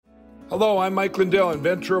Hello, I'm Mike Lindell,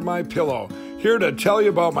 inventor of My Pillow, here to tell you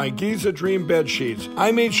about my Giza Dream bed sheets.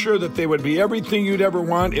 I made sure that they would be everything you'd ever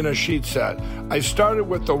want in a sheet set. I started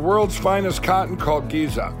with the world's finest cotton called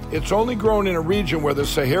Giza. It's only grown in a region where the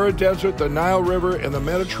Sahara Desert, the Nile River, and the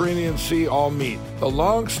Mediterranean Sea all meet. The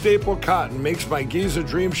long staple cotton makes my Giza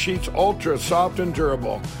Dream sheets ultra soft and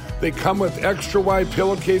durable. They come with extra wide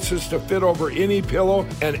pillowcases to fit over any pillow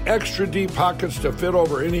and extra deep pockets to fit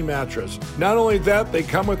over any mattress. Not only that, they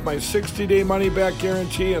come with my 60-day money-back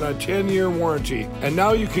guarantee and a 10-year warranty. And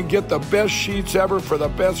now you can get the best sheets ever for the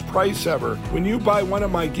best price ever. When you buy one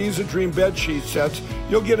of my Giza Dream bed sheet sets,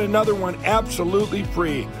 you'll get another one absolutely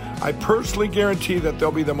free. I personally guarantee that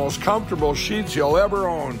they'll be the most comfortable sheets you'll ever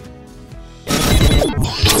own.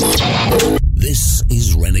 This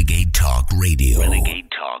is Renegade Talk Radio.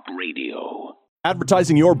 Renegade Talk Radio.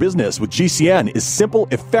 Advertising your business with GCN is simple,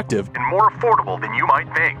 effective, and more affordable than you might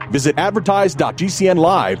think. Visit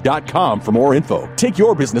advertise.gcnlive.com for more info. Take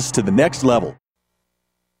your business to the next level.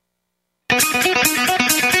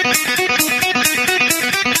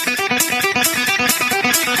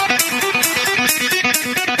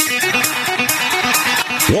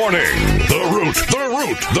 Warning!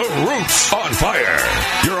 The Roots on fire.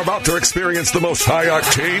 You're about to experience the most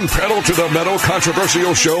high-octane, pedal-to-the-metal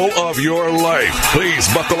controversial show of your life. Please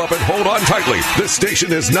buckle up and hold on tightly. This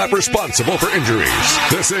station is not responsible for injuries.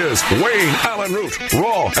 This is Wayne Allen Root,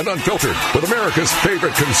 raw and unfiltered, with America's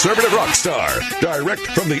favorite conservative rock star. Direct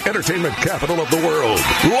from the entertainment capital of the world,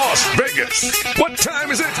 Las Vegas. What time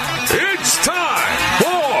is it? It's time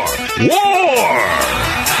for war!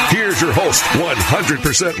 Here's your host,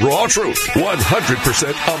 100% raw truth,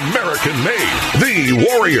 100% American made, the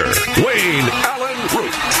warrior, Wayne Allen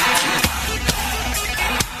Root.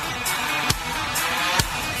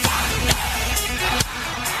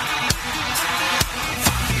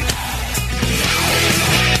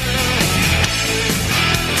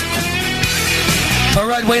 All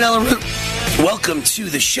right, Wayne Allen Root, welcome to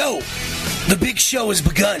the show. The big show has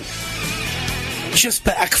begun. Just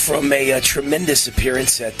back from a tremendous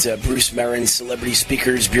appearance at Bruce Marin's Celebrity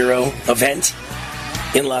Speakers Bureau event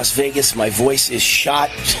in Las Vegas. My voice is shot.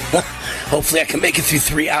 Hopefully I can make it through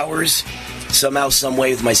 3 hours somehow, some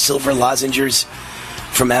way, with my silver lozenges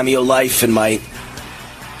from Amio Life and my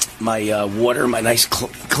water, my nice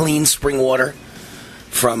clean spring water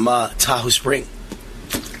from Tahoe Springs.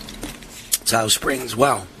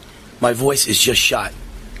 Wow, my voice is just shot.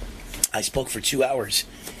 I spoke for 2 hours.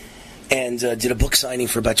 And did a book signing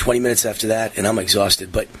for about 20 minutes after that, and I'm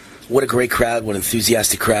exhausted. But what a great crowd, what an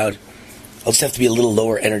enthusiastic crowd. I'll just have to be a little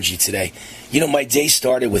lower energy today. You know, my day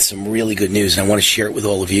started with some really good news, and I want to share it with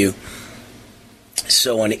all of you.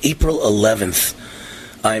 So on April 11th,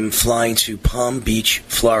 I'm flying to Palm Beach,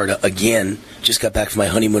 Florida again. Just got back from my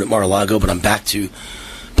honeymoon at Mar-a-Lago, but I'm back to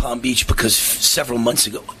Palm Beach because several months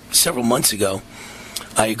ago,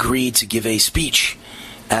 I agreed to give a speech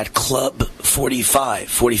at Club 45,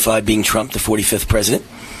 45 being Trump, the 45th president.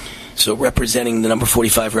 So representing the number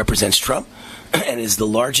 45 represents Trump and is the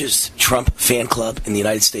largest Trump fan club in the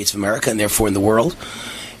United States of America and therefore in the world.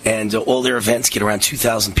 And all their events get around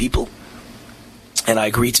 2,000 people. And I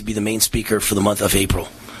agreed to be the main speaker for the month of April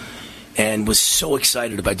and was so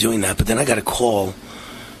excited about doing that. But then I got a call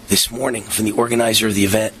this morning from the organizer of the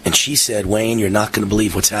event, and she said, Wayne, you're not going to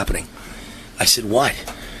believe what's happening. I said, what?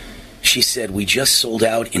 She said, we just sold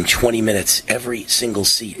out in 20 minutes. Every single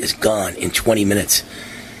seat is gone in 20 minutes.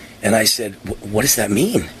 And I said, what does that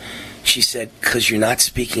mean? She said, because you're not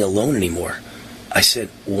speaking alone anymore. I said,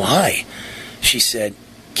 why? She said,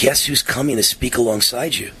 guess who's coming to speak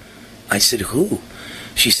alongside you? I said, who?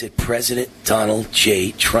 She said, President Donald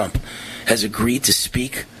J. Trump has agreed to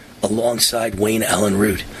speak alongside Wayne Allen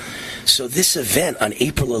Root. So this event on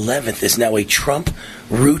April 11th is now a Trump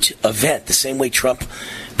Root event. The same way Trump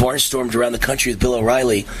barnstormed around the country with Bill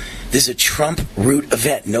O'Reilly. This is a Trump Root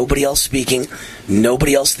event. Nobody else speaking.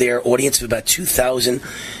 Nobody else there. Audience of about 2,000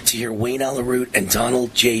 to hear Wayne Allen Root and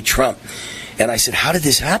Donald J. Trump. And I said, how did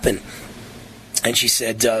this happen? And she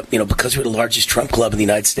said, because we're the largest Trump club in the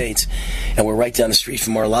United States, and we're right down the street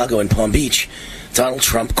from Mar-a-Lago in Palm Beach, Donald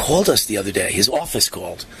Trump called us the other day. His office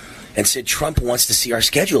called and said Trump wants to see our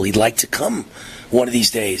schedule. He'd like to come one of these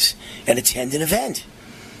days and attend an event.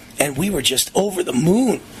 And we were just over the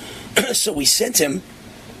moon. So we sent him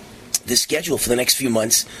the schedule for the next few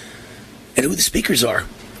months and who the speakers are.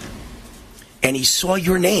 And he saw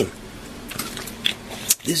your name.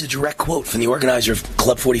 This is a direct quote from the organizer of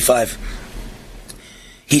Club 45.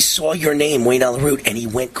 He saw your name, Wayne Allen Root, and he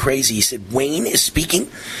went crazy. He said, Wayne is speaking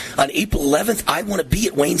on April 11th. I want to be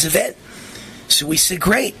at Wayne's event. So we said,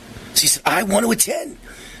 great. So he said, I want to attend.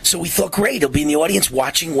 So we thought, great, he'll be in the audience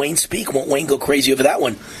watching Wayne speak. Won't Wayne go crazy over that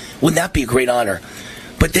one? Wouldn't that be a great honor?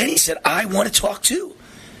 But then he said, I want to talk too.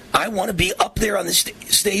 I want to be up there on the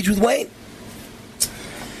stage with Wayne.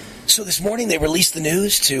 So this morning they released the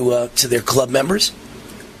news to their club members.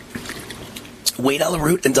 Wayne Allyn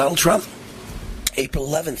Root and Donald Trump, April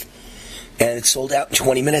 11th. And it's sold out in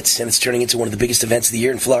 20 minutes, and it's turning into one of the biggest events of the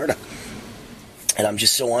year in Florida. And I'm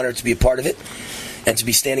just so honored to be a part of it and to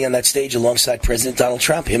be standing on that stage alongside President Donald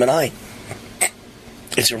Trump, him and I.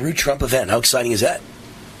 It's a Root Trump event. How exciting is that?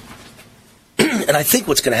 And I think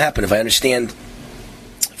what's going to happen, if I understand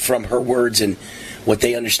from her words and what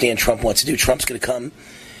they understand Trump wants to do, Trump's going to come,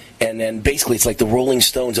 and then basically it's like the Rolling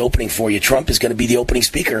Stones opening for you. Trump is going to be the opening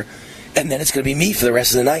speaker, and then it's going to be me for the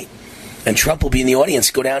rest of the night. And Trump will be in the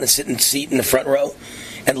audience, go down and sit in a seat in the front row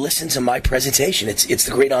and listen to my presentation. It's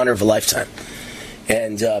the great honor of a lifetime.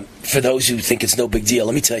 And for those who think it's no big deal,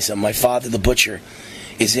 let me tell you something. My father, the butcher,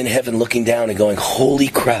 is in heaven looking down and going, holy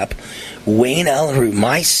crap, Wayne Allyn Root,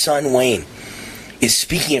 my son Wayne, is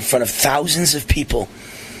speaking in front of thousands of people,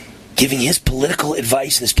 giving his political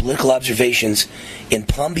advice and his political observations in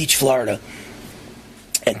Palm Beach, Florida.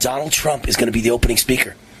 And Donald Trump is going to be the opening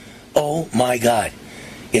speaker. Oh, my God.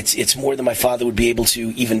 It's more than my father would be able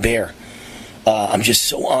to even bear. I'm just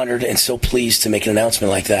so honored and so pleased to make an announcement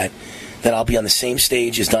like that I'll be on the same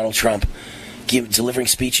stage as Donald Trump, delivering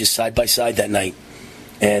speeches side by side that night.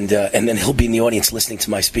 And then he'll be in the audience listening to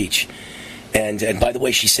my speech. And by the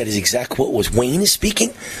way, she said his exact quote was, Wayne is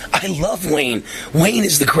speaking? I love Wayne. Wayne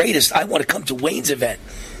is the greatest. I want to come to Wayne's event.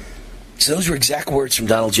 So those were exact words from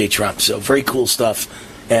Donald J. Trump. So very cool stuff.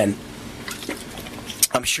 And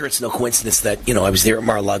I'm sure it's no coincidence that, I was there at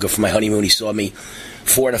Mar-a-Lago for my honeymoon. He saw me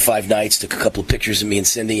 4 out of 5 nights, took a couple of pictures of me and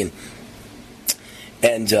Cindy,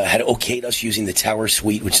 and had okayed us using the Tower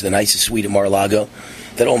Suite, which is the nicest suite at Mar-a-Lago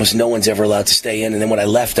that almost no one's ever allowed to stay in. And then when I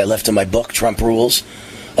left in my book, Trump Rules,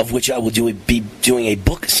 of which I will be doing a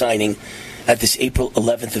book signing at this April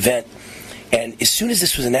 11th event. And as soon as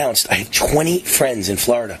this was announced, I had 20 friends in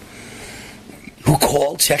Florida who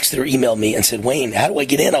called, texted, or emailed me and said, Wayne, how do I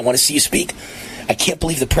get in? I want to see you speak. I can't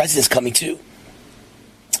believe the president's coming too.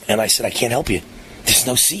 And I said, I can't help you. There's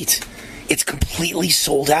no seats. It's completely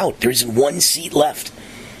sold out. There isn't one seat left.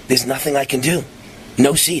 There's nothing I can do.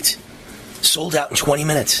 No seats. Sold out in 20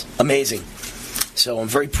 minutes. Amazing. So I'm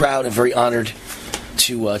very proud and very honored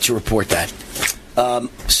to report that.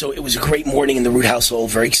 So it was a great morning in the Root household.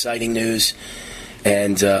 Very exciting news.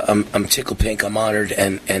 And I'm tickled pink. I'm honored.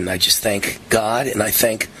 And I just thank God, and I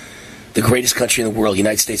thank the greatest country in the world,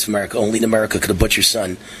 United States of America. Only in America could a butcher's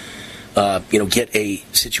son, get a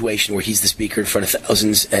situation where he's the speaker in front of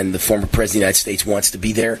thousands, and the former president of the United States wants to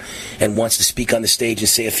be there and wants to speak on the stage and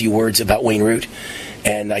say a few words about Wayne Root,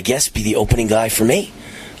 and I guess be the opening guy for me.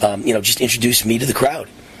 Just introduce me to the crowd.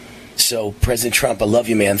 So, President Trump, I love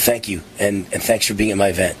you, man. Thank you, and thanks for being at my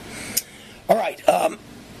event. All right.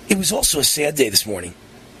 It was also a sad day this morning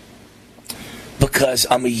because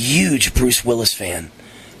I'm a huge Bruce Willis fan.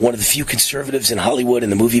 One of the few conservatives in Hollywood in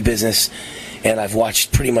the movie business, and I've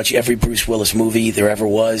watched pretty much every Bruce Willis movie there ever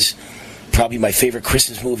was. Probably my favorite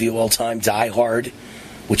Christmas movie of all time, Die Hard,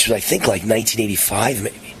 which was, I think, like 1985,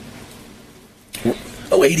 maybe.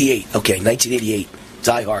 Oh, 88. Okay, 1988.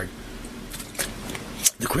 Die Hard.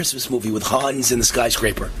 The Christmas movie with Hans and the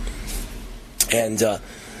skyscraper. And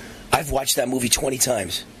I've watched that movie 20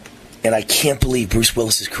 times, and I can't believe Bruce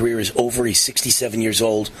Willis's career is over. He's 67 years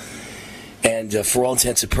old. And for all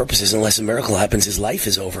intents and purposes, unless a miracle happens, his life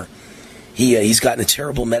is over. He's gotten a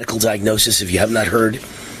terrible medical diagnosis, if you have not heard.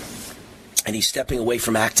 And he's stepping away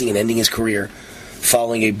from acting and ending his career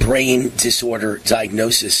following a brain disorder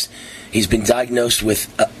diagnosis. He's been diagnosed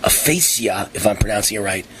with aphasia, if I'm pronouncing it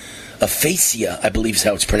right. Aphasia, I believe is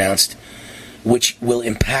how it's pronounced, which will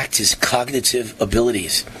impact his cognitive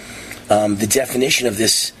abilities. The definition of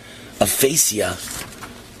this aphasia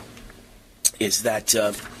is that...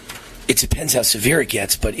 it depends how severe it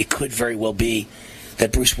gets, but it could very well be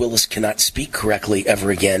that Bruce Willis cannot speak correctly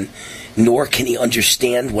ever again, nor can he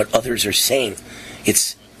understand what others are saying.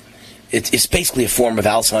 It's basically a form of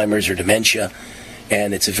Alzheimer's or dementia,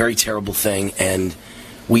 and it's a very terrible thing. And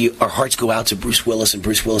our hearts go out to Bruce Willis and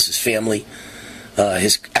Bruce Willis's family.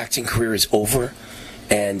 His acting career is over,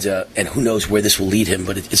 and who knows where this will lead him.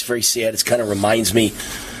 But it's very sad. It kind of reminds me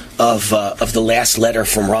of the last letter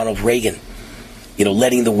from Ronald Reagan.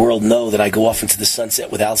 Letting the world know that I go off into the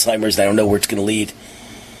sunset with Alzheimer's and I don't know where it's going to lead.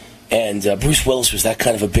 And Bruce Willis was that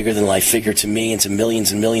kind of a bigger-than-life figure to me and to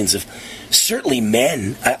millions and millions of, certainly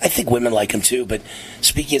men. I think women like him too, but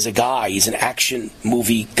speaking as a guy, he's an action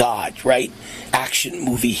movie god, right? Action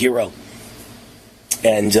movie hero.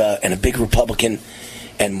 And a big Republican.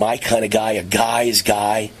 and my kind of guy, a guy's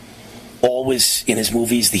guy, always in his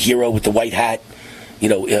movies, the hero with the white hat,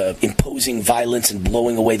 imposing violence and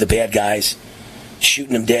blowing away the bad guys,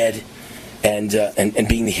 shooting them dead, and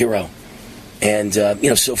being the hero. And,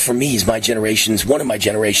 so for me, he's one of my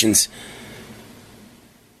generation's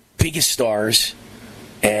biggest stars,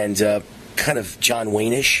 and kind of John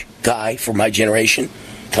Wayne-ish guy for my generation,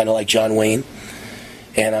 kind of like John Wayne.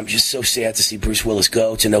 And I'm just so sad to see Bruce Willis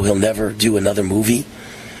go, to know he'll never do another movie,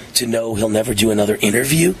 to know he'll never do another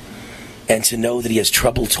interview, and to know that he has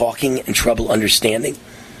trouble talking and trouble understanding.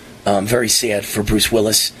 Very sad for Bruce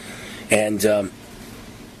Willis. And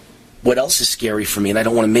what else is scary for me, and I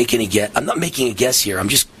don't want to make any guess. I'm not making a guess here. I'm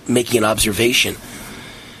just making an observation.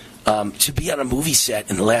 To be on a movie set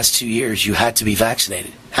in the last 2 years, you had to be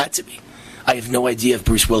vaccinated. Had to be. I have no idea if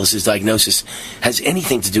Bruce Willis's diagnosis has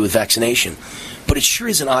anything to do with vaccination. But it sure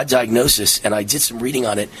is an odd diagnosis, and I did some reading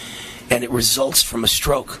on it, and it results from a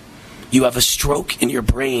stroke. You have a stroke in your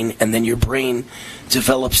brain, and then your brain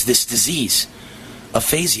develops this disease,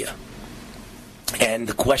 aphasia. And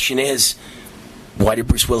the question is, why did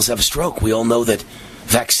Bruce Willis have a stroke? We all know that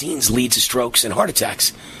vaccines lead to strokes and heart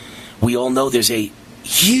attacks. We all know there's a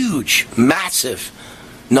huge, massive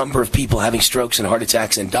number of people having strokes and heart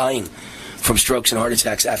attacks and dying from strokes and heart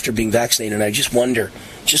attacks after being vaccinated. And I just wonder,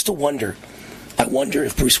 I wonder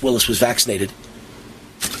if Bruce Willis was vaccinated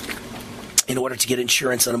in order to get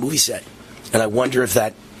insurance on a movie set. And I wonder if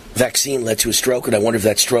that vaccine led to a stroke, and I wonder if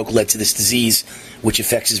that stroke led to this disease which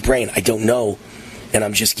affects his brain. I don't know, and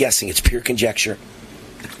I'm just guessing. It's pure conjecture.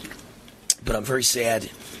 But I'm very sad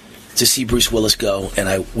to see Bruce Willis go, and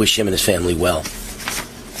I wish him and his family well.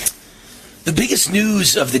 The biggest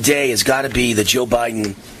news of the day has got to be that Joe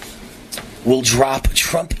Biden will drop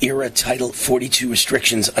Trump-era Title 42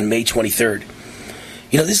 restrictions on May 23rd.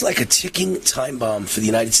 This is like a ticking time bomb for the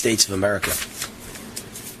United States of America.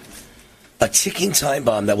 A ticking time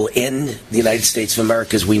bomb that will end the United States of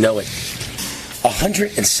America as we know it.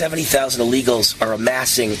 170,000 illegals are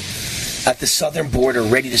amassing at the southern border,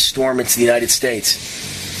 ready to storm into the United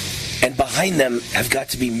States. And behind them have got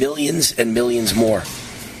to be millions and millions more.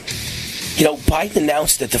 Biden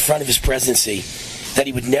announced at the front of his presidency that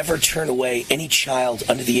he would never turn away any child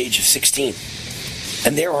under the age of 16.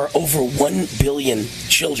 And there are over 1 billion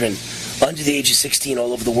children under the age of 16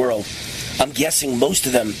 all over the world. I'm guessing most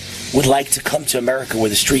of them would like to come to America where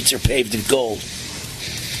the streets are paved with gold.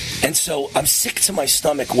 And so I'm sick to my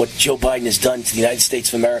stomach what Joe Biden has done to the United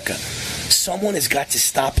States of America. Someone has got to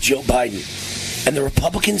stop Joe Biden. And the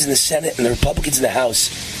Republicans in the Senate and the Republicans in the House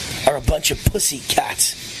are a bunch of pussy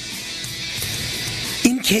cats.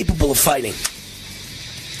 Incapable of fighting.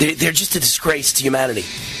 They're just a disgrace to humanity.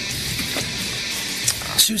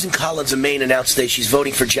 Susan Collins of Maine announced today she's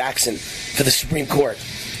voting for Jackson for the Supreme Court.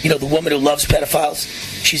 The woman who loves pedophiles,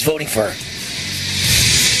 she's voting for her.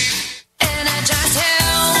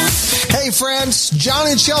 Hey friends, John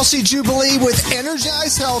and Chelsea Jubilee with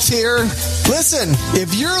Energize Health here. Listen,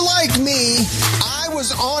 if you're like me, I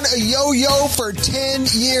was on a yo-yo for 10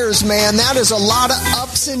 years, man. That is a lot of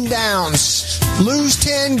ups and downs. Lose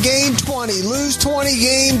 10, gain 20. Lose 20,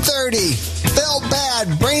 gain 30. Felt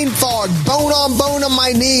bad, brain fog, bone on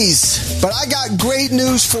my knees. But I got great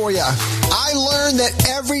news for you. I learned that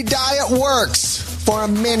every diet works for a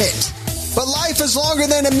minute. But life is longer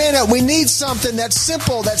than a minute. We need something that's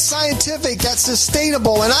simple, that's scientific, that's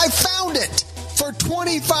sustainable. And I found it. For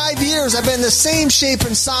 25 years, I've been the same shape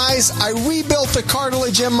and size. I rebuilt the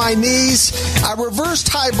cartilage in my knees. I reversed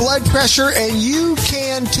high blood pressure, and you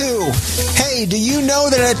can too. Hey, do you know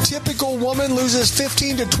that a typical woman loses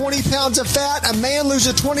 15 to 20 pounds of fat? A man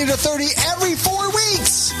loses 20 to 30 every 4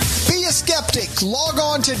 weeks. Be a skeptic. Log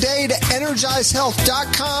on today to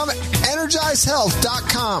EnergizeHealth.com.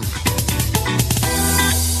 EnergizeHealth.com.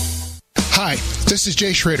 Hi, this is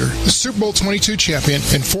Jay Schrader, the Super Bowl 22 champion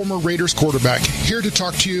and former Raiders quarterback, here to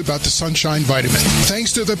talk to you about the Sunshine Vitamin.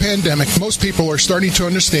 Thanks to the pandemic, most people are starting to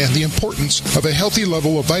understand the importance of a healthy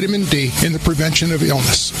level of vitamin D in the prevention of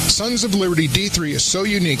illness. Sons of Liberty D3 is so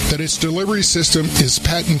unique that its delivery system is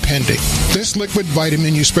patent pending. This liquid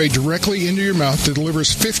vitamin you spray directly into your mouth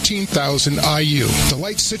delivers 15,000 IU. The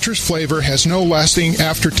light citrus flavor has no lasting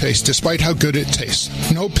aftertaste despite how good it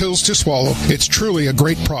tastes. No pills to swallow. It's truly a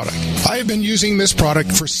great product. I have been been using this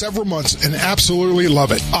product for several months and absolutely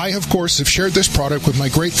love it. I, of course, have shared this product with my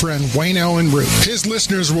great friend Wayne Allen Root. His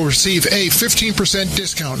listeners will receive a 15%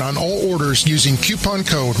 discount on all orders using coupon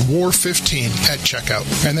code WAR15 at checkout.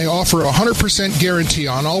 And they offer a 100% guarantee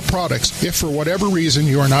on all products if for whatever reason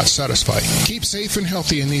you are not satisfied. Keep safe and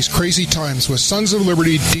healthy in these crazy times with Sons of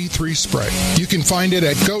Liberty D3 Spray. You can find it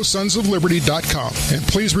at GoSonsOfLiberty.com. And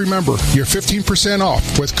please remember, you're 15%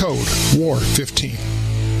 off with code WAR15.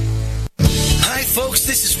 Hi, folks.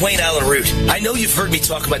 This is Wayne Allen Root. I know you've heard me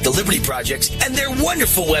talk about the Liberty Projects and their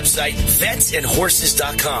wonderful website,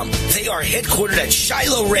 VetsAndHorses.com. They are headquartered at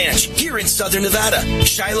Shiloh Ranch here in Southern Nevada.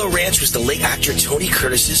 Shiloh Ranch was the late actor Tony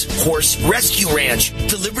Curtis's horse rescue ranch.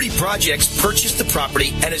 The Liberty Projects purchased the property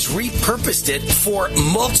and has repurposed it for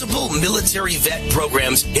multiple military vet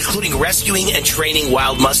programs, including rescuing and training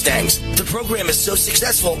wild Mustangs. The program is so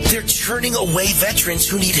successful, they're turning away veterans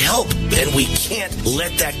who need help, and we can't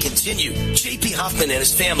let that continue. J.P. Hoffman and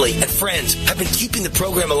his family and friends have been keeping the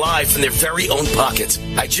program alive from their very own pockets.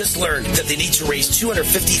 I just learned that they need to raise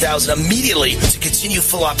 $250,000 immediately to continue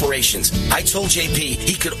full operations. I told JP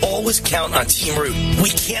he could always count on Team Root.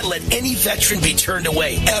 We can't let any veteran be turned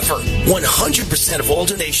away, ever. 100% of all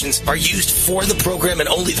donations are used for the program and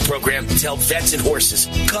only the program to help vets and horses.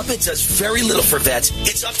 Government does very little for vets.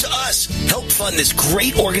 It's up to us. Help fund this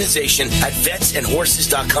great organization at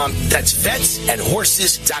VetsAndHorses.com. That's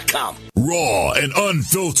VetsAndHorses.com. Raw and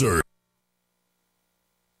unfiltered.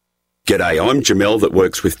 G'day, I'm Jamel that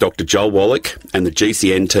works with Dr. Joel Wallach and the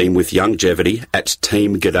GCN team with Longevity at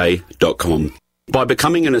teamg'day.com. By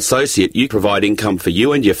becoming an associate, you provide income for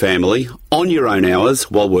you and your family on your own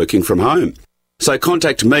hours while working from home. So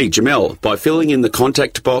contact me, Jamel, by filling in the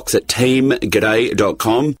contact box at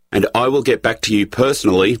teamg'day.com, and I will get back to you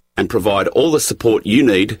personally and provide all the support you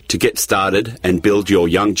need to get started and build your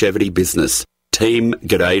longevity business.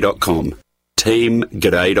 teamg'day.com.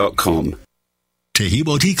 teamg'day.com.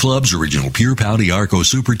 Tehebo Tea Club's original Pure Pouty Arco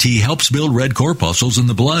Super Tea helps build red corpuscles in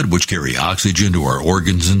the blood, which carry oxygen to our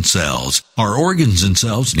organs and cells. Our organs and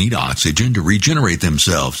cells need oxygen to regenerate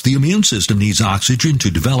themselves. The immune system needs oxygen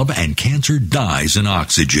to develop, and cancer dies in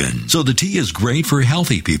oxygen. So the tea is great for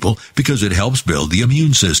healthy people because it helps build the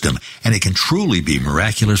immune system, and it can truly be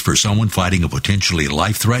miraculous for someone fighting a potentially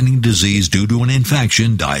life-threatening disease due to an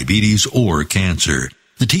infection, diabetes, or cancer.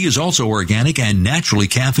 The tea is also organic and naturally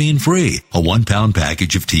caffeine-free. A 1-pound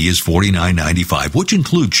package of tea is $49.95, which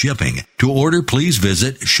includes shipping. To order, please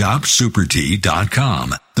visit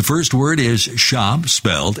shopsupertea.com. The first word is shop,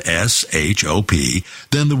 spelled S-H-O-P,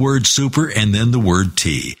 then the word super, and then the word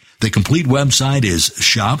tea. The complete website is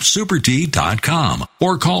shopsupertea.com,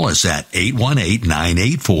 or call us at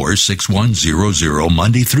 818-984-6100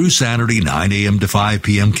 Monday through Saturday, 9 a.m. to 5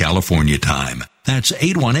 p.m. California time. That's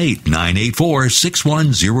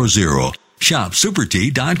 818-984-6100.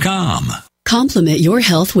 ShopSuperTea.com. Complement your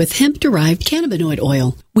health with hemp-derived cannabinoid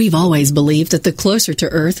oil. We've always believed that the closer to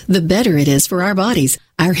Earth, the better it is for our bodies.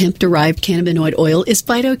 Our hemp-derived cannabinoid oil is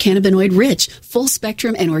phytocannabinoid-rich,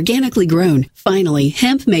 full-spectrum, and organically grown. Finally,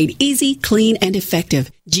 hemp made easy, clean, and effective.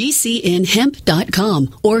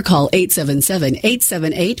 GCNhemp.com or call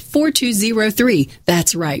 877-878-4203.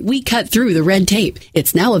 That's right, we cut through the red tape.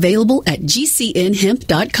 It's now available at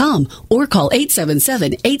GCNhemp.com or call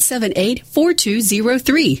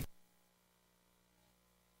 877-878-4203.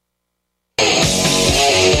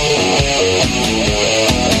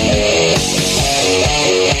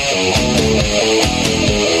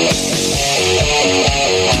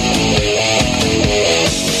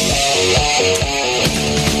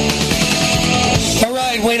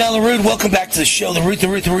 Wayne Allen Root, welcome back to the show. The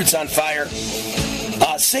Root's on fire.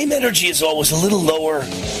 Same energy as always, a little lower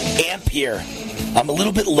amp here. I'm a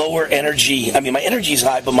little bit lower energy. I mean, my energy is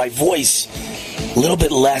high, but my voice a little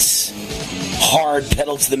bit less hard,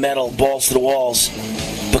 pedal to the metal, balls to the walls,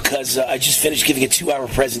 because I just finished giving a 2-hour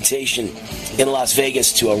presentation in Las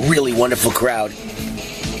Vegas to a really wonderful crowd,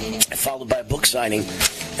 followed by a book signing,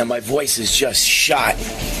 and my voice is just shot.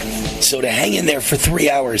 So to hang in there for 3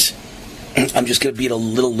 hours, I'm just going to be at a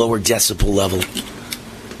little lower decibel level.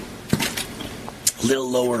 A little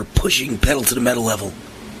lower pushing pedal to the metal level.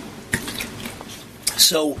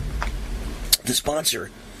 So, the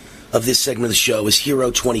sponsor of this segment of the show is Hero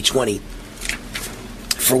 2020.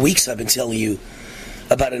 For weeks I've been telling you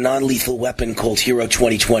about a non-lethal weapon called Hero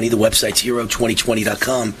 2020. The website's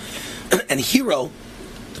hero2020.com. And Hero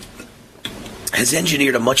has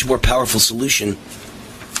engineered a much more powerful solution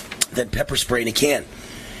than pepper spray in a can.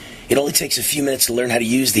 It only takes a few minutes to learn how to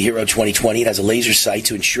use the Hero 2020. It has a laser sight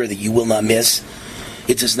to ensure that you will not miss.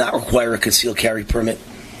 It does not require a concealed carry permit.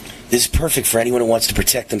 This is perfect for anyone who wants to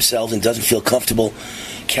protect themselves and doesn't feel comfortable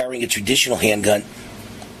carrying a traditional handgun.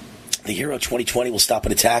 The Hero 2020 will stop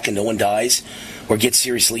an attack and no one dies or gets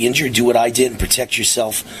seriously injured. Do what I did and protect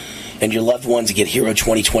yourself and your loved ones. Get Hero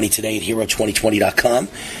 2020 today at Hero2020.com.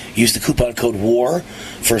 Use the coupon code WAR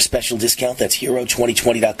for a special discount. That's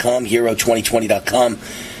Hero2020.com, Hero2020.com.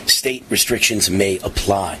 State restrictions may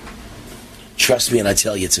apply. Trust me, and I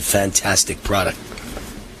tell you, it's a fantastic product.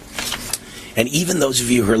 And even those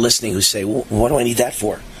of you who are listening who say, well, what do I need that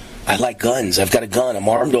for? I like guns. I've got a gun. I'm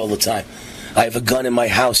armed all the time. I have a gun in my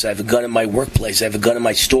house. I have a gun in my workplace. I have a gun in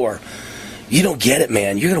my store. You don't get it,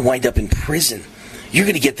 man. You're going to wind up in prison. You're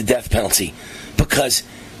going to get the death penalty because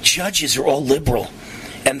judges are all liberal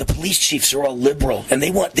and the police chiefs are all liberal, and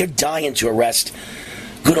they're dying to arrest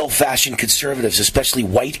good old-fashioned conservatives, especially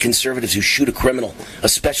white conservatives who shoot a criminal,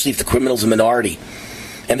 especially if the criminal's a minority.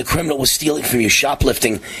 And the criminal was stealing from you,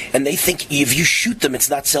 shoplifting, and they think if you shoot them, it's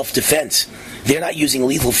not self-defense. They're not using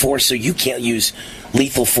lethal force, so you can't use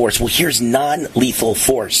lethal force. Well, here's non-lethal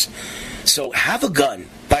force. So have a gun,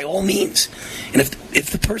 by all means. And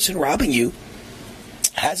if the person robbing you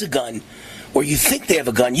has a gun, or you think they have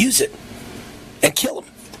a gun, use it and kill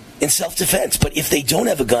them in self-defense. But if they don't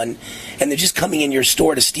have a gun, and they're just coming in your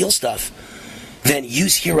store to steal stuff, then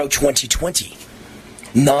use Hero 2020.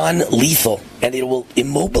 Non-lethal, and it will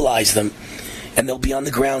immobilize them, and they'll be on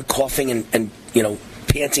the ground coughing and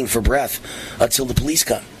panting for breath until the police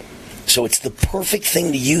come. So it's the perfect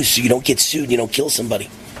thing to use so you don't get sued and you don't kill somebody.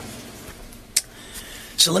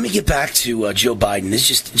 So let me get back to Joe Biden.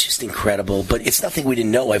 This is just incredible, but it's nothing we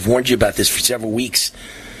didn't know. I've warned you about this for several weeks,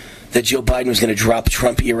 that Joe Biden was going to drop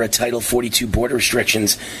Trump-era Title 42 border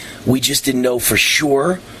restrictions. We just didn't know for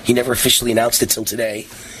sure. He never officially announced it till today,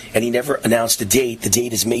 and he never announced a date. The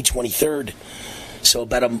date is May 23rd. So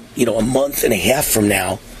about a month and a half from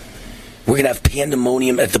now, we're going to have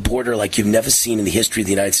pandemonium at the border like you've never seen in the history of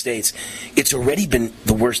the United States. It's already been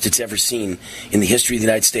the worst it's ever seen in the history of the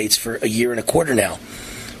United States for a year and a quarter now.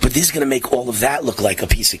 But this is going to make all of that look like a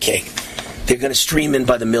piece of cake. They're going to stream in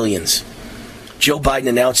by the millions. Joe Biden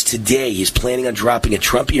announced today he's planning on dropping a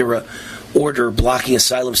Trump-era order blocking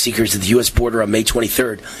asylum seekers at the U.S. border on May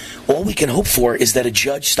 23rd. All we can hope for is that a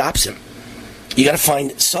judge stops him. You got to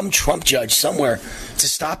find some Trump judge somewhere to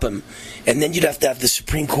stop him, and then you'd have to have the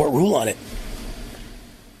Supreme Court rule on it.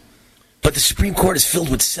 But the Supreme Court is filled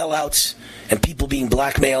with sellouts and people being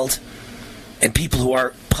blackmailed and people who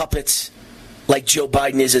are puppets like Joe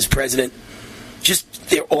Biden is as president. Just,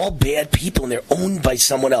 they're all bad people, and they're owned by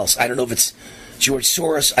someone else. I don't know if it's George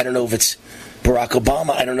Soros. I don't know if it's Barack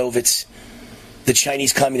Obama. I don't know if it's the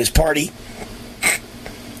Chinese Communist Party.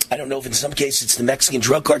 I don't know if in some cases it's the Mexican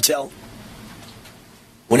drug cartel.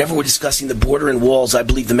 Whenever we're discussing the border and walls, I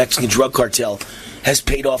believe the Mexican drug cartel has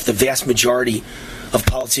paid off the vast majority of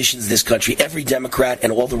politicians in this country. Every Democrat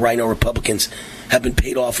and all the Rhino Republicans have been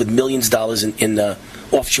paid off with millions of dollars in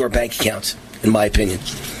offshore bank accounts, in my opinion.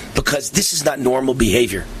 Because this is not normal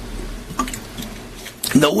behavior.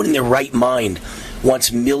 No one in their right mind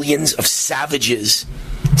wants millions of savages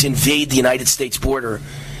to invade the United States border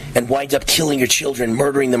and wind up killing your children,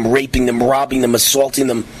 murdering them, raping them, robbing them, assaulting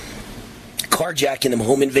them, carjacking them,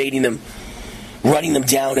 home invading them, running them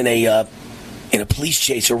down in a police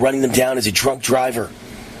chase, or running them down as a drunk driver.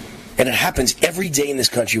 And it happens every day in this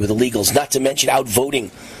country with illegals, not to mention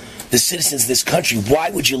outvoting the citizens of this country. Why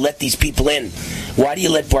would you let these people in? Why do you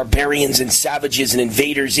let barbarians and savages and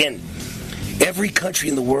invaders in? Every country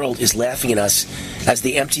in the world is laughing at us as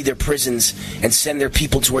they empty their prisons and send their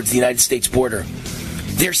people towards the United States border.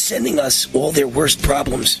 They're sending us all their worst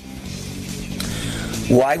problems.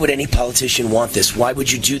 Why would any politician want this? Why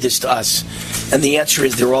would you do this to us? And the answer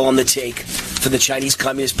is they're all on the take for the Chinese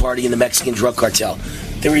Communist Party and the Mexican drug cartel.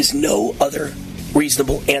 There is no other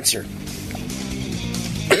reasonable answer.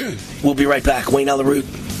 We'll be right back. Wayne on the Root.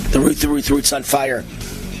 The Root's on fire.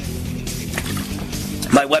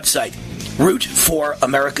 My website,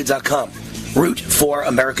 root4america.com.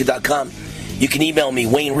 Root4america.com. You can email me,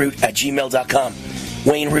 WayneRoot@gmail.com.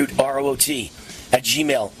 WayneRoot, ROOT,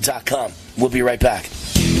 @gmail.com. We'll be right back.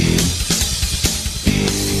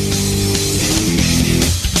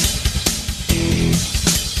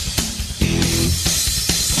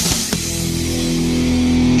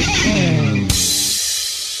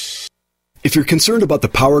 If you're concerned about the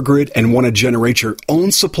power grid and want to generate your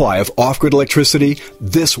own supply of off-grid electricity,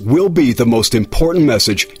 this will be the most important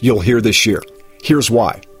message you'll hear this year. Here's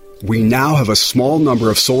why. We now have a small number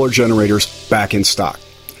of solar generators back in stock.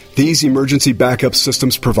 These emergency backup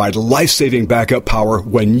systems provide life-saving backup power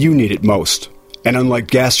when you need it most. And unlike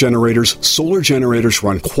gas generators, solar generators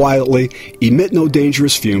run quietly, emit no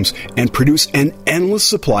dangerous fumes, and produce an endless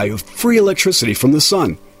supply of free electricity from the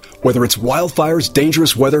sun. Whether it's wildfires,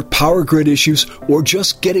 dangerous weather, power grid issues, or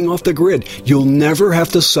just getting off the grid, you'll never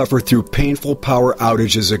have to suffer through painful power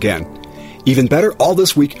outages again. Even better, all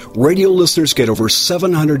this week, radio listeners get over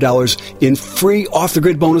 $700 in free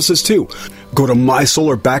off-the-grid bonuses too. Go to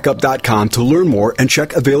mysolarbackup.com to learn more and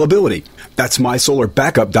check availability. That's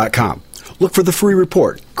mysolarbackup.com. Look for the free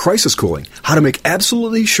report, Crisis Cooling, how to make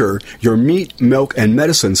absolutely sure your meat, milk, and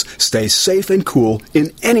medicines stay safe and cool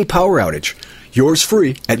in any power outage. Yours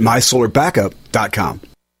free at mysolarbackup.com.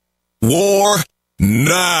 War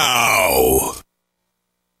now.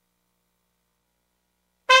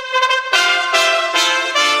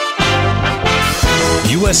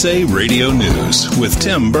 USA Radio News with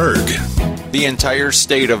Tim Berg. The entire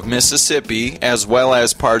state of Mississippi, as well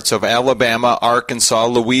as parts of Alabama, Arkansas,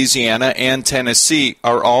 Louisiana, and Tennessee,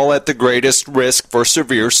 are all at the greatest risk for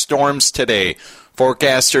severe storms today.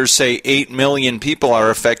 Forecasters say 8 million people are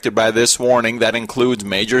affected by this warning. That includes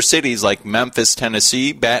major cities like Memphis,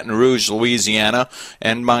 Tennessee, Baton Rouge, Louisiana,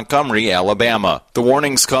 and Montgomery, Alabama. The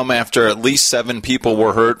warnings come after at least 7 people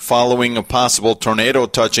were hurt following a possible tornado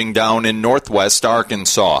touching down in northwest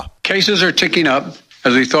Arkansas. Cases are ticking up,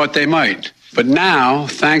 as we thought they might. But now,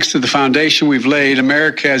 thanks to the foundation we've laid,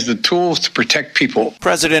 America has the tools to protect people.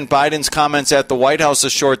 President Biden's comments at the White House a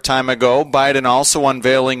short time ago. Biden also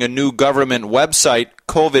unveiling a new government website,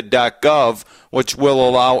 covid.gov, which will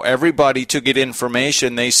allow everybody to get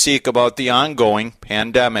information they seek about the ongoing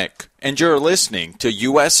pandemic. And you're listening to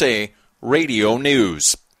USA Radio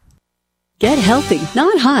News. Get healthy,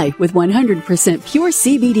 not high, with 100% pure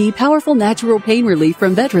CBD powerful natural pain relief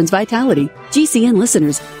from Veterans Vitality. GCN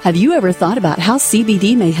listeners, have you ever thought about how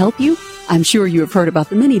CBD may help you? I'm sure you have heard about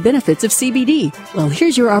the many benefits of CBD. Well,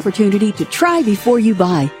 here's your opportunity to try before you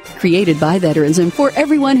buy. Created by veterans and for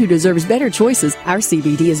everyone who deserves better choices, our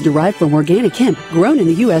CBD is derived from organic hemp, grown in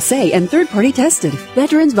the USA and third-party tested.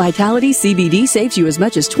 Veterans Vitality CBD saves you as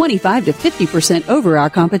much as 25 to 50% over our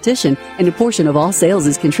competition, and a portion of all sales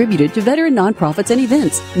is contributed to veteran nonprofits and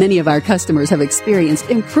events. Many of our customers have experienced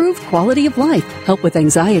improved quality of life, help with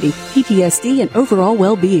anxiety, PTSD, and overall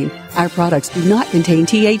well-being. Our products do not contain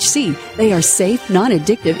THC. They are safe,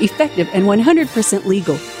 non-addictive, effective, and 100%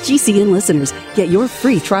 legal. GCN listeners, get your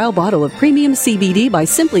free trial bottle of premium CBD by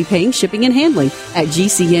simply paying shipping and handling at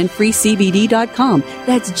GCNFreeCBD.com.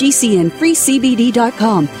 That's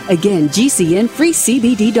GCNFreeCBD.com. Again,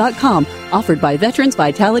 GCNFreeCBD.com. Offered by Veterans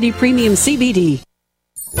Vitality Premium CBD.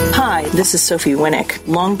 Hi, this is Sophie Winnick,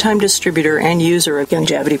 longtime distributor and user of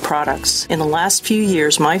Youngevity products. In the last few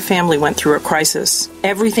years, my family went through a crisis.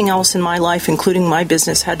 Everything else in my life, including my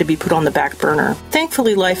business, had to be put on the back burner.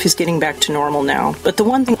 Thankfully, life is getting back to normal now. But the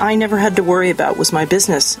one thing I never had to worry about was my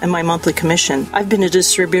business and my monthly commission. I've been a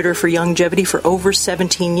distributor for Youngevity for over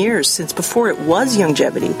 17 years, since before it was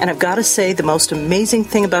Youngevity. And I've got to say, the most amazing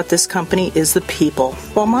thing about this company is the people.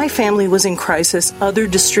 While my family was in crisis, other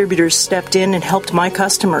distributors stepped in and helped my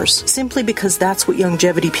customers, simply because that's what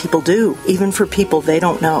Youngevity people do, even for people they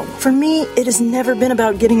don't know. For me, it has never been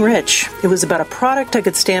about getting rich. It was about a product I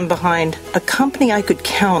could stand behind, a company I could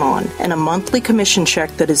count on, and a monthly commission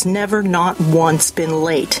check that has never, not once, been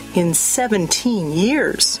late in 17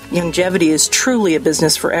 years. Youngevity is truly a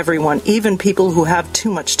business for everyone, even people who have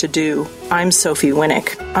too much to do. I'm Sophie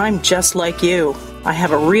Winnick. I'm just like you. I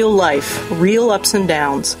have a real life, real ups and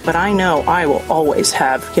downs, but I know I will always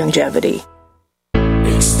have Youngevity.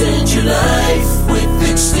 Extend your life with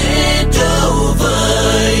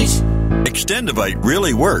Extendovite. Extendovite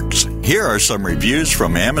really works. Here are some reviews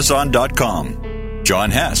from Amazon.com.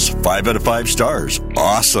 John Hess, 5 out of 5 stars.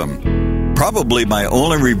 Awesome. Probably my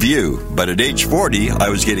only review, but at age 40, I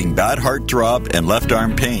was getting bad heartthrob and left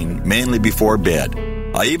arm pain, mainly before bed.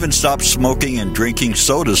 I even stopped smoking and drinking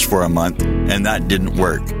sodas for a month, and that didn't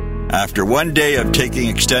work. After one day of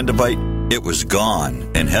taking Extendovite, it was gone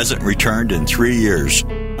and hasn't returned in 3 years.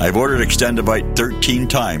 I've ordered Extendovite 13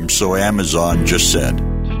 times, so Amazon just said.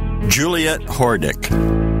 Juliet Hordick.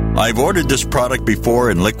 I've ordered this product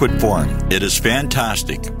before in liquid form. It is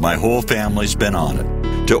fantastic. My whole family's been on it.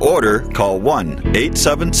 To order, call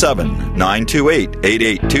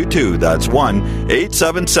 1-877-928-8822. That's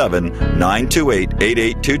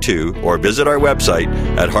 1-877-928-8822. Or visit our website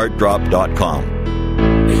at heartdrop.com.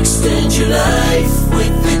 Extend your life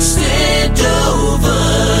with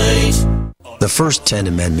Extendovite. The first 10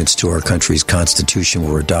 amendments to our country's Constitution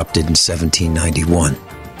were adopted in 1791.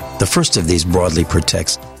 The first of these broadly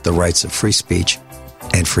protects the rights of free speech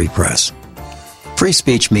and free press. Free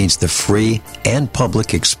speech means the free and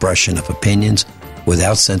public expression of opinions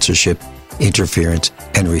without censorship interference,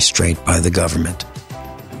 and restraint by the government.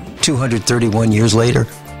 231 years later,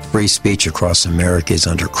 free speech across America is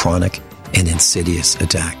under chronic and insidious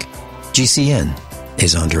attack. GCN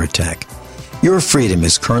is under attack. Your freedom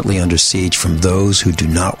is currently under siege from those who do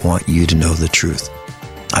not want you to know the truth.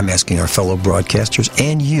 I'm asking our fellow broadcasters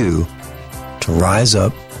and you to rise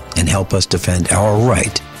up and help us defend our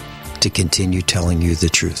right to continue telling you the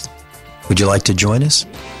truth. Would you like to join us?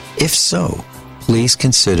 If so, please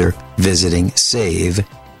consider visiting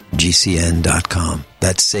SaveGCN.com.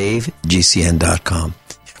 That's SaveGCN.com.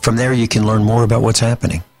 From there, you can learn more about what's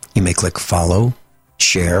happening. You may click follow,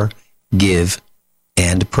 share, give,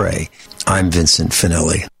 and pray. I'm Vincent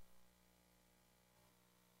Finelli.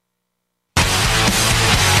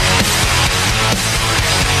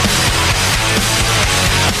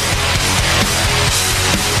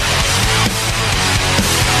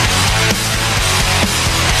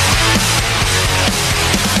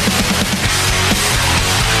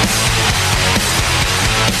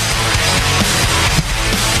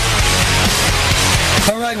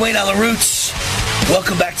 Wayne on the Roots.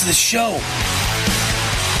 Welcome back to the show.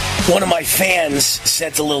 One of my fans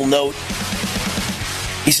sent a little note.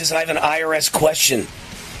 He says, I have an IRS question.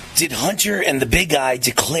 Did Hunter and the big guy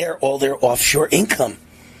declare all their offshore income?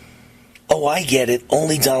 Oh, I get it.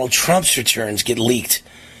 Only Donald Trump's returns get leaked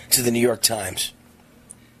to the New York Times.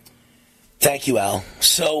 Thank you, Al.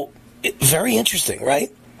 So, very interesting, right?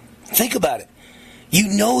 Think about it. You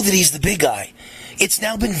know that he's the big guy. It's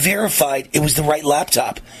now been verified it was the right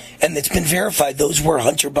laptop. And it's been verified those were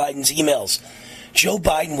Hunter Biden's emails. Joe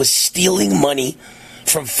Biden was stealing money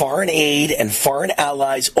from foreign aid and foreign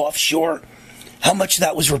allies offshore. How much of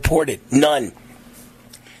that was reported? None.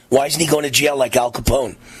 Why isn't he going to jail like Al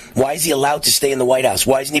Capone? Why is he allowed to stay in the White House?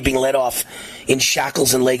 Why isn't he being let off in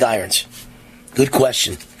shackles and leg irons? Good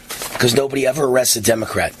question. Because nobody ever arrests a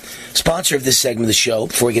Democrat. Sponsor of this segment of the show,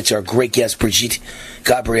 before we get to our great guest, Brigitte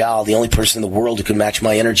Gabriel, the only person in the world who can match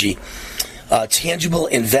my energy. Tangible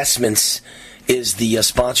Investments is the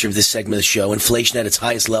sponsor of this segment of the show. Inflation at its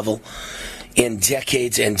highest level in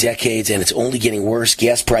decades and decades, and it's only getting worse.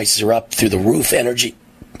 Gas prices are up through the roof. Energy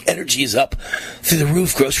is up through the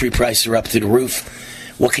roof. Grocery prices are up through the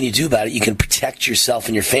roof. What can you do about it? You can protect yourself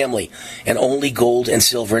and your family, and only gold and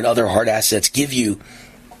silver and other hard assets give you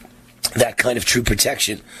that kind of true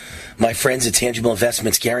protection. My friends at Tangible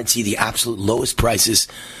Investments guarantee the absolute lowest prices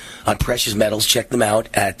on precious metals. Check them out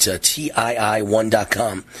at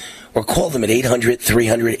TII1.com or call them at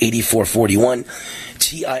 800-300-8441.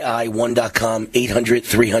 TII1.com,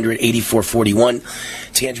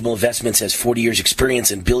 800-300-8441. Tangible Investments has 40 years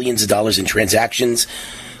experience and billions of dollars in transactions.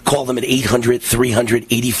 Call them at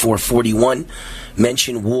 800-300-8441.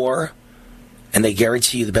 Mention war, and they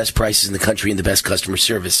guarantee you the best prices in the country and the best customer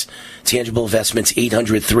service. Tangible Investments,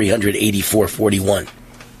 800-300-8441.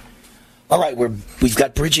 All right, we've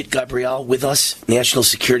got Brigitte Gabriel with us, national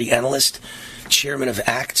security analyst, chairman of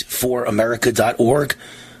ActForAmerica.org,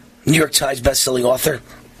 New York Times bestselling author.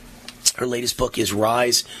 Her latest book is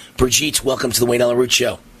Rise. Brigitte, welcome to the Wayne Allen Root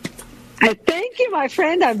Show. Thank you, my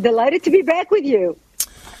friend. I'm delighted to be back with you.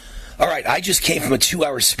 All right, I just came from a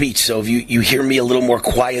 2-hour speech, so if you hear me a little more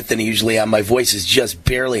quiet than I usually am, my voice is just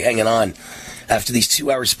barely hanging on. After these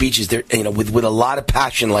 2-hour speeches, with a lot of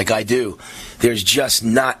passion like I do, there's just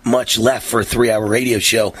not much left for a 3-hour radio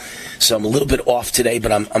show. So I'm a little bit off today,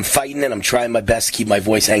 but I'm fighting and I'm trying my best to keep my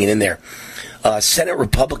voice hanging in there. Senate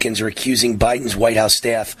Republicans are accusing Biden's White House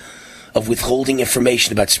staff of withholding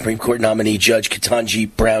information about Supreme Court nominee Judge Ketanji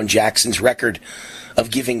Brown Jackson's record of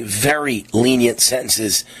giving very lenient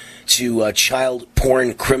sentences to child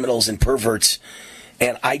porn criminals and perverts.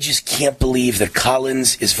 And I just can't believe that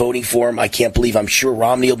Collins is voting for him. I can't believe, I'm sure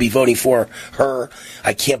Romney will be voting for her.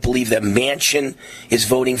 I can't believe that Manchin is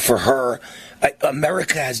voting for her.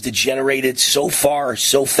 America has degenerated so far,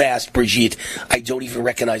 so fast, Brigitte, I don't even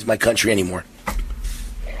recognize my country anymore.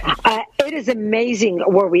 It is amazing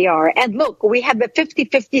where we are. And look, we have a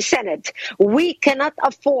 50-50 Senate. We cannot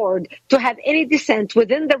afford to have any dissent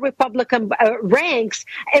within the Republican ranks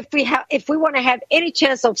if we want to have any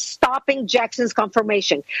chance of stopping Jackson's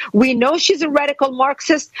confirmation. We know she's a radical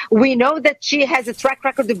Marxist. We know that she has a track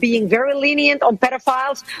record of being very lenient on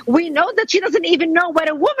pedophiles. We know that she doesn't even know what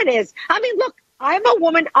a woman is. I mean, look, I'm a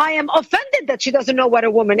woman. I am offended that she doesn't know what a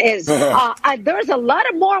woman is. There's a lot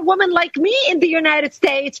of more women like me in the United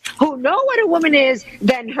States who know what a woman is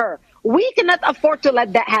than her. We cannot afford to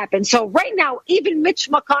let that happen. So right now, even Mitch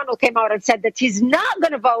McConnell came out and said that he's not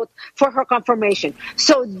going to vote for her confirmation.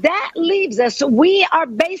 So that leaves us, we are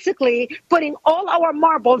basically putting all our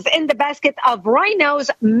marbles in the basket of rhinos,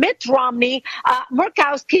 Mitt Romney,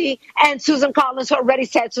 Murkowski, and Susan Collins, who already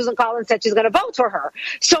said, Susan Collins said she's going to vote for her.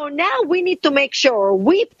 So now we need to make sure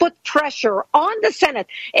we put pressure on the Senate,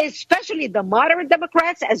 especially the moderate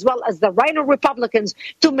Democrats as well as the rhino Republicans,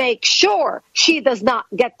 to make sure she does not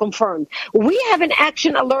get confirmed. We have an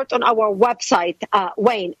action alert on our website,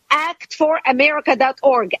 Wayne,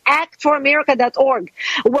 actforamerica.org, actforamerica.org,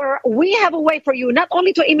 where we have a way for you not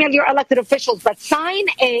only to email your elected officials, but sign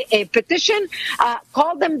a petition,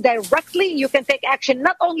 call them directly. You can take action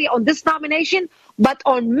not only on this nomination, but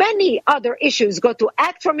on many other issues. Go to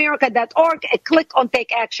actforamerica.org and click on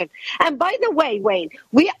Take Action. And by the way, Wayne,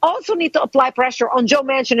 we also need to apply pressure on Joe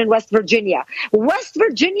Manchin in West Virginia. West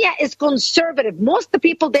Virginia is conservative. Most of the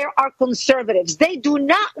people there are conservatives. They do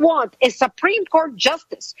not want a Supreme Court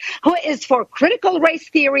justice who is for critical race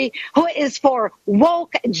theory, who is for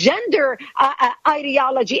woke gender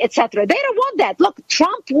ideology, etc. They don't want that. Look,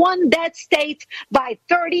 Trump won that state by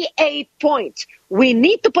 38 points. We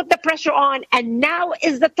need to put the pressure on, and now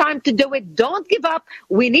is the time to do it. Don't give up.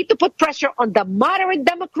 We need to put pressure on the moderate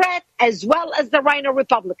Democrat as well as the rhino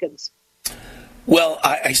Republicans. Well,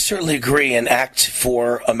 I certainly agree, and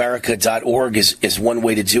actforamerica.org is one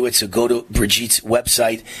way to do it. So go to Brigitte's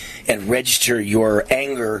website and register your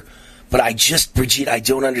anger. But Brigitte, I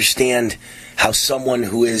don't understand how someone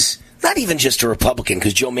who is not even just a Republican,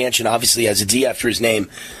 because Joe Manchin obviously has a D after his name,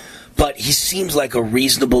 but he seems like a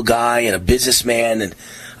reasonable guy and a businessman, and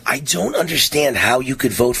I don't understand how you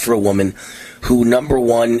could vote for a woman who, number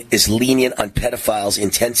one, is lenient on pedophiles in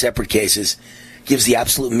 10 separate cases, gives the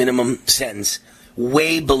absolute minimum sentence,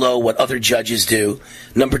 way below what other judges do.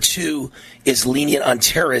 Number two, is lenient on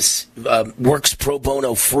terrorists, works pro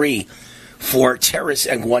bono free for terrorists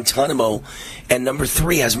and Guantanamo. And number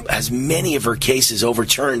three, has many of her cases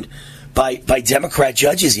overturned by Democrat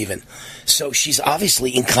judges even. So she's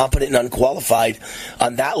obviously incompetent and unqualified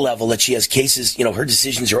on that level, that she has cases, her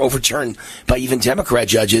decisions are overturned by even Democrat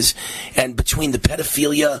judges. And between the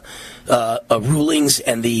pedophilia rulings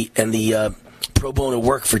and the pro bono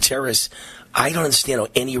work for terrorists, I don't understand how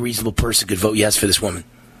any reasonable person could vote yes for this woman.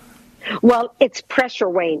 Well, it's pressure,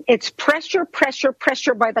 Wayne. It's pressure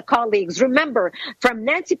by the colleagues. Remember, from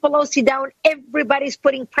Nancy Pelosi down, everybody's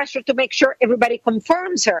putting pressure to make sure everybody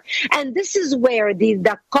confirms her. And this is where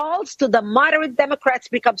the calls to the moderate Democrats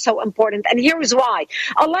become so important. And here is why.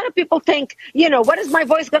 A lot of people think, what is my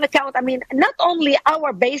voice going to count? I mean, not only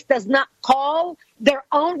our base does not call their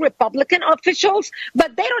own Republican officials,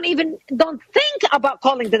 but they don't think about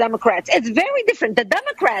calling the Democrats. It's very different. The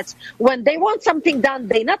Democrats, when they want something done,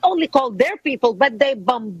 they not only call their people, but they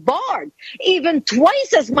bombard even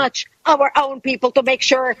twice as much our own people to make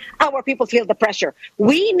sure our people feel the pressure.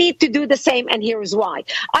 We need to do the same, and here's why.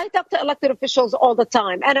 I talk to elected officials all the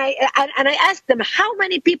time, and I ask them, how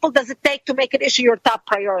many people does it take to make an issue your top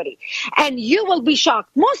priority? And you will be shocked.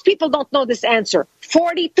 Most people don't know this answer.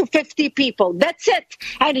 40 to 50 people. That's it.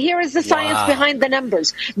 And here is the science behind the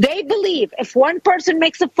numbers. They believe if one person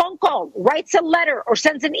makes a phone call, writes a letter, or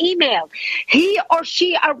sends an email, he or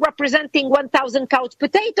she are representing 1,000 couch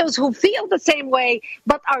potatoes who feel the same way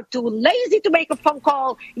but are too lazy to make a phone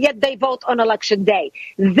call, yet they vote on election day.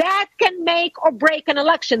 That can make or break an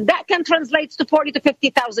election. That can translate to 40 to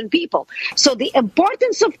 50,000 people. So the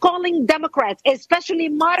importance of calling Democrats, especially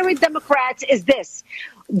moderate Democrats, is this.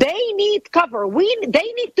 They need cover.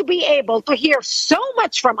 They need to be able to hear so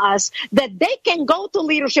much from us that they can go to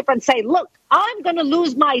leadership and say, look, I'm going to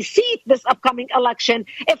lose my seat this upcoming election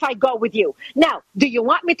if I go with you. Now, do you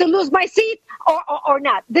want me to lose my seat or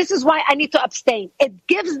not? This is why I need to abstain. It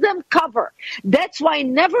gives them cover. That's why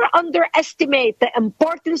never underestimate the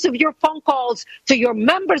importance of your phone calls to your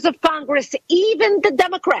members of Congress, even the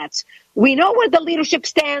Democrats. We know where the leadership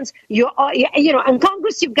stands. In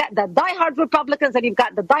Congress, you've got the diehard Republicans and you've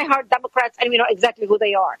got the diehard Democrats, and we know exactly who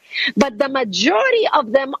they are. But the majority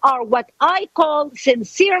of them are what I call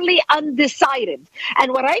sincerely undecided.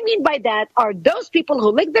 And what I mean by that are those people who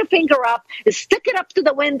lick their finger up, stick it up to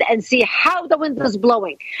the wind, and see how the wind is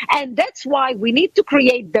blowing. And that's why we need to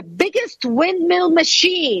create the biggest windmill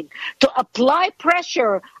machine to apply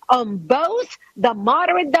pressure on both the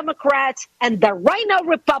moderate Democrats and the rhino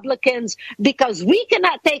Republicans, because we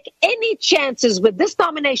cannot take any chances with this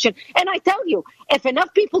nomination. And I tell you, if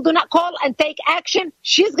enough people do not call and take action,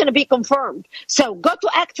 she's going to be confirmed. So go to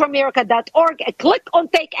actforamerica.org, click on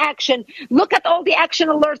Take Action, look at all the action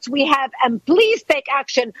alerts we have, and please take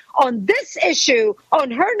action on this issue,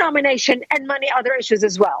 on her nomination, and many other issues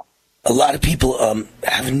as well. A lot of people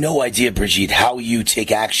have no idea, Brigitte, how you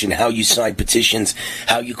take action, how you sign petitions,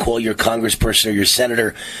 how you call your congressperson or your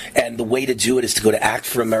senator. And the way to do it is to go to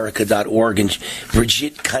actforamerica.org. And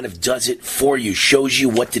Brigitte kind of does it for you, shows you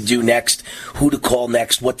what to do next, who to call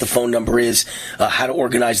next, what the phone number is, how to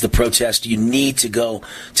organize the protest. You need to go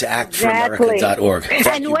to actforamerica.org.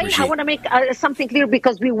 And wait, I want to make something clear,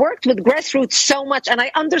 because we worked with grassroots so much, and I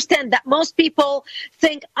understand that most people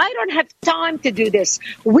think, I don't have time to do this.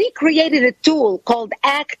 We created a tool called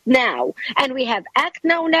Act Now, and we have Act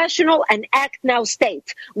Now National and Act Now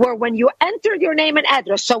State, where when you enter your name and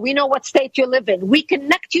address, so we know what state you live in, we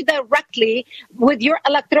connect you directly with your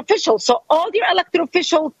elected officials. So all your elected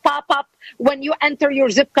officials pop up when you enter your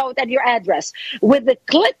zip code and your address. With the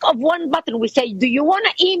click of one button, we say, do you want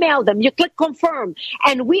to email them? You click confirm,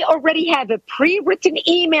 and we already have a pre-written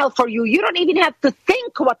email for you. You don't even have to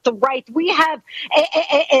think what to write. We have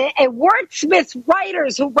a wordsmith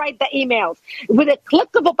writers who write the emails. With a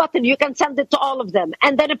click of a button, you can send it to all of them.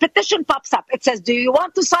 And then a petition pops up. It says, do you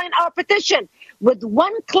want to sign our petition? With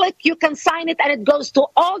one click, you can sign it, and it goes to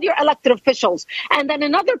all your elected officials. And then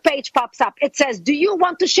another page pops up. It says, do you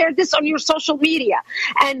want to share this on your social media?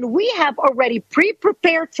 And we have already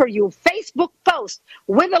pre-prepared for you Facebook post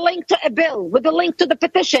with a link to a bill, with a link to the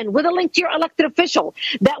petition, with a link to your elected official,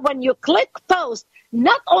 that when you click post,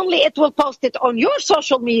 not only it will post it on your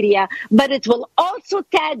social media, but it will also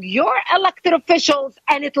tag your elected officials,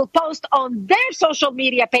 and it will post on their social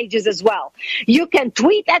media pages as well. You can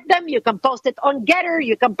tweet at them, you can post it on Getter,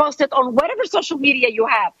 you can post it on whatever social media you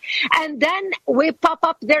have. And then we pop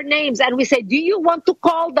up their names and we say, do you want to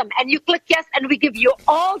call them? And you click yes, and we give you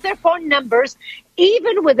all their phone numbers.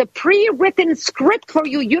 Even with a pre-written script for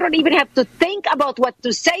you, you don't even have to think about what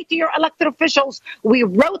to say to your elected officials. We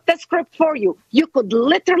wrote the script for you. You could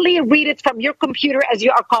literally read it from your computer as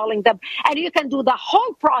you are calling them, and you can do the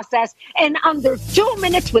whole process in under 2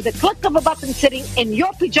 minutes with a click of a button sitting in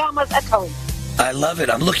your pajamas at home. I love it.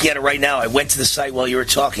 I'm looking at it right now. I went to the site while you were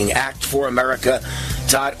talking,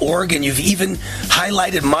 actforamerica.org, and you've even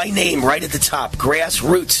highlighted my name right at the top,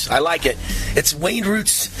 Grassroots. I like it. It's Wayne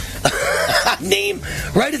Root's name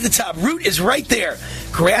right at the top. Root is right there.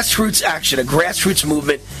 Grassroots Action, a grassroots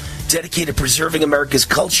movement dedicated to preserving America's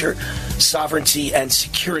culture, sovereignty, and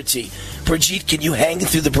security. Brigitte, can you hang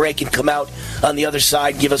through the break and come out on the other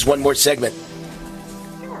side and give us one more segment?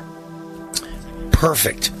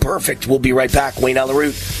 Perfect. We'll be right back. Wayne Allyn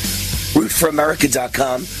Root,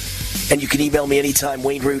 rootforamerica.com. And you can email me anytime,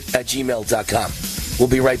 wayneroot@gmail.com. We'll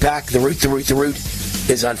be right back. The Root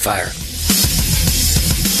is on fire.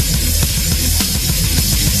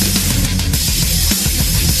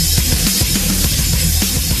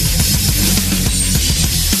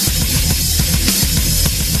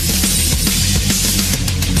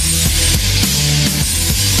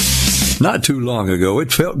 Not too long ago,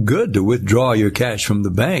 it felt good to withdraw your cash from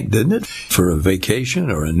the bank, didn't it? For a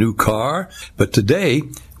vacation or a new car. But today,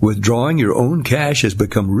 withdrawing your own cash has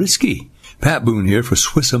become risky. Pat Boone here for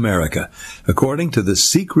Swiss America. According to The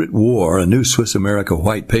Secret War, a new Swiss America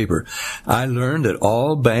white paper, I learned that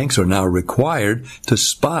all banks are now required to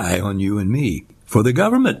spy on you and me for the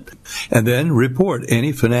government, and then report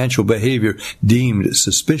any financial behavior deemed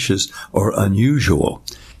suspicious or unusual.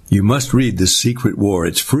 You must read The Secret War.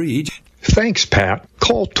 It's free. Thanks, Pat.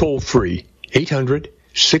 Call toll-free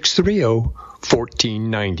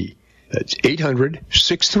 800-630-1490. That's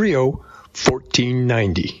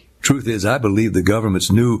 800-630-1490. Truth is, I believe the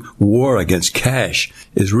government's new war against cash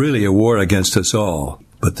is really a war against us all.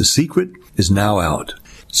 But the secret is now out.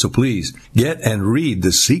 So please, get and read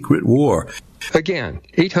The Secret War. Again,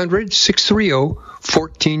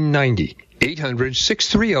 800-630-1490.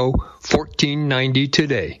 800-630-1490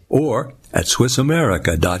 today. Or at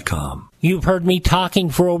SwissAmerica.com. You've heard me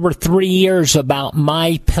talking for over 3 years about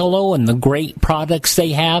MyPillow and the great products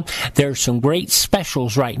they have. There's some great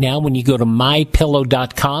specials right now when you go to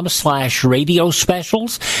MyPillow.com/radio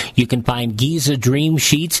specials. You can find Giza Dream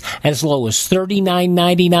Sheets as low as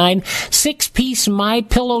 $39.99. 6-piece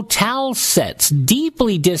MyPillow towel sets,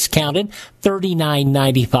 deeply discounted,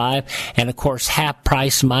 $39.95. And of course, half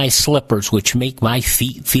price My Slippers, which make my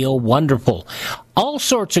feet feel wonderful. All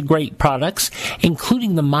sorts of great products,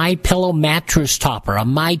 including the MyPillow mattress topper, a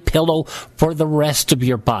MyPillow for the rest of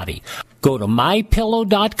your body. Go to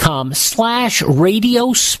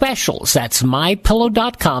MyPillow.com/radio specials. That's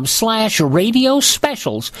MyPillow.com/radio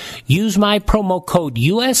specials. Use my promo code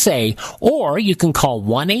USA, or you can call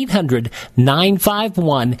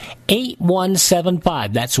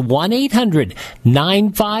 1-800-951-8175. That's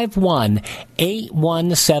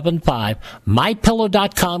 1-800-951-8175.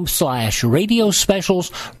 MyPillow.com/radio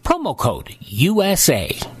specials, promo code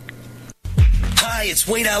USA. Hi, it's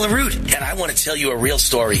Wayne Allyn Root, and I want to tell you a real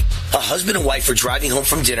story. A husband and wife were driving home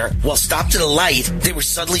from dinner. While stopped at a light, they were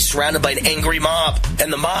suddenly surrounded by an angry mob,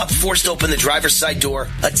 and the mob forced open the driver's side door,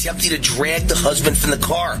 attempting to drag the husband from the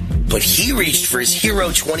car. But he reached for his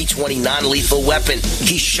Hero 2020 non-lethal weapon.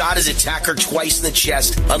 He shot his attacker twice in the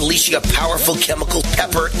chest, unleashing a powerful chemical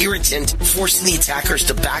pepper irritant, forcing the attackers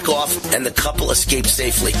to back off, and the couple escaped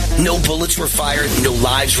safely. No bullets were fired, no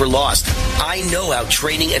lives were lost. I know how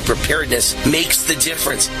training and preparedness makes the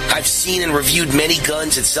difference. I've seen and reviewed many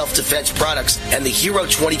guns and self-defense products, and the Hero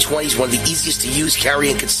 2020 is one of the easiest to use, carry,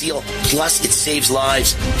 and conceal. Plus, it saves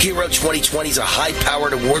lives. Hero 2020 is a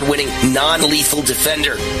high-powered, award-winning, non-lethal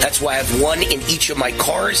defender. That's why I have one in each of my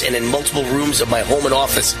cars and in multiple rooms of my home and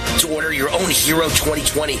office. To order your own Hero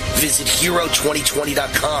 2020, visit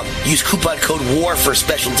Hero2020.com. Use coupon code WAR for a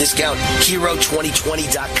special discount.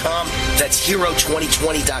 Hero2020.com. That's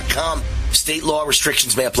Hero2020.com. State law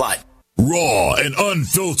restrictions may apply. Raw and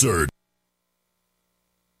unfiltered.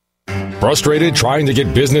 Frustrated trying to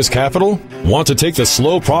get business capital? Want to take the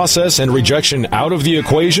slow process and rejection out of the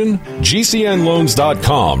equation?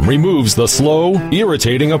 GCNLoans.com removes the slow,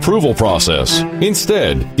 irritating approval process.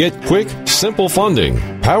 Instead, get quick, simple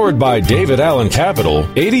funding. Powered by David Allen Capital,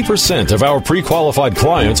 80% of our pre-qualified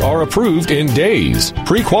clients are approved in days.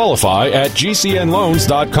 Pre-qualify at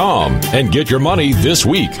GCNLoans.com and get your money this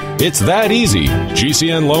week. It's that easy.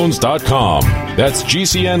 GCNLoans.com. That's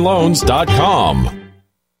GCNLoans.com.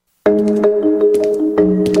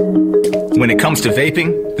 When it comes to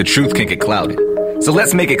vaping, the truth can get clouded. So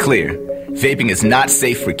let's make it clear. Vaping is not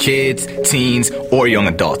safe for kids, teens, or young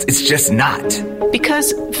adults. It's just not.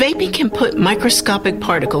 Because vaping can put microscopic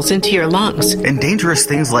particles into your lungs. And dangerous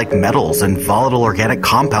things like metals and volatile organic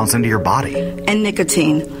compounds into your body. And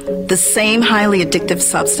nicotine, the same highly addictive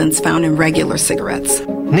substance found in regular cigarettes.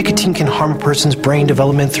 Nicotine can harm a person's brain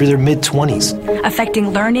development through their mid-20s,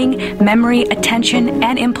 affecting learning, memory, attention,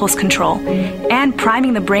 and impulse control, and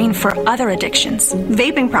priming the brain for other addictions.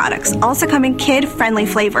 Vaping products also come in kid-friendly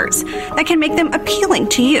flavors that can make them appealing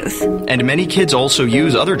to youth. And many kids also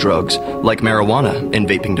use other drugs, like marijuana, in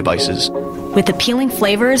vaping devices. With appealing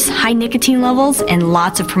flavors, high nicotine levels, and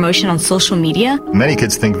lots of promotion on social media, many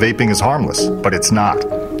kids think vaping is harmless, but it's not.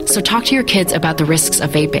 So talk to your kids about the risks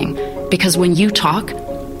of vaping, because when you talk,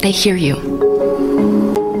 they hear you.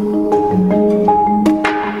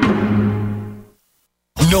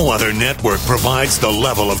 No other network provides the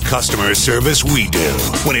level of customer service we do.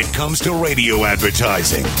 When it comes to radio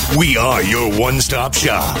advertising, we are your one-stop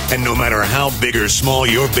shop. And no matter how big or small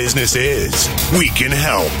your business is, we can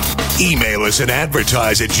help. Email us at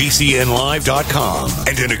advertise@gcnlive.com,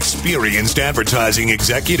 and an experienced advertising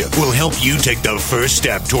executive will help you take the first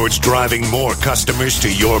step towards driving more customers to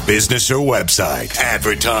your business or website.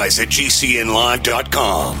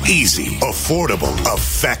 Advertise@gcnlive.com. Easy, affordable,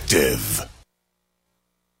 effective.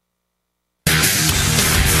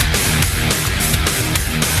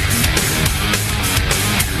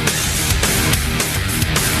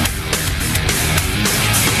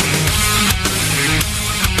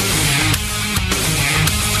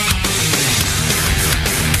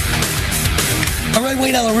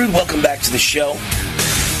 Wayne Allyn Root, welcome back to the show.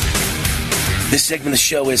 This segment of the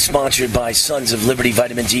show is sponsored by Sons of Liberty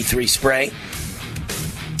Vitamin D3 Spray.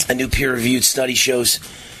 A new peer-reviewed study shows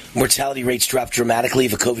mortality rates drop dramatically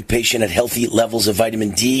if a COVID patient had healthy levels of vitamin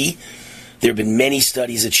D. There have been many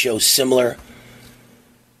studies that show similar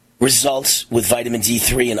results with vitamin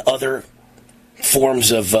D3 and other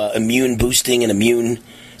forms of immune boosting and immune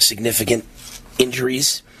significant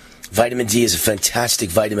injuries. Vitamin D is a fantastic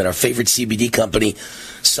vitamin. Our favorite CBD company,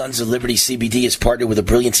 Sons of Liberty CBD, has partnered with a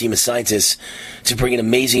brilliant team of scientists to bring an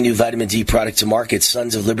amazing new vitamin D product to market.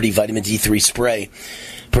 Sons of Liberty Vitamin D3 Spray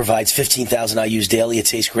provides 15,000 IUs daily. It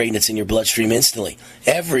tastes great and it's in your bloodstream instantly.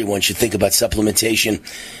 Everyone should think about supplementation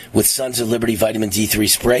with Sons of Liberty Vitamin D3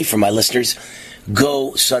 Spray. For my listeners,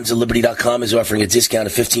 GoSonsofLiberty.com is offering a discount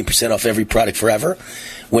of 15% off every product forever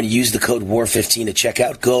when you use the code WAR15 at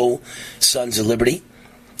checkout. Go Sons of Liberty.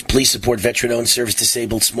 Please support veteran-owned,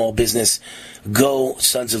 service-disabled small business. Go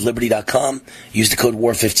sonsofliberty.com. Use the code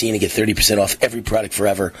WAR15 and get 30% off every product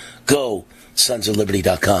forever. Go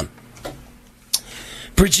sonsofliberty.com.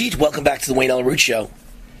 Brigitte, welcome back to the Wayne Allyn Root Show.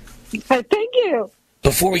 Thank you.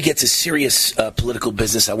 Before we get to serious political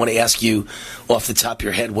business, I want to ask you off the top of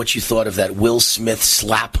your head what you thought of that Will Smith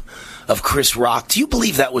slap of Chris Rock. Do you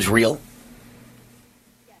believe that was real?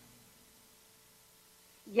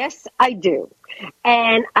 Yes, I do.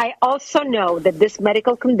 And I also know that this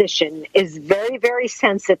medical condition is very, very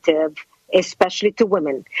sensitive especially to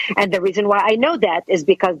women. And the reason why I know that is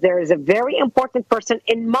because there is a very important person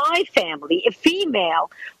in my family, a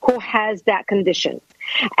female, who has that condition.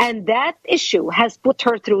 And that issue has put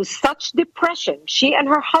her through such depression, she and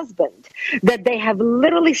her husband, that they have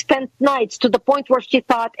literally spent nights to the point where she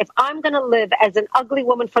thought, if I'm going to live as an ugly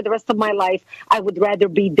woman for the rest of my life, I would rather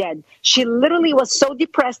be dead. She literally was so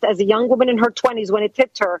depressed as a young woman in her 20s when it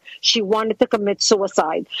hit her, she wanted to commit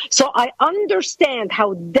suicide. So I understand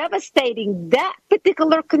how devastating that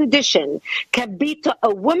particular condition can be to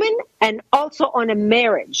a woman and also on a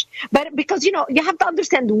marriage. But because, you have to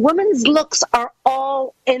understand, women's looks are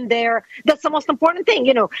all in there. That's the most important thing.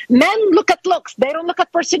 Men look at looks. They don't look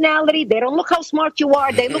at personality. They don't look how smart you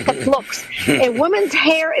are. They look at looks. A woman's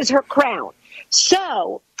hair is her crown.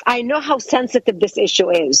 So I know how sensitive this issue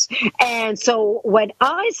is. And so when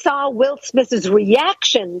I saw Will Smith's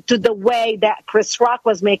reaction to the way that Chris Rock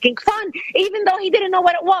was making fun, even though he didn't know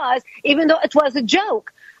what it was, even though it was a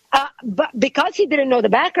joke, but because he didn't know the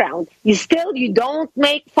background, you don't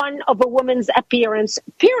make fun of a woman's appearance,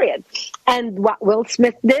 period. And what Will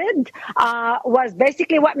Smith did was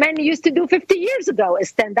basically what men used to do 50 years ago, is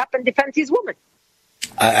stand up and defend his woman.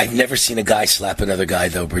 I've never seen a guy slap another guy,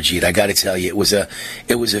 though, Brigitte. I got to tell you, it was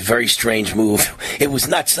a very strange move. It was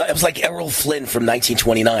not. It was like Errol Flynn from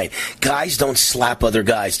 1929. Guys don't slap other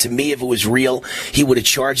guys. To me, if it was real, he would have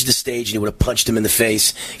charged the stage and he would have punched him in the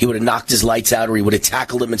face. He would have knocked his lights out, or he would have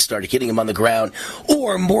tackled him and started hitting him on the ground.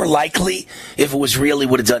 Or more likely, if it was real, he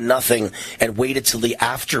would have done nothing and waited till the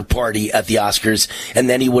after party at the Oscars, and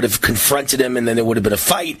then he would have confronted him, and then there would have been a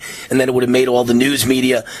fight, and then it would have made all the news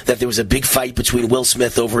media that there was a big fight between Will Smith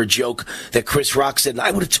over a joke that Chris Rock said, and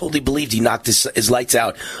I would have totally believed he knocked his lights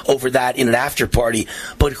out over that in an after party.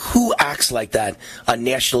 But who acts like that on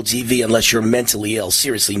national TV unless you're mentally ill?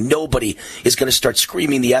 Seriously, nobody is going to start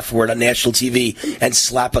screaming the F word on national TV and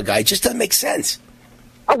slap a guy. It just doesn't make sense.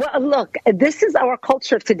 Well, look, this is our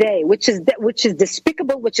culture today, which is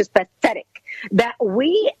despicable, which is pathetic. That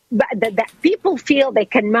people feel they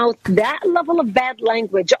can mouth that level of bad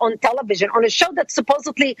language on television, on a show that's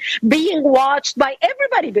supposedly being watched by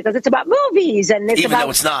everybody because it's about movies and it's even about though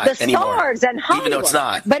it's not the stars and Hollywood. Even though it's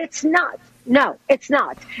not. But it's not. No, it's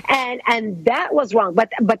not. And that was wrong.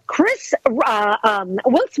 But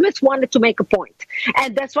Will Smith wanted to make a point.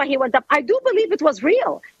 And that's why he went up. I do believe it was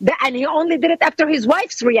real. And he only did it after his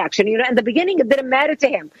wife's reaction. In the beginning, it didn't matter to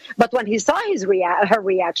him. But when he saw her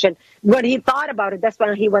reaction, when he thought about it, that's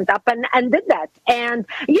when he went up and did that. And,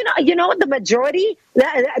 the majority,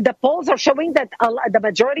 the polls are showing that the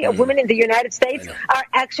majority of women in the United States are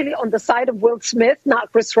actually on the side of Will Smith,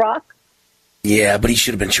 not Chris Rock. Yeah, but he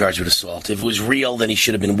should have been charged with assault. If it was real, then he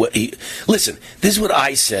should have been... Listen, this is what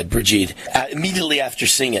I said, Brigitte, immediately after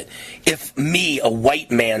seeing it. If me, a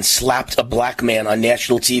white man, slapped a black man on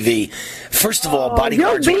national TV, first of all,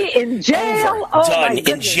 bodyguards... You'll be in jail? Done.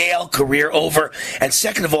 In jail, career over. And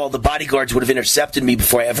second of all, the bodyguards would have intercepted me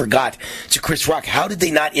before I ever got to Chris Rock. How did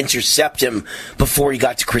they not intercept him before he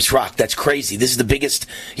got to Chris Rock? That's crazy. This is the biggest,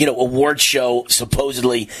 award show,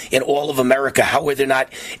 supposedly, in all of America. How are there not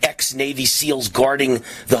ex-Navy SEALs guarding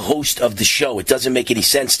the host of the show? It doesn't make any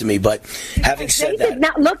sense to me. But having said that, did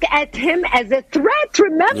not look at him as a threat.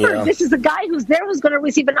 Remember, this is a guy who's going to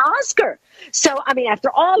receive an Oscar. So,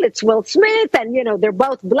 after all, it's Will Smith, and they're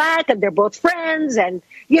both black and they're both friends, and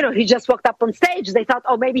he just walked up on stage. They thought,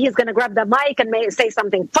 maybe he's going to grab the mic and say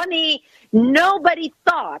something funny. Nobody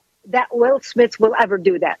thought that Will Smith will ever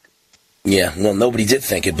do that. Yeah, well, nobody did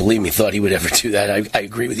think it. Believe me, thought he would ever do that. I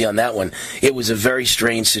agree with you on that one. It was a very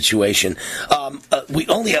strange situation. We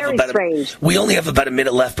only have about a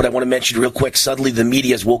minute left, but I want to mention real quick. Suddenly, the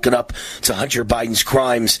media has woken up to Hunter Biden's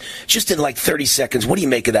crimes just in like 30 seconds. What do you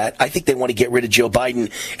make of that? I think they want to get rid of Joe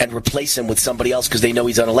Biden and replace him with somebody else because they know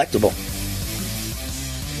he's unelectable.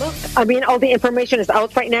 Look, all the information is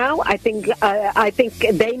out right now. I think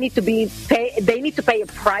they need to pay a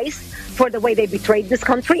price for the way they betrayed this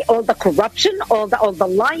country, all the corruption, all the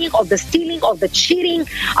lying, all the stealing, all the cheating,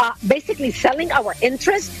 basically selling our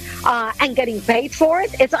interest and getting paid for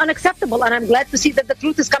it. It's unacceptable, and I'm glad to see that the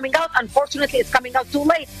truth is coming out. Unfortunately, it's coming out too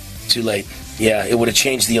late. Too late. Yeah, it would have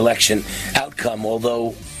changed the election outcome,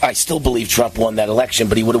 although I still believe Trump won that election,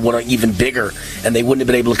 but he would have won even bigger, and they wouldn't have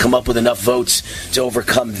been able to come up with enough votes to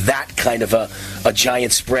overcome that kind of a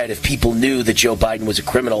giant spread if people knew that Joe Biden was a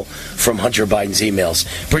criminal from Hunter Biden's emails.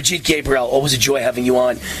 Brigitte Gabriel, always a joy having you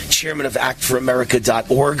on, chairman of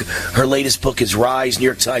actforamerica.org. Her latest book is Rise, New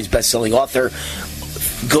York Times bestselling author.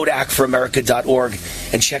 Go to actforamerica.org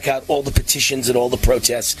and check out all the petitions and all the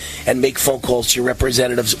protests and make phone calls to your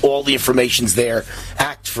representatives. All the information's there.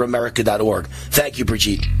 actforamerica.org. Thank you,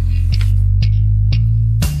 Brigitte.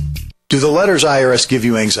 Do the letters IRS give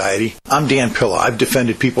you anxiety? I'm Dan Pilla. I've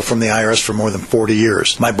defended people from the IRS for more than 40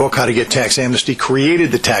 years. My book, How to Get Tax Amnesty,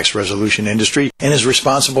 created the tax resolution industry and is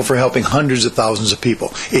responsible for helping hundreds of thousands of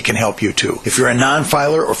people. It can help you too. If you're a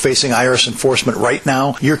non-filer or facing IRS enforcement right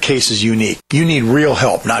now, your case is unique. You need real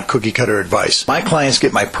help, not cookie-cutter advice. My clients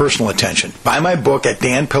get my personal attention. Buy my book at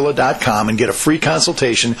danpilla.com and get a free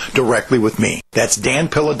consultation directly with me. That's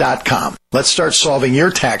danpilla.com. Let's start solving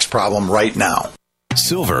your tax problem right now.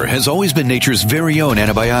 Silver has always been nature's very own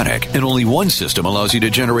antibiotic, and only one system allows you to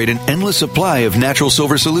generate an endless supply of natural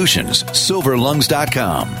silver solutions.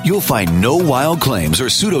 SilverLungs.com. You'll find no wild claims or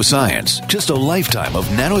pseudoscience, just a lifetime of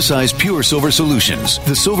nano-sized pure silver solutions.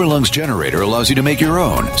 The Silver Lungs generator allows you to make your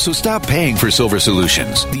own, so stop paying for silver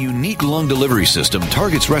solutions. The unique lung delivery system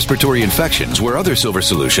targets respiratory infections where other silver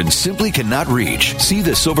solutions simply cannot reach. See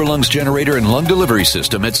the Silver Lungs generator and lung delivery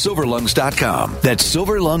system at SilverLungs.com. That's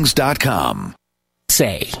SilverLungs.com.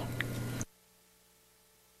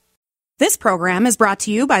 This program is brought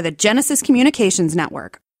to you by the Genesis Communications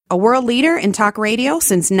Network, a world leader in talk radio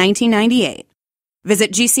since 1998.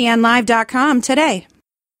 Visit GCNlive.com today.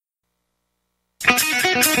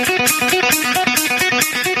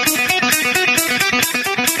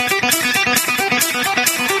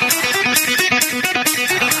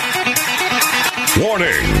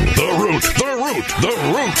 Warning!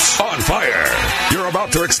 The Roots on fire. You're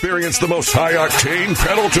about to experience the most high-octane,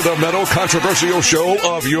 pedal-to-the-metal controversial show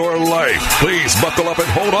of your life. Please buckle up and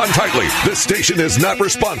hold on tightly. This station is not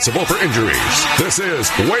responsible for injuries. This is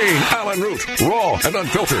Wayne Allen Root, raw and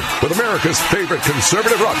unfiltered, with America's favorite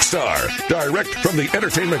conservative rock star. Direct from the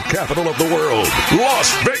entertainment capital of the world,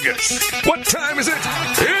 Las Vegas. What time is it?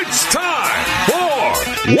 It's time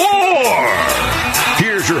for war!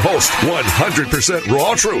 Here's your host, 100%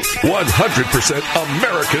 raw truth, 100%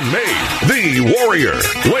 American-made, the warrior,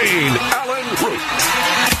 Wayne Allen Root.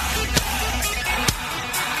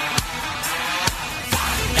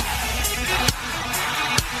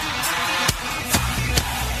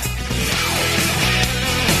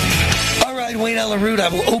 All right, Wayne Allen Root, I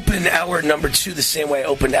will open hour number 2 the same way I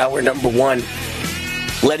opened hour number 1.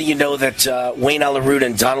 Letting you know that Wayne Allen Root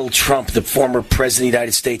and Donald Trump, the former president of the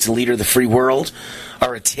United States and leader of the free world,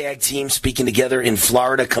 are a tag team speaking together in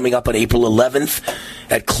Florida coming up on April 11th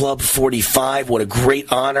at Club 45. What a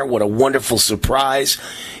great honor. What a wonderful surprise.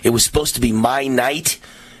 It was supposed to be my night,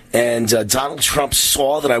 and Donald Trump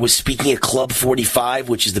saw that I was speaking at Club 45,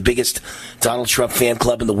 which is the biggest Donald Trump fan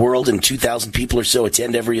club in the world, and 2,000 people or so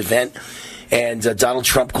attend every event. And Donald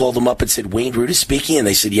Trump called them up and said, Wayne Root is speaking? And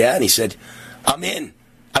they said, yeah. And he said, I'm in.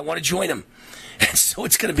 I want to join him. And so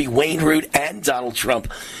it's going to be Wayne Root and Donald Trump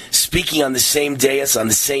speaking on the same dais, on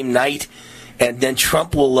the same night. And then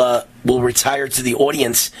Trump will retire to the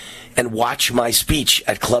audience and watch my speech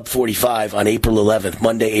at Club 45 on April 11th,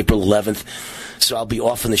 Monday, April 11th. So I'll be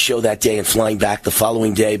off on the show that day and flying back the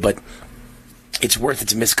following day. But it's worth it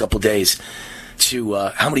to miss a couple days. To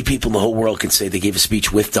how many people in the whole world can say they gave a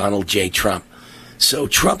speech with Donald J. Trump? So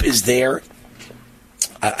Trump is there,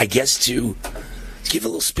 I guess, to give a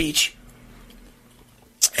little speech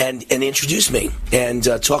and introduce me and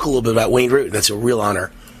talk a little bit about Wayne Root. That's a real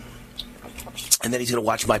honor. And then he's going to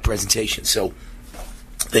watch my presentation. So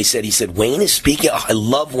he said, Wayne is speaking. Oh, I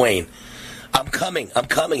love Wayne. I'm coming.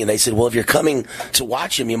 And they said, well, if you're coming to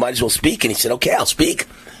watch him, you might as well speak. And he said, okay, I'll speak.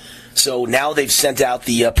 So now they've sent out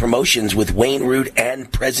the promotions with Wayne Root and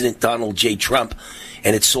President Donald J. Trump,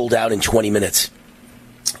 and it's sold out in 20 minutes.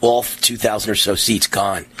 All 2,000 or so seats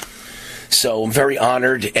gone. So I'm very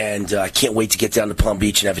honored, and I can't wait to get down to Palm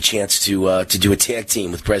Beach and have a chance to do a tag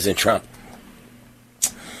team with President Trump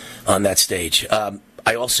on that stage.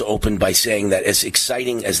 I also opened by saying that as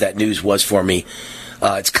exciting as that news was for me,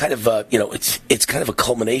 it's kind of it's kind of a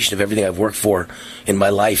culmination of everything I've worked for in my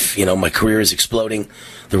life. You know, my career is exploding,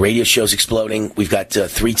 the radio show's exploding. We've got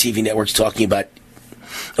 3 TV networks talking about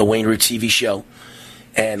a Wayne Root TV show,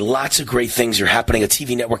 and lots of great things are happening. A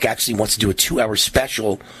TV network actually wants to do a 2-hour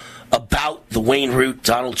special about the Wayne Root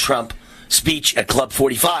Donald Trump speech at Club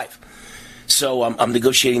 45. So I'm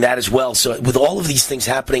negotiating that as well. So with all of these things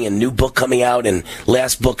happening, and new book coming out, and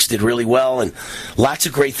last books did really well, and lots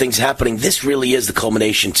of great things happening, this really is the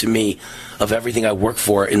culmination to me of everything I work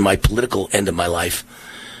for in my political end of my life.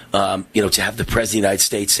 To have the President of the United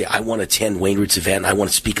States say, I want to attend Wayne Root's event, I want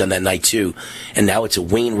to speak on that night too. And now it's a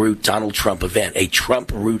Wayne Root Donald Trump event, a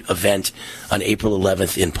Trump Root event on April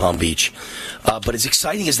 11th in Palm Beach. But as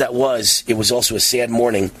exciting as that was, it was also a sad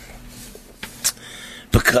morning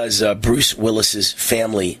because Bruce Willis's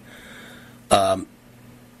family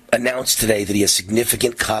announced today that he has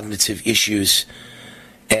significant cognitive issues,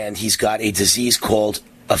 and he's got a disease called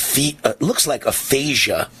looks like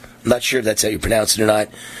aphasia I'm not sure if that's how you pronounce it or not.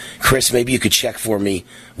 Chris, maybe you could check for me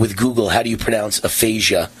with Google. How do you pronounce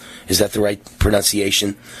aphasia? Is that the right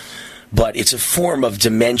pronunciation? But it's a form of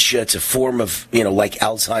dementia. It's a form of, like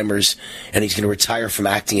Alzheimer's, and he's going to retire from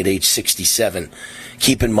acting at age 67.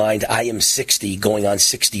 Keep in mind, I am 60, going on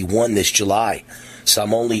 61 this July. So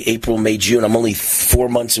I'm only April, May, June. I'm only 4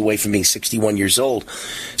 months away from being 61 years old.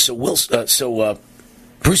 So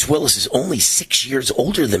Bruce Willis is only 6 years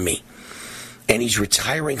older than me. And he's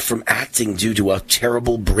retiring from acting due to a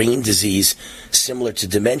terrible brain disease similar to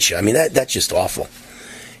dementia. I mean, that's just awful.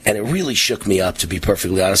 And it really shook me up, to be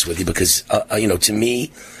perfectly honest with you, because, to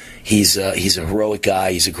me, he's a heroic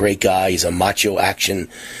guy. He's a great guy. He's a macho action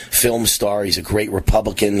film star. He's a great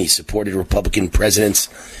Republican. He supported Republican presidents.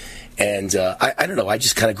 And I don't know, I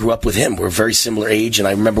just kind of grew up with him. We're a very similar age, and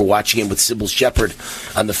I remember watching him with Sybil Shepherd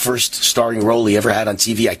on the first starring role he ever had on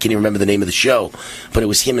TV. I can't even remember the name of the show, but it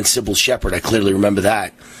was him and Sybil Shepherd. I clearly remember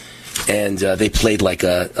that. And they played like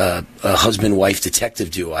a husband-wife detective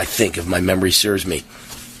duo, I think, if my memory serves me.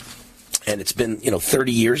 And it's been,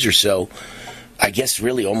 30 years or so, I guess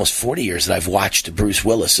really almost 40 years that I've watched Bruce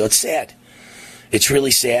Willis. So it's sad. It's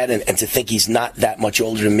really sad, and to think he's not that much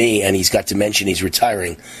older than me, and he's got dementia, and he's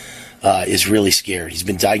retiring, is really scary. He's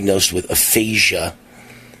been diagnosed with aphasia.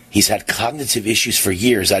 He's had cognitive issues for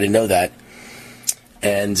years. I didn't know that.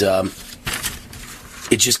 And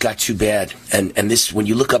it just got too bad. And this, when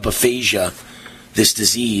you look up aphasia, this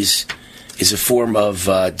disease is a form of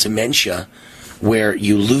dementia where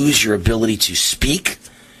you lose your ability to speak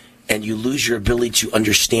and you lose your ability to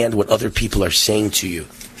understand what other people are saying to you.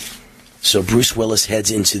 So Bruce Willis heads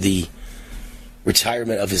into the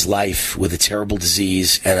retirement of his life with a terrible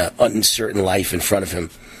disease and an uncertain life in front of him.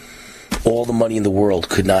 All the money in the world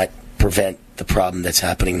could not prevent the problem that's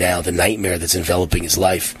happening now, the nightmare that's enveloping his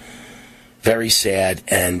life. Very sad,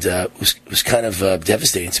 and it was kind of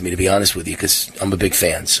devastating to me, to be honest with you, because I'm a big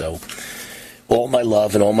fan. So all my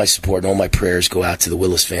love and all my support and all my prayers go out to the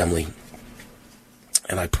Willis family,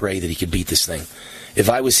 and I pray that he could beat this thing. If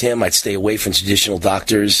I was him, I'd stay away from traditional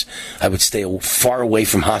doctors. I would stay far away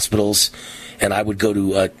from hospitals, and I would go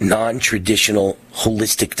to non-traditional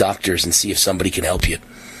holistic doctors and see if somebody can help you.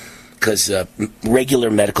 Because regular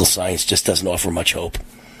medical science just doesn't offer much hope.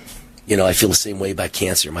 I feel the same way about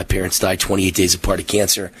cancer. My parents died 28 days apart of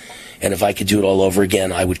cancer, and if I could do it all over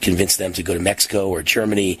again, I would convince them to go to Mexico or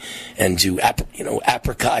Germany and do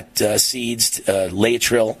apricot seeds,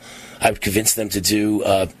 Laetrile. I would convince them to do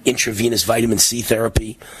intravenous vitamin C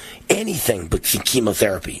therapy, anything but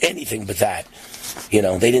chemotherapy, anything but that. They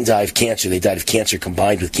didn't die of cancer. They died of cancer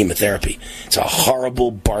combined with chemotherapy. It's a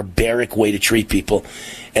horrible, barbaric way to treat people.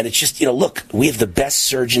 And it's just, look, we have the best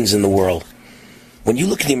surgeons in the world. When you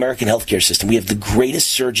look at the American healthcare system, we have the greatest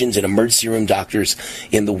surgeons and emergency room doctors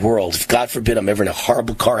in the world. If, God forbid, I'm ever in a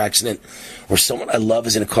horrible car accident or someone I love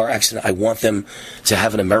is in a car accident, I want them to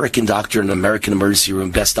have an American doctor in an American emergency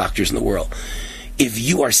room, best doctors in the world. If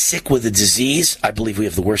you are sick with a disease, I believe we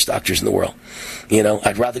have the worst doctors in the world.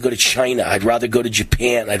 I'd rather go to China. I'd rather go to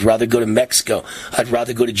Japan. I'd rather go to Mexico. I'd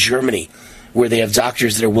rather go to Germany, where they have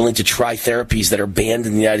doctors that are willing to try therapies that are banned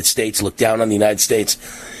in the United States, look down on the United States.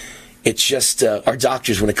 It's just our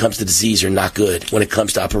doctors, when it comes to disease, are not good. When it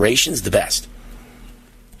comes to operations, the best.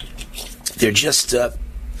 They're just,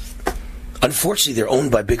 unfortunately, they're owned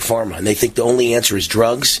by Big Pharma, and they think the only answer is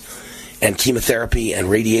drugs and chemotherapy and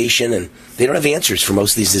radiation, and they don't have answers for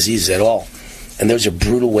most of these diseases at all. And those are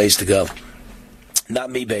brutal ways to go. Not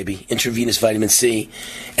me, baby. Intravenous vitamin C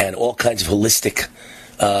and all kinds of holistic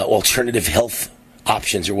alternative health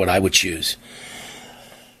options are what I would choose.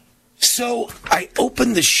 So I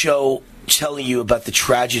opened the show telling you about the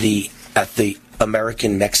tragedy at the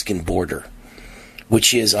American-Mexican border,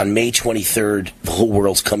 which is on May 23rd, the whole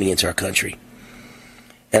world's coming into our country.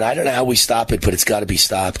 And I don't know how we stop it, but it's got to be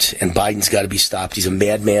stopped, and Biden's got to be stopped. He's a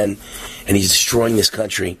madman, and he's destroying this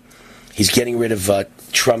country. He's getting rid of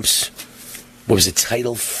Trump's,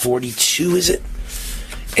 Title 42, is it?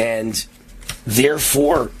 And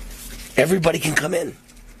therefore, everybody can come in.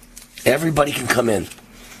 Everybody can come in.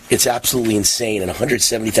 It's absolutely insane, and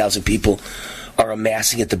 170,000 people are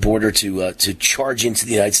amassing at the border to charge into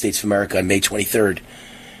the United States of America on May 23rd,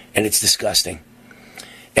 and it's disgusting.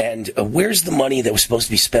 And where's the money that was supposed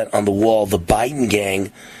to be spent on the wall? The Biden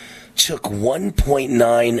gang took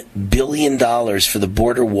 $1.9 billion for the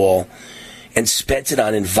border wall and spent it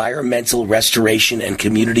on environmental restoration and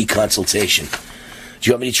community consultation. Do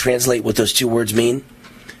you want me to translate what those two words mean?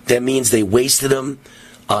 That means they wasted them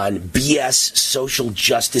on BS, social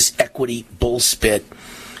justice, equity, bullspit,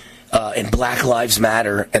 and Black Lives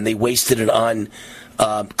Matter, and they wasted it on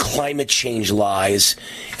climate change lies,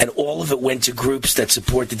 and all of it went to groups that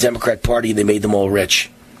support the Democrat Party, and they made them all rich.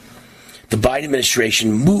 The Biden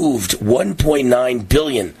administration moved $1.9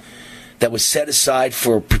 billion that was set aside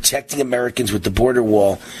for protecting Americans with the border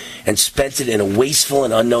wall and spent it in a wasteful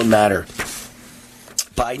and unknown manner.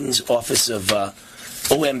 Biden's Office of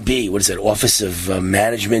OMB, what is it? Office of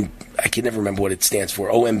Management, I can never remember what it stands for,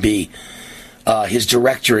 OMB. His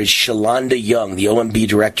director is Shalanda Young, the OMB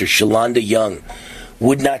director, Shalanda Young,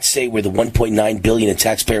 would not say where the $1.9 billion in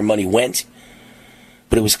taxpayer money went,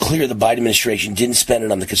 but it was clear the Biden administration didn't spend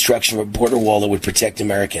it on the construction of a border wall that would protect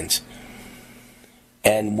Americans.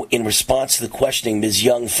 And in response to the questioning, Ms.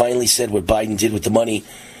 Young finally said what Biden did with the money.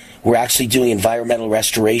 We're actually doing environmental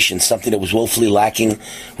restoration, something that was woefully lacking.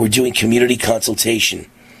 We're doing community consultation.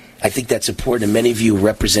 I think that's important, and many of you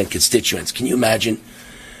represent constituents. Can you imagine?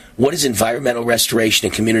 What does environmental restoration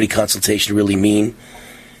and community consultation really mean?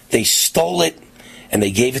 They stole it, and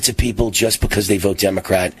they gave it to people just because they vote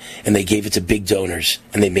Democrat, and they gave it to big donors,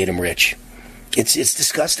 and they made them rich. It's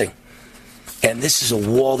disgusting. And this is a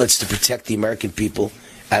wall that's to protect the American people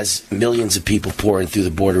as millions of people pour in through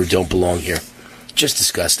the border who don't belong here. Just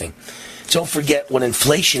disgusting. Don't forget what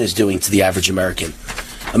inflation is doing to the average American.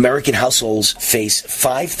 American households face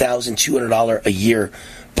 $5,200 a year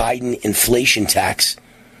Biden inflation tax.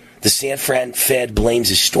 The San Fran Fed blames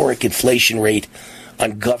historic inflation rate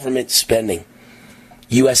on government spending.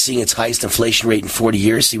 U.S. seeing its highest inflation rate in 40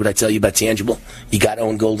 years. See what I tell you about tangible? You got to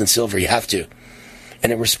own gold and silver. You have to.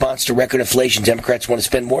 And in response to record inflation, Democrats want to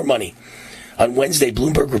spend more money. On Wednesday,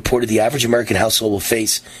 Bloomberg reported the average American household will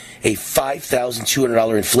face a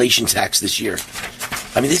 $5,200 inflation tax this year.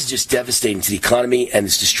 I mean, this is just devastating to the economy, and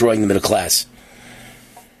it's destroying the middle class.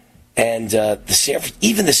 And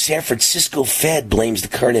even the San Francisco Fed blames the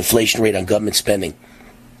current inflation rate on government spending.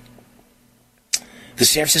 The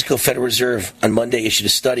San Francisco Federal Reserve on Monday issued a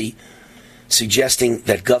study suggesting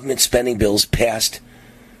that government spending bills passed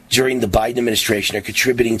during the Biden administration are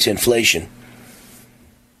contributing to inflation.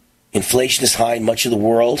 Inflation is high in much of the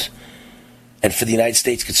world, and for the United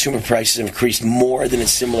States, consumer prices have increased more than in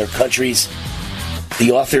similar countries.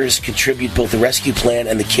 The authors contribute both the Rescue Plan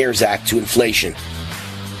and the CARES Act to inflation.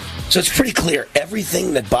 So it's pretty clear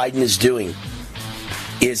everything that Biden is doing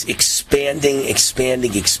is expanding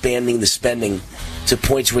the spending to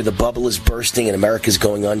points where the bubble is bursting and America's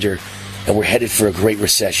going under, and we're headed for a great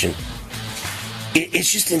recession.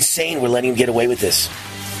 It's just insane we're letting him get away with this.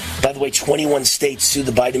 By the way, 21 states sued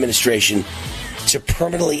the Biden administration to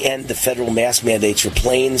permanently end the federal mask mandates for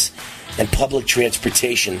planes and public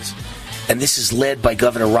transportations. And this is led by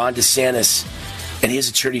Governor Ron DeSantis and his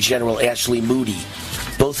Attorney General Ashley Moody,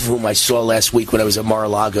 both of whom I saw last week when I was at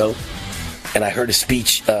Mar-a-Lago. And I heard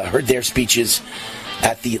their speeches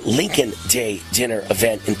at the Lincoln Day dinner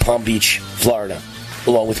event in Palm Beach, Florida,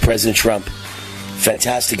 along with President Trump.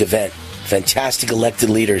 Fantastic event. Fantastic elected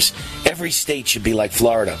leaders. Every state should be like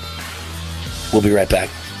Florida. We'll be right back.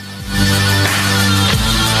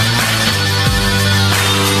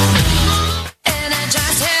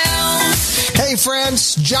 Hey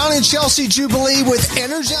friends, John and Chelsea Jubilee with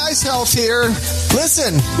Energize Health here.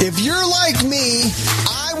 Listen, if you're like me,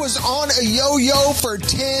 I was on a yo-yo for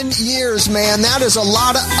 10 years, man. That is a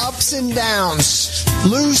lot of ups and downs.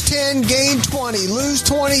 Lose 10, gain 20. Lose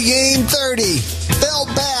 20, gain 30. Felt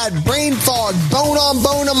bad, brain fog, bone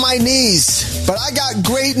on my knees. But I got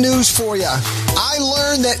great news for you. I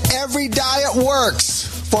learned that every diet works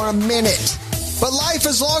for a minute. But life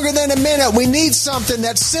is longer than a minute. We need something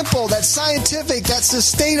that's simple, that's scientific, that's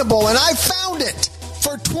sustainable. And I found it.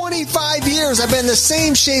 For 25 years, I've been the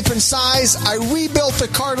same shape and size. I rebuilt the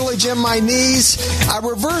cartilage in my knees. I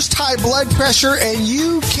reversed high blood pressure, and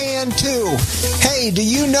you can too. Hey, do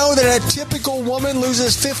you know that a typical woman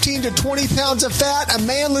loses 15 to 20 pounds of fat? A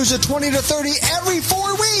man loses 20 to 30 every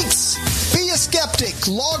 4 weeks. Be a skeptic.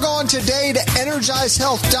 Log on today to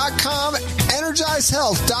EnergizeHealth.com.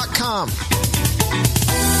 EnergizeHealth.com.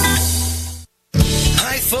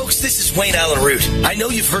 Hi, folks. This is Wayne Allen Root. I know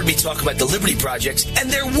you've heard me talk about the Liberty Project and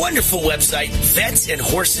their wonderful website,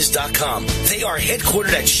 vetsandhorses.com. They are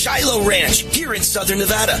headquartered at Shiloh Ranch here in southern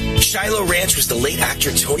Nevada. Shiloh Ranch was the late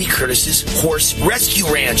actor Tony Curtis's horse rescue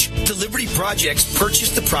ranch. The Liberty Project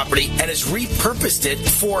purchased the property and has repurposed it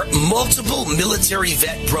for multiple military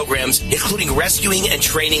vet programs, including rescuing and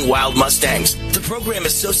training wild Mustangs. The program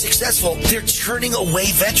is so successful, they're turning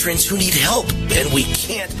away veterans who need help, and we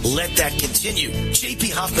can't let that continue.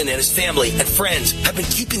 J.P. Hoffman and his family and friends have been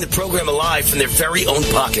keeping the program alive from their very own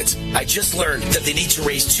pockets. I just learned that they need to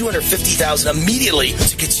raise $250,000 immediately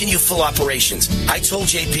to continue full operations. I told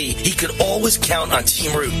JP he could always count on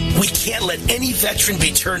Team Root. We can't let any veteran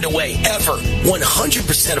be turned away, ever.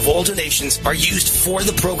 100% of all donations are used for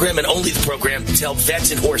the program and only the program to help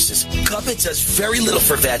vets and horses. Government does very little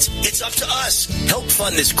for vets. It's up to us. Help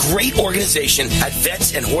fund this great organization at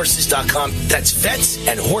vetsandhorses.com. That's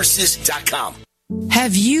vetsandhorses.com.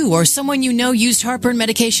 Have you or someone you know used heartburn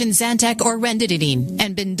medication Zantac or Ranitidine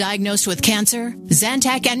and been diagnosed with cancer?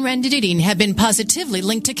 Zantac and Ranitidine have been positively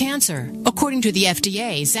linked to cancer. According to the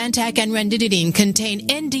FDA, Zantac and Ranitidine contain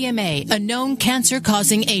NDMA, a known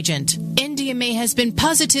cancer-causing agent. NDMA has been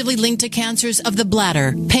positively linked to cancers of the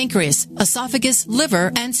bladder, pancreas, esophagus,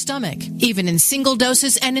 liver, and stomach. Even in single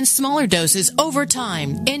doses and in smaller doses over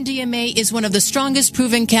time, NDMA is one of the strongest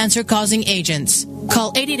proven cancer-causing agents.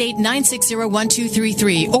 Call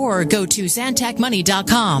 888-960-1233 or go to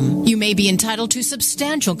ZantacMoney.com. You may be entitled to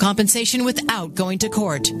substantial compensation without going to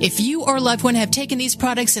court. If you or loved one have taken these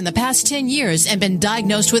products in the past 10 years and been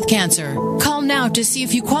diagnosed with cancer, call now to see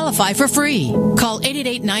if you qualify for free. Call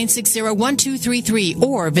 888-960-1233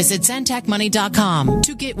 or visit ZantacMoney.com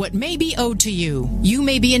to get what may be owed to you. You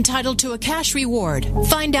may be entitled to a cash reward.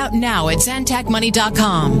 Find out now at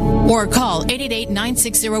ZantacMoney.com or call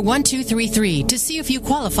 888-960-1233 to see if you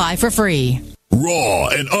qualify for free. Raw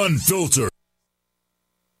and unfiltered.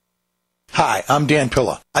 Hi, I'm Dan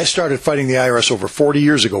Pilla. I started fighting the IRS over 40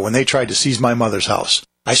 years ago when they tried to seize my mother's house.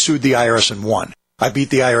 I sued the IRS and won. I beat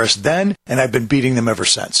the IRS then, and I've been beating them ever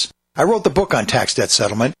since. I wrote the book on tax debt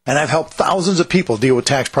settlement, and I've helped thousands of people deal with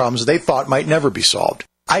tax problems they thought might never be solved.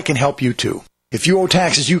 I can help you too. If you owe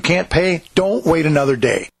taxes you can't pay, don't wait another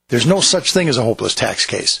day. There's no such thing as a hopeless tax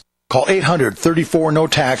case. Call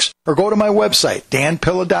 800-34-NO-TAX or go to my website,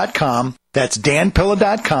 danpilla.com. That's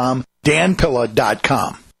danpilla.com,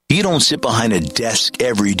 danpilla.com. You don't sit behind a desk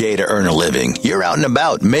every day to earn a living. You're out and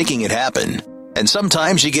about making it happen. And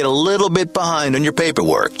sometimes you get a little bit behind on your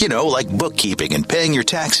paperwork, like bookkeeping and paying your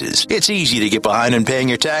taxes. It's easy to get behind on paying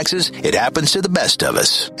your taxes. It happens to the best of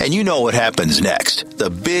us. And you know what happens next. The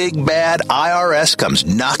big, bad IRS comes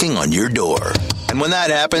knocking on your door. And when that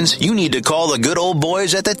happens, you need to call the good old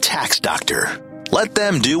boys at the Tax Doctor. Let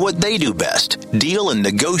them do what they do best. Deal and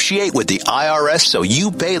negotiate with the IRS so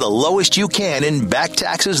you pay the lowest you can in back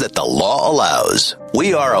taxes that the law allows.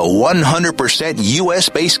 We are a 100%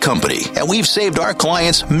 U.S.-based company, and we've saved our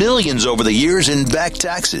clients millions over the years in back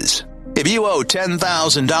taxes. If you owe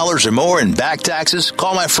 $10,000 or more in back taxes,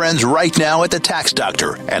 call my friends right now at the Tax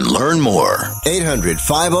Doctor and learn more.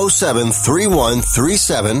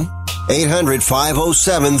 800-507-3137.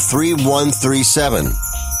 800-507-3137.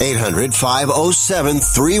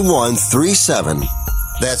 800-507-3137.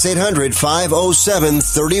 That's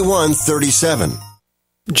 800-507-3137.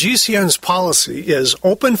 GCN's policy is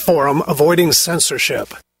open forum, avoiding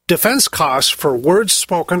censorship. Defense costs for words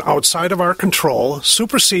spoken outside of our control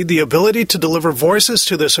supersede the ability to deliver voices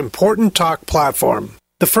to this important talk platform.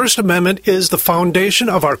 The First Amendment is the foundation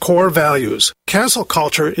of our core values. Cancel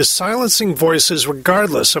culture is silencing voices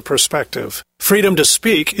regardless of perspective. Freedom to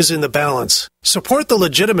speak is in the balance. Support the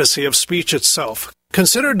legitimacy of speech itself.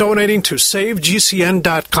 Consider donating to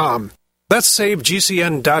SaveGCN.com. That's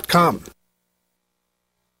SaveGCN.com.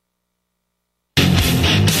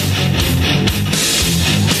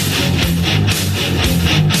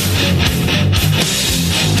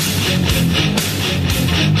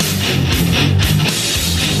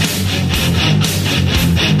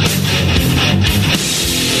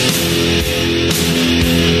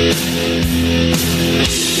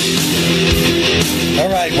 All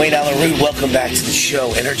right, Wayne Allen Root, welcome back to the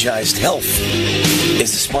show. Energized Health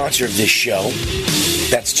is the sponsor of this show.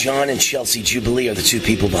 That's John and Chelsea Jubilee are the two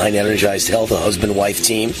people behind Energized Health, a husband-wife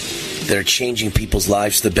team that are changing people's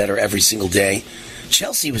lives for the better every single day.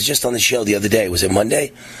 Chelsea was just on the show the other day. Was it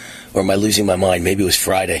Monday? Or am I losing my mind? Maybe it was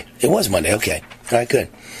Friday. It was Monday. Okay. All right, good.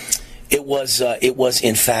 It was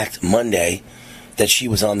in fact, Monday that she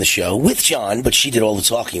was on the show with John, but she did all the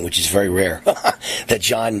talking, which is very rare. That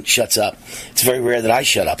John shuts up. It's very rare that I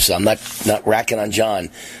shut up, so I'm not racking on John.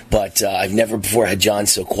 But I've never before had John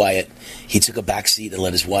so quiet. He took a back seat and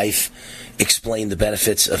let his wife explain the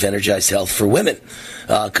benefits of Energized Health for women.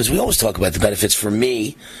 Because we always talk about the benefits for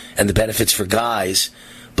me and the benefits for guys,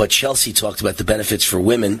 but Chelsea talked about the benefits for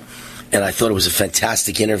women, and I thought it was a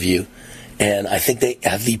fantastic interview. And I think they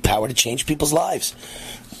have the power to change people's lives.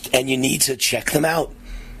 And you need to check them out.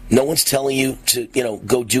 No one's telling you to,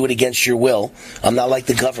 go do it against your will. I'm not like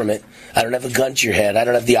the government. I don't have a gun to your head. I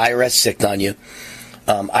don't have the IRS sicked on you.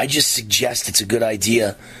 I just suggest it's a good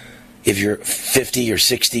idea if you're 50 or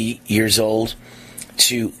 60 years old,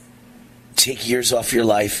 to take years off your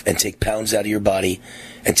life and take pounds out of your body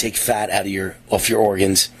and take fat off your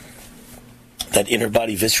organs. That inner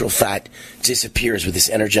body visceral fat disappears with this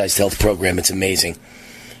Energized Health program. It's amazing.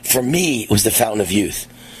 For me, it was the fountain of youth.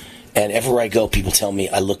 And everywhere I go, people tell me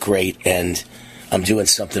I look great and I'm doing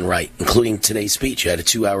something right, including today's speech. I had a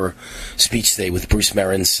 2-hour speech today with Bruce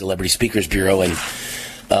Marin's Celebrity Speakers Bureau, and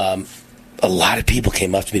a lot of people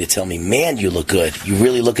came up to me to tell me, man, you look good. You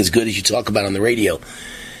really look as good as you talk about on the radio.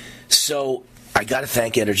 So I got to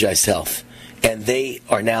thank Energized Health. And they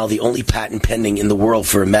are now the only patent pending in the world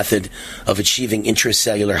for a method of achieving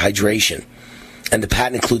intracellular hydration. And the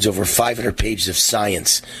patent includes over 500 pages of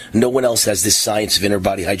science. No one else has this science of inner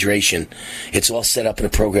body hydration. It's all set up in a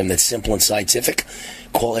program that's simple and scientific.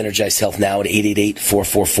 Call Energized Health now at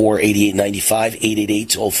 888-444-8895, 888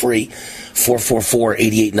 toll-free,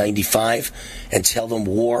 444-8895, and tell them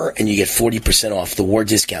WAR, and you get 40% off, the WAR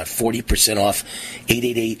discount, 40% off,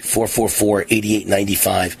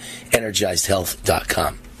 888-444-8895,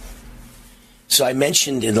 energizedhealth.com. So I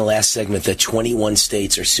mentioned in the last segment that 21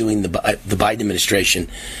 states are suing the Biden administration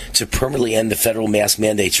to permanently end the federal mask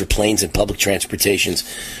mandates for planes and public transportations.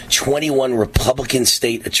 21 Republican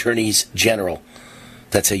state attorneys general.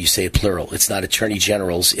 That's how you say it, plural. It's not attorney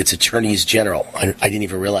generals, it's attorneys general. I didn't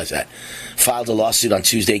even realize that. Filed a lawsuit on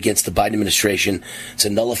Tuesday against the Biden administration to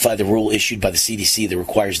nullify the rule issued by the CDC that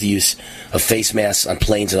requires the use of face masks on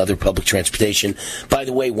planes and other public transportation. By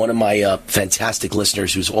the way, one of my fantastic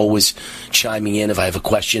listeners who's always chiming in if I have a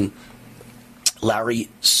question, Larry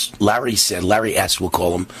S., we'll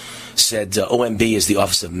call him, said OMB is the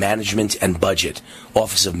Office of Management and Budget.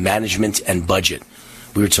 Office of Management and Budget.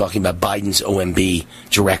 We were talking about Biden's OMB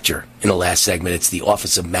director in the last segment. It's the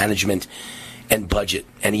Office of Management and Budget.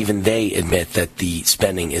 And even they admit that the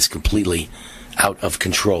spending is completely out of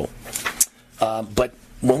control. But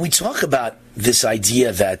when we talk about this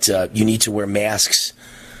idea that you need to wear masks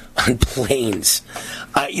on planes,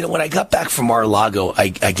 when I got back from Mar-a-Lago, I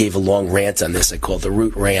gave a long rant on this. I called the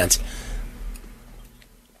Root Rant.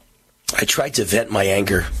 I tried to vent my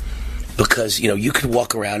anger. Because, you could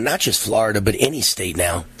walk around, not just Florida, but any state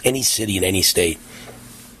now, any city in any state,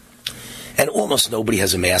 and almost nobody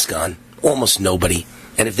has a mask on. Almost nobody.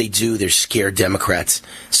 And if they do, they're scared Democrats,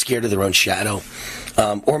 scared of their own shadow.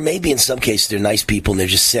 Or maybe in some cases they're nice people and they're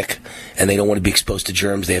just sick and they don't want to be exposed to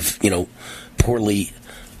germs. They have, poorly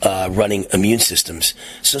running immune systems.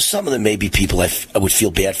 So some of them may be people I would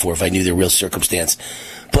feel bad for if I knew their real circumstance.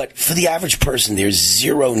 But for the average person, there's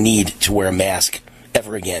zero need to wear a mask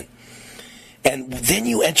ever again. And then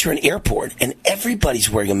you enter an airport and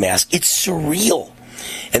everybody's wearing a mask. It's surreal.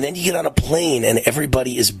 And then you get on a plane and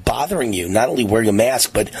everybody is bothering you, not only wearing a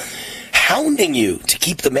mask, but hounding you to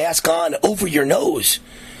keep the mask on over your nose.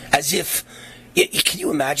 As if, can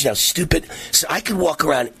you imagine how stupid? So I could walk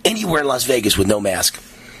around anywhere in Las Vegas with no mask.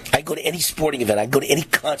 I can go to any sporting event. I can go to any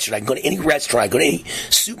concert. I can go to any restaurant. I can go to any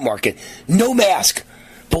supermarket. No mask.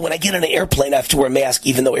 But when I get on an airplane, I have to wear a mask,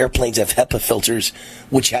 even though airplanes have HEPA filters,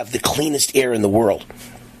 which have the cleanest air in the world.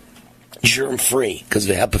 Germ-free, because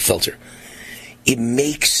of the HEPA filter. It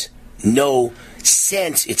makes no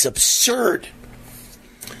sense. It's absurd.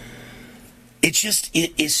 It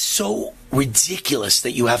is so ridiculous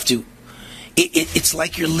that you have to... It's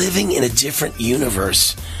like you're living in a different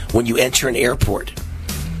universe when you enter an airport.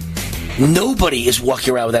 Nobody is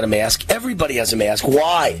walking around without a mask. Everybody has a mask.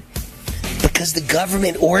 Why? Because the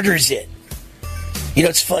government orders it.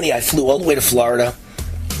 It's funny. I flew all the way to Florida.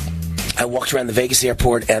 I walked around the Vegas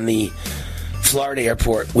airport and the Florida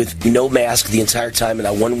airport with no mask the entire time, and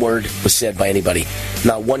not one word was said by anybody.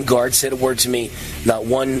 Not one guard said a word to me. Not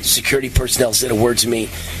one security personnel said a word to me.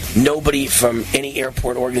 Nobody from any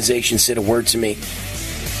airport organization said a word to me.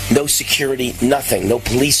 No security, nothing. No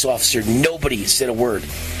police officer, nobody said a word.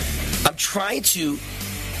 I'm trying to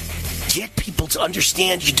get people to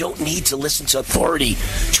understand you don't need to listen to authority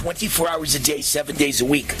 24 hours a day, 7 days a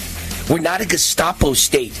week. We're not a Gestapo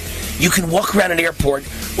state. You can walk around an airport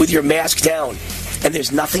with your mask down, and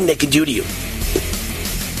there's nothing they can do to you.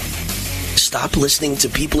 Stop listening to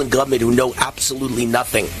people in government who know absolutely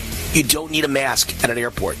nothing. You don't need a mask at an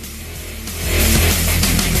airport.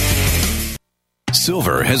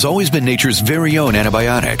 Silver has always been nature's very own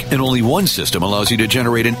antibiotic, and only one system allows you to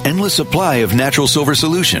generate an endless supply of natural silver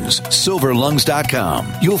solutions.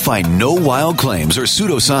 SilverLungs.com. You'll find no wild claims or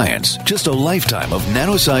pseudoscience, just a lifetime of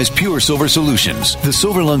nano-sized pure silver solutions. The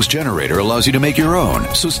Silver Lungs generator allows you to make your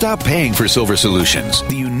own, so stop paying for silver solutions.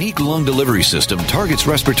 The unique lung delivery system targets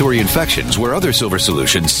respiratory infections where other silver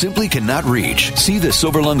solutions simply cannot reach. See the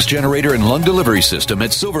Silver Lungs generator and lung delivery system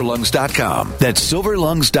at SilverLungs.com. That's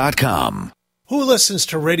SilverLungs.com. Who listens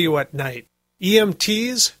to radio at night?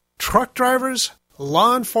 EMTs, truck drivers,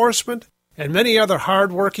 law enforcement, and many other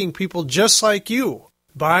hard-working people just like you,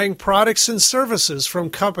 buying products and services from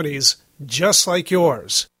companies just like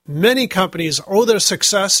yours. Many companies owe their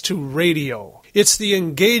success to radio. It's the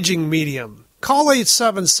engaging medium. Call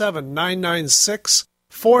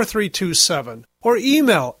 877-996-4327 or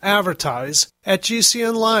email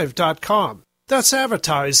advertise@gcnlive.com. That's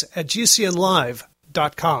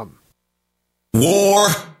advertise@gcnlive.com. War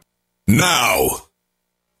now.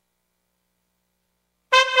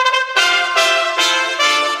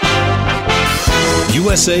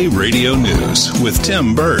 USA Radio News with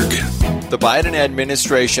Tim Berg. The Biden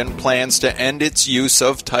administration plans to end its use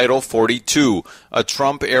of Title 42, a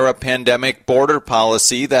Trump-era pandemic border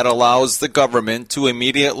policy that allows the government to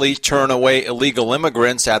immediately turn away illegal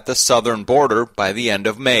immigrants at the southern border by the end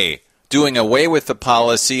of May. Doing away with the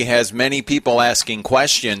policy has many people asking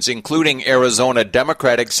questions, including Arizona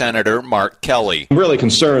Democratic Senator Mark Kelly. I'm really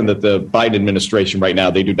concerned that the Biden administration right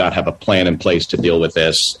now, they do not have a plan in place to deal with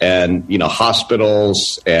this. And,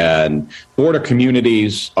 hospitals and border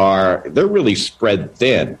communities they're really spread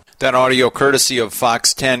thin. That audio courtesy of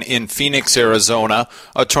Fox 10 in Phoenix, Arizona.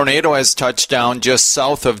 A tornado has touched down just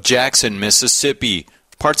south of Jackson, Mississippi.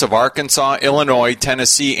 Parts of Arkansas, Illinois,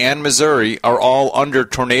 Tennessee, and Missouri are all under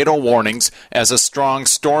tornado warnings as a strong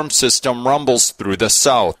storm system rumbles through the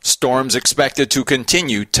south. Storms expected to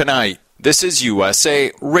continue tonight. This is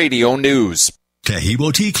USA Radio News.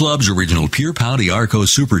 Tahibo Tea Club's original Pure Pau d'Arco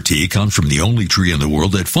Super Tea comes from the only tree in the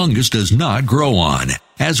world that fungus does not grow on.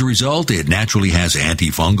 As a result, it naturally has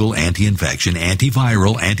antifungal, anti-infection,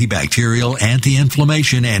 antiviral, antibacterial,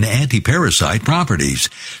 anti-inflammation, and anti-parasite properties.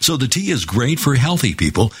 So the tea is great for healthy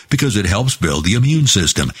people because it helps build the immune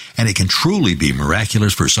system, and it can truly be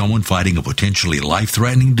miraculous for someone fighting a potentially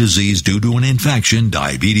life-threatening disease due to an infection,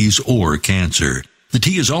 diabetes, or cancer. The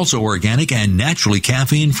tea is also organic and naturally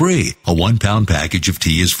caffeine-free. A 1-pound package of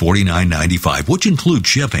tea is $49.95, which includes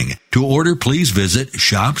shipping. To order, please visit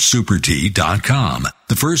shopsupertea.com.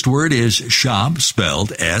 The first word is shop,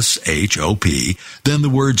 spelled S-H-O-P, then the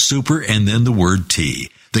word super, and then the word tea.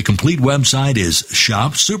 The complete website is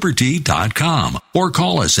shopsupertea.com or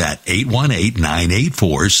call us at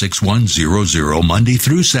 818-984-6100 Monday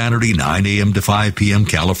through Saturday, 9 a.m. to 5 p.m.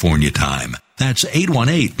 California time. That's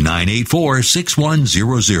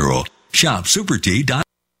 818-984-6100. ShopSuperTea.com.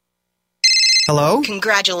 Hello?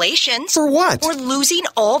 Congratulations. For what? For losing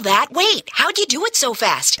all that weight. How'd you do it so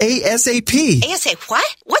fast? ASAP. ASAP what?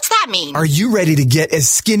 What's that mean? Are you ready to get as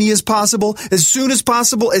skinny as possible, as soon as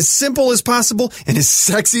possible, as simple as possible, and as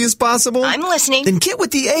sexy as possible? I'm listening. Then get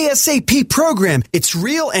with the ASAP program. It's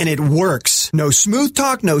real and it works. No smooth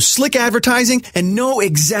talk, no slick advertising, and no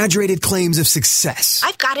exaggerated claims of success.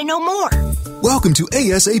 I've got to know more. Welcome to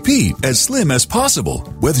ASAP, as slim as possible.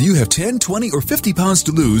 Whether you have 10, 20, or 50 pounds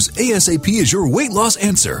to lose, ASAP is your weight loss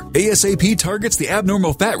answer. ASAP targets the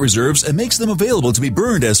abnormal fat reserves and makes them available to be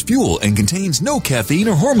burned as fuel and contains no caffeine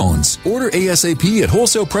or hormones. Order ASAP at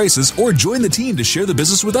wholesale prices or join the team to share the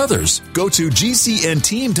business with others. Go to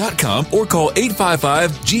GCNteam.com or call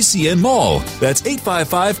 855-GCN-MALL. That's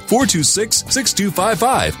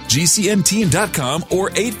 855-426-6255. GCNteam.com or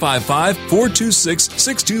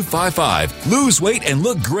 855-426-6255. Lose weight and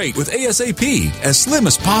look great with ASAP, as slim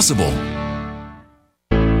as possible.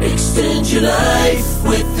 Extend your life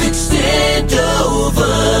with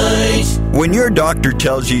Extendovite. When your doctor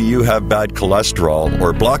tells you have bad cholesterol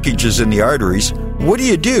or blockages in the arteries, what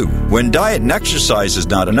do? When diet and exercise is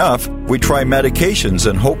not enough, we try medications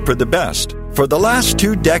and hope for the best. For the last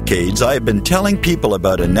 2 decades, I have been telling people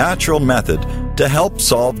about a natural method to help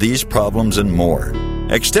solve these problems and more.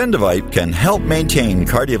 Extendovite can help maintain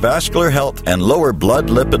cardiovascular health and lower blood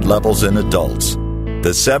lipid levels in adults.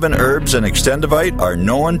 The 7 herbs in Extendovite are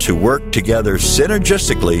known to work together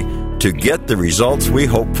synergistically to get the results we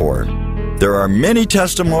hope for. There are many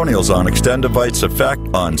testimonials on Extendovite's effect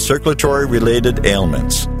on circulatory-related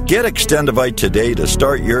ailments. Get Extendovite today to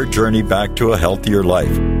start your journey back to a healthier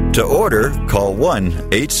life. To order, call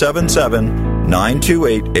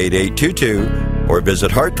 1-877-928-8822 or visit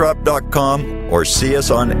heartdrop.com or see us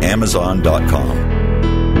on amazon.com.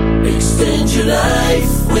 Extend your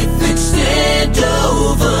life with Extendovite.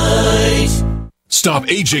 Stop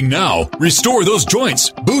aging now. Restore those joints.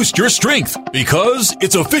 Boost your strength. Because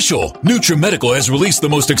it's official. NutriMedical has released the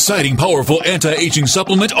most exciting, powerful anti-aging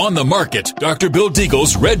supplement on the market. Dr. Bill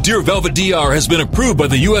Deagle's Red Deer Velvet DR has been approved by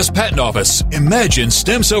the U.S. Patent Office. Imagine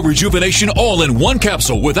stem cell rejuvenation all in one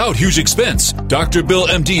capsule without huge expense. Dr. Bill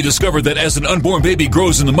MD discovered that as an unborn baby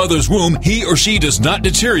grows in the mother's womb, he or she does not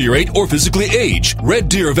deteriorate or physically age. Red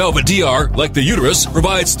Deer Velvet DR, like the uterus,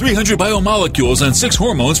 provides 300 biomolecules and 6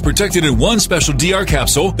 hormones protected in one special DR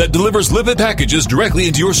capsule that delivers lipid packages directly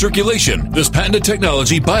into your circulation. This patented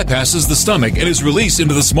technology bypasses the stomach and is released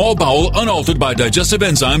into the small bowel unaltered by digestive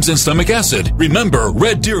enzymes and stomach acid. Remember,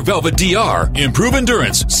 Red Deer Velvet DR. Improve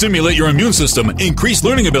endurance, stimulate your immune system, increase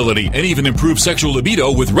learning ability, and even improve sexual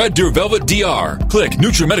libido with Red Deer Velvet DR. Click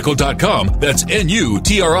NutriMedical.com, that's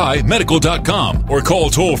NUTRI Medical.com, or call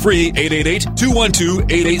toll-free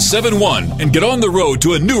 888-212-8871 and get on the road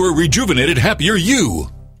to a newer, rejuvenated, happier you.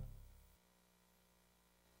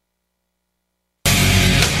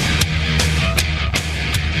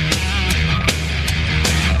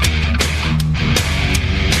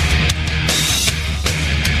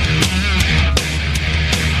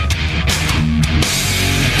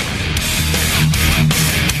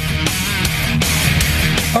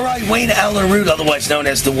 Wayne Allyn Root, otherwise known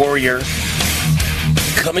as The Warrior,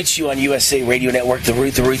 coming to you on USA Radio Network. The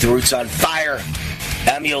Root's on fire.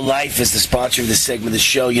 Amio Life is the sponsor of this segment of the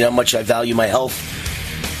show. You know how much I value my health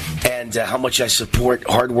and how much I support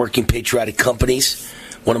hardworking, patriotic companies.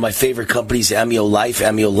 One of my favorite companies, Amio Life.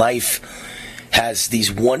 Amio Life has these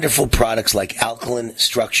wonderful products like Alkaline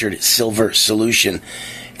Structured Silver Solution,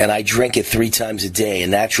 and I drink it 3 times a day. A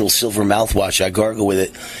natural silver mouthwash. I gargle with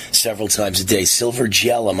it several times a day. Silver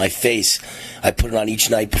gel on my face. I put it on each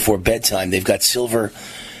night before bedtime. They've got silver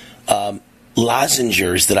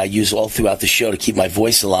lozenges that I use all throughout the show to keep my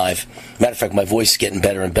voice alive. Matter of fact, my voice is getting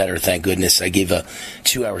better and better, thank goodness. I gave a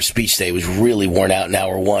 2-hour speech today. It was really worn out in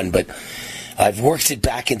hour 1, but I've worked it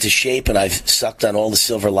back into shape, and I've sucked on all the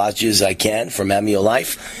silver lozenges I can from Amio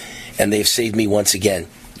Life, and they've saved me once again.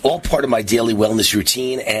 All part of my daily wellness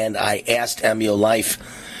routine, and I asked Amio Life,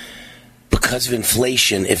 because of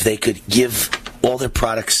inflation, if they could give all their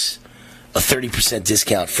products a 30%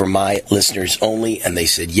 discount for my listeners only, and they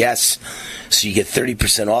said yes. So you get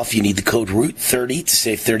 30% off. You need the code ROOT30 to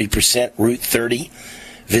save 30%, ROOT30.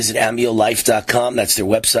 Visit AmioLife.com. That's their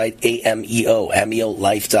website, AMEO,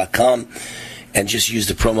 AmioLife.com. And just use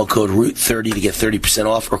the promo code ROOT30 to get 30%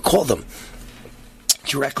 off, or call them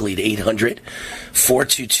directly to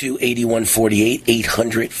 800-422-8148,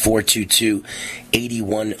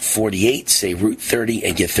 800-422-8148. Say Root 30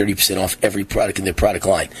 and get 30% off every product in their product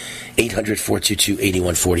line.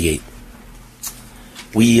 800-422-8148.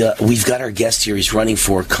 We've got our guest here. He's running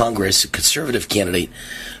for Congress, a conservative candidate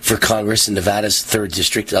for Congress in Nevada's 3rd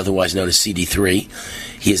District, otherwise known as CD3.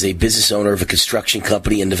 He is a business owner of a construction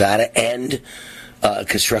company in Nevada and a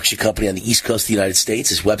construction company on the East Coast of the United States.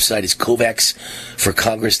 His website is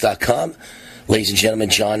kovacsforcongress.com. Ladies and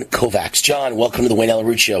gentlemen, John Kovacs. John, welcome to the Wayne Allyn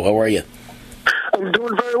Root Show. How are you? I'm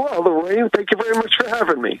doing very well, Lorraine. Thank you very much for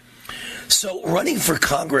having me. So running for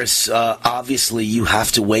Congress, obviously you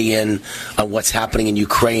have to weigh in on what's happening in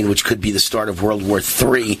Ukraine, which could be the start of World War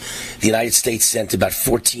III. The United States sent about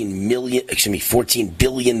 $14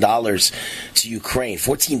 billion to Ukraine.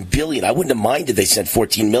 $14 billion. I wouldn't have minded they sent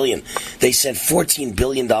 $14 million. They sent $14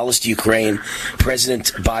 billion to Ukraine.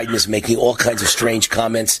 President Biden is making all kinds of strange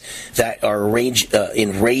comments that are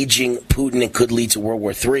enraging Putin and could lead to World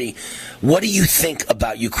War III. What do you think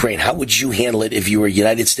about Ukraine? How would you handle it if you were a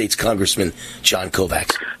United States Congressman, John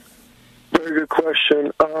Kovacs? Very good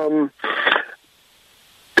question.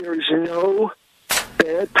 There is no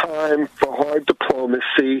bad time for hard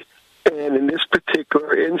diplomacy, and in this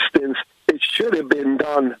particular instance, it should have been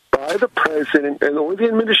done by the president and or the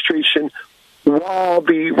administration while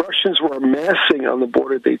the Russians were amassing on the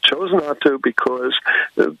border. They chose not to because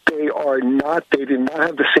they did not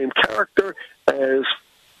have the same character as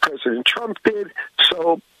President Trump did,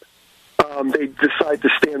 so they decided to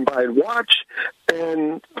stand by and watch,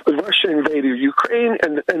 and Russia invaded Ukraine,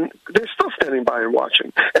 and they're still standing by and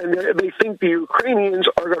watching. And they think the Ukrainians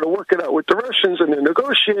are going to work it out with the Russians, and they're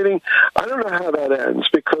negotiating. I don't know how that ends,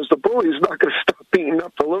 because the bully is not going to stop beating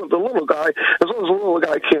up the little guy as long as the little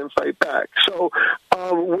guy can't fight back. So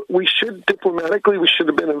we should diplomatically, we should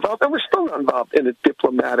have been involved, and we're still not involved in a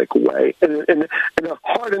diplomatic way, in a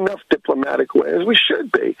hard enough diplomatic way as we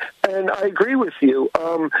should be. And I agree with you.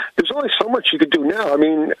 There's only so much you could do now. I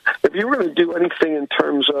mean, if you were going to do anything in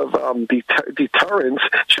terms of deterrence,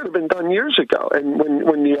 it should have been done years ago. And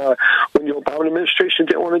when the Obama administration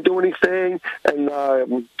didn't want to do anything, and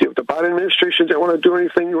the Biden administration didn't want to do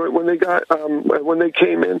anything when they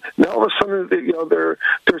came in, now all of a sudden, they're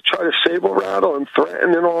trying to saber rattle and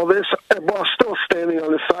threaten and all this, while still standing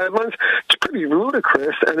on the sidelines. It's pretty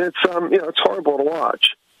ludicrous, and it's horrible to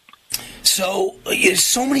watch. So there's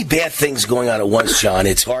so many bad things going on at once, John.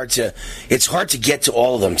 It's hard to get to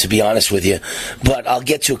all of them, to be honest with you. But I'll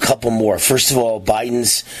get to a couple more. First of all,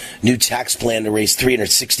 Biden's new tax plan to raise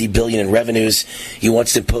 $360 billion in revenues. He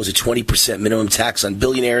wants to impose a 20% minimum tax on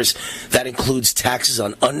billionaires. That includes taxes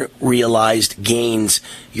on unrealized gains.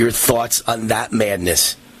 Your thoughts on that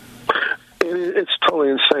madness? It's totally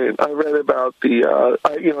insane. I read about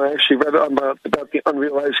I actually read about the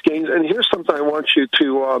unrealized gains, and here's something I want you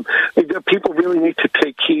to that people really need to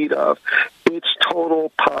take heed of. It's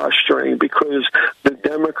total posturing because the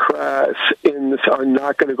Democrats are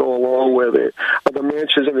not going to go along with it. The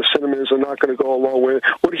Manchins and the Cinnamons are not going to go along with it.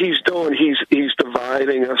 What he's doing, he's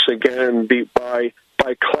dividing us again by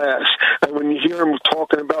class. And when you hear him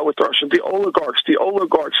talking about with Russia, the oligarchs,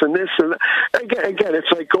 and this and that, again,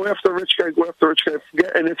 it's like go after the rich guy,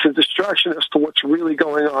 forget, and it's a distraction as to what's really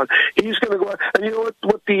going on. He's going to go, and you know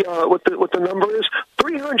what the number is?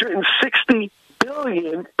 $360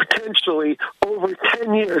 billion potentially over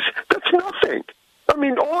 10 years. That's nothing. I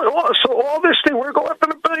mean, all this thing, we're going after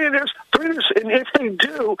the billionaires, and if they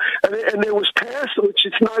do, and it was passed, which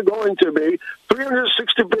it's not going to be,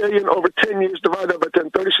 $360 billion over 10 years divided by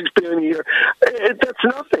 10, $36 billion a year. That's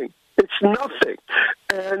nothing. It's nothing.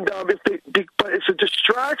 And but it's a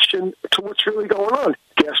distraction to what's really going on.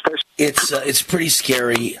 Gas price. It's pretty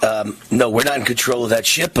scary. No, we're not in control of that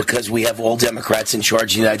ship because we have all Democrats in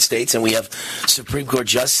charge of the United States, and we have Supreme Court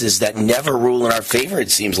justices that never rule in our favor, it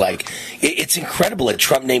seems like. It's incredible that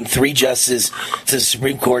Trump named 3 justices to the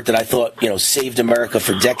Supreme Court that I thought, saved America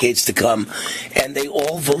for decades to come, and they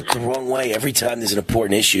all vote the wrong way every time there's an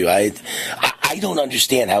important issue. I don't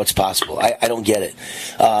understand how it's possible. I don't get it.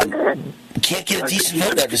 Can't get a decent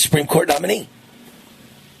vote out of a Supreme Court nominee.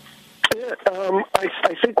 Yeah,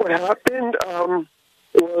 I think what happened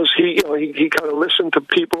was he kind of listened to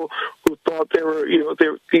people who thought they were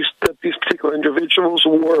these particular individuals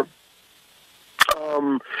were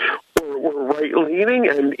right leaning,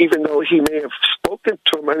 and even though he may have spoken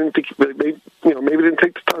to him, I didn't think maybe didn't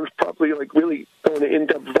take the time to properly really go into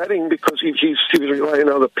in-depth vetting because he was relying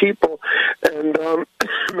on other people, and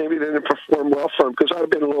maybe they didn't perform well for him. Because I've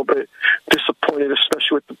been a little bit disappointed,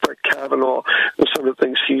 especially with the Brett Kavanaugh and some of the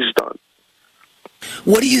things he's done.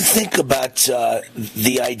 What do you think about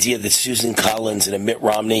the idea that Susan Collins and Mitt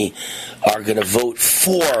Romney are going to vote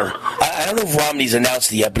for? I don't know if Romney's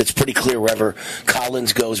announced it yet, but it's pretty clear wherever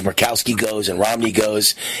Collins goes, Murkowski goes, and Romney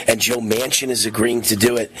goes, and Joe Manchin is agreeing to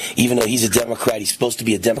do it, even though he's a Democrat. He's supposed to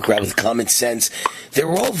be a Democrat with common sense.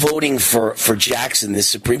 They're all voting for Jackson, this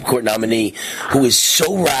Supreme Court nominee, who is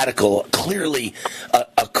so radical, clearly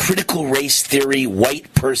a critical race theory,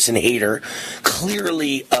 white person hater,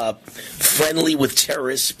 clearly friendly with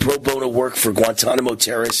terrorists, pro bono work for Guantanamo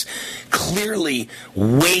terrorists, clearly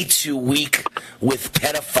way too weak with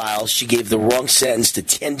pedophiles. She gave the wrong sentence to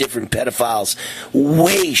 10 different pedophiles,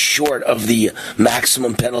 way short of the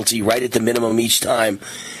maximum penalty, right at the minimum each time.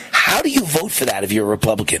 How do you vote for that if you're a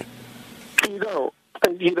Republican?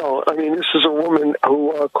 I mean, this is a woman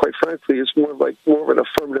who, quite frankly, is more of an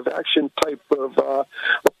affirmative action type of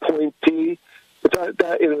appointee.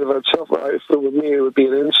 That in and of itself, if it were me, it would be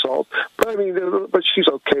an insult. But I mean, but she's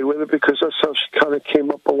okay with it because that's how she kind of came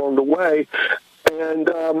up along the way. And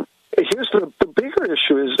here's the bigger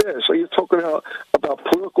issue is this: are you talking about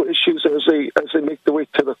political issues as they make their way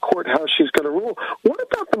to the court? How she's going to rule? What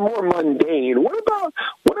about the more mundane? What about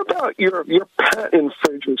your patent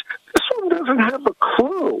infringements? This one doesn't have a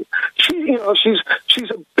clue.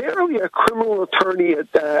 She's barely a criminal attorney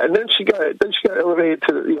at that, and then she got elevated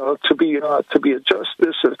to be a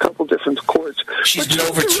justice at a couple different courts. She's been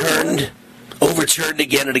overturned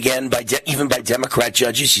again and again even by Democrat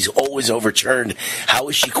judges. She's always overturned. How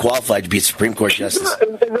is she qualified to be a Supreme Court justice?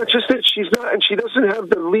 And that's just it. She's not, and she doesn't have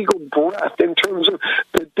the legal breadth in terms of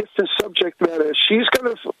the different subject matter she's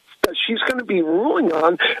going to be ruling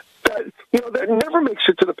on. That never makes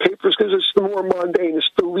it to the papers because it's the more mundane. It's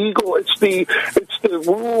the legal. It's the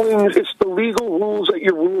rulings. It's the legal rules that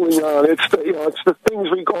you're ruling on. It's the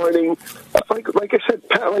things regarding, like I said,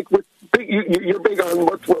 Pat, like with you're big on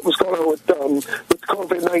what was going on with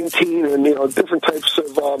COVID-19 and different types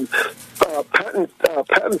of patent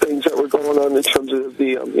things that were going on in terms of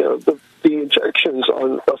the injections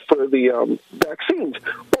for the vaccines.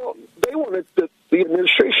 Well, they wanted the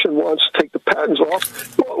administration wants to take the patents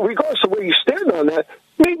off. Well, regardless of where you stand on that,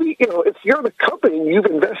 maybe if you're the company and you've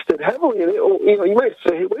invested heavily in it, you might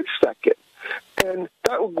say, hey, wait a second. And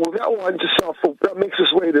that winds itself, that makes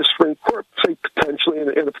its way to the Supreme Court, say potentially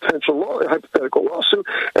in a potential hypothetical lawsuit.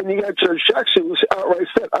 And you got Judge Jackson who's outright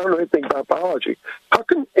said, I don't know anything about biology. How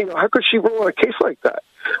could she rule on a case like that?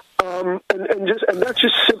 And that's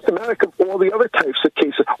just symptomatic of all the other types of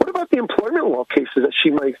cases. What about the employment law cases that she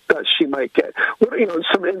might get? What,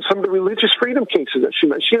 some of the religious freedom cases that she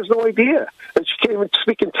has no idea, and she can't even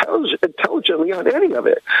speak intelligently on any of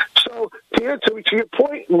it. So to your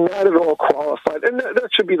point, not at all qualified, and that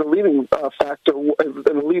should be the leading factor and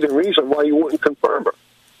the leading reason why you wouldn't confirm her.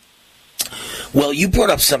 Well, you brought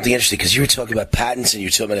up something interesting because you were talking about patents and you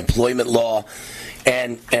were talking about employment law,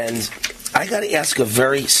 and I got to ask a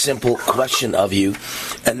very simple question of you,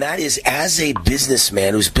 and that is, as a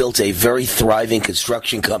businessman who's built a very thriving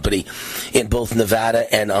construction company in both Nevada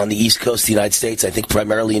and on the East Coast of the United States, I think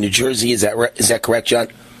primarily in New Jersey, is that correct, John?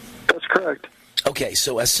 That's correct. Okay,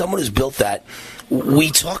 so as someone who's built that, we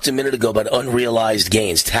talked a minute ago about unrealized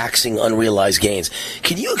gains, taxing unrealized gains.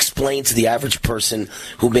 Can you explain to the average person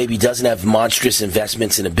who maybe doesn't have monstrous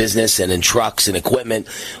investments in a business and in trucks and equipment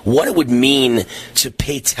what it would mean to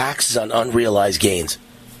pay taxes on unrealized gains?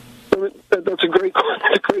 That's a great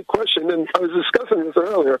question, and I was discussing this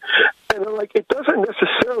earlier. And it doesn't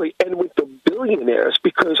necessarily end with the billionaires,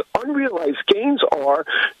 because unrealized gains are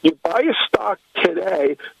you buy a stock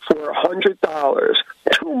today for $100.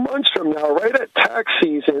 2 months from now, right at tax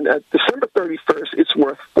season, at December 31st, it's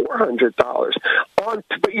worth $400. But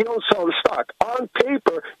you don't sell the stock. On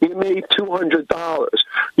paper, you made $200.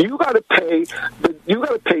 You got to pay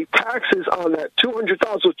taxes on that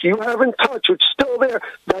 $200, which you haven't touched, which is still there.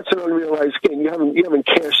 That's an unrealized gain. You haven't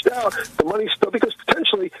cashed out. The money's still, because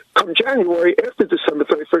potentially come January, after December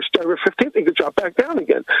 31st, January 15th, it could drop back down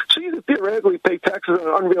again. So you could theoretically pay taxes on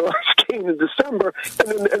an unrealized gain in December, and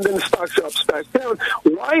then the stock drops back down.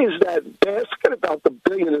 Why is that bad? Forget about the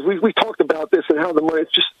billionaires. We talked about this and how the money,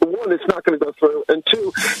 it's just, one, it's not going to go through, and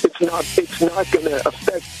two, it's not going to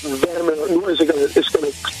affect them, nor is it's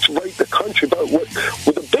going to right the country. But what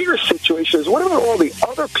the bigger situation is, what about all the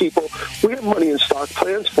other people? We have money in stock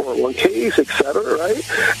plans, 401ks, et cetera, right?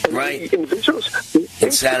 And right. Individuals.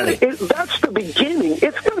 Insanity. That's the beginning.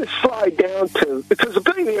 It's going to slide down to, because the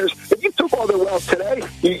billionaires, if you took all their wealth today,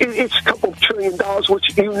 it's a couple $1 trillion,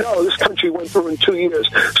 which this country went through in 2 years.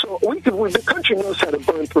 So the country knows how to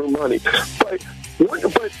burn through money. But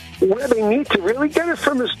where they need to really get it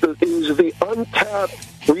from is the untapped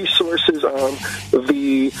resources on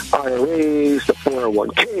the IRAs, the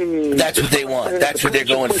 401ks. That's what they want. That's what they're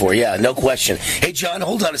going for. Yeah, no question. Hey, John,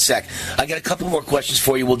 hold on a sec. I got a couple more questions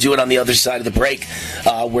for you. We'll do it on the other side of the break.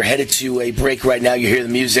 We're headed to a break right now. You hear the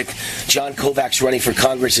music. John Kovacs running for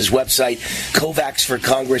Congress. His website,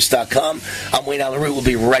 kovacsforcongress.com. I'm Wayne Allyn Root. We'll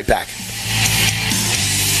be right back.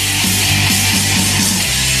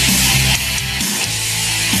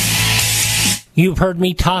 You've heard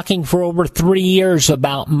me talking for over 3 years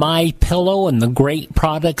about MyPillow and the great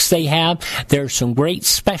products they have. There's some great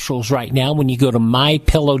specials right now when you go to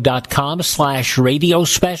mypillow.com/radio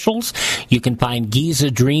specials. You can find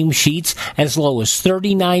Giza Dream Sheets as low as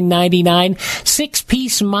 $39.99.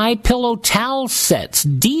 6-piece MyPillow towel sets,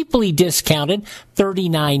 deeply discounted,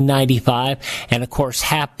 $39.95. And of course,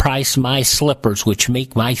 half price My Slippers, which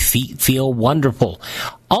make my feet feel wonderful.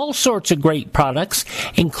 All sorts of great products,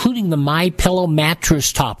 including the MyPillow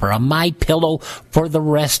mattress topper, a MyPillow for the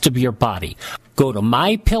rest of your body. Go to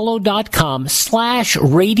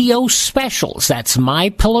mypillow.com/radio specials. That's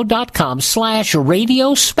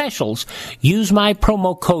mypillow.com/radio specials. Use my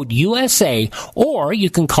promo code USA, or you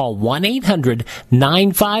can call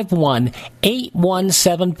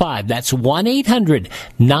 1-800-951-8175. That's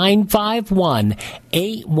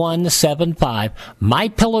 1-800-951-8175.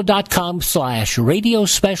 mypillow.com/radio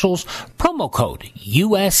specials, promo code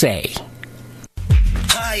USA.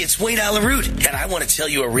 Hi, it's Wayne Allyn Root, and I want to tell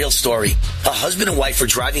you a real story. A husband and wife were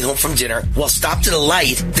driving home from dinner. While stopped at a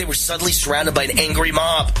light, they were suddenly surrounded by an angry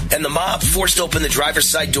mob, and the mob forced open the driver's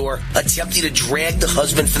side door, attempting to drag the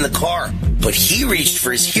husband from the car. but he reached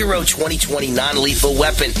for his Hero 2020 non-lethal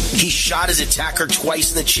weapon. He shot his attacker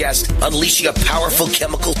twice in the chest, unleashing a powerful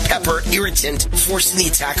chemical pepper irritant, forcing the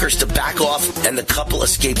attackers to back off, and the couple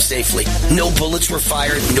escaped safely. No bullets were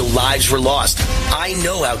fired, no lives were lost. I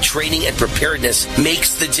know how training and preparedness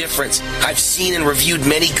makes the difference. I've seen and reviewed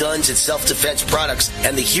many guns and self-defense products,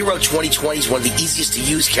 and the Hero 2020 is one of the easiest to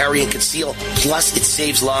use, carry, and conceal. Plus, it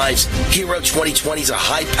saves lives. Hero 2020 is a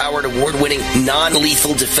high-powered, award-winning,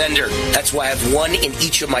 non-lethal defender. That's why I have one in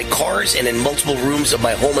each of my cars and in multiple rooms of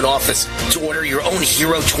my home and office. To order your own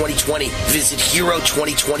Hero 2020, visit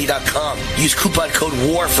Hero2020.com. Use coupon code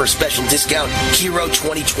WAR for a special discount.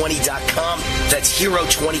 Hero2020.com. That's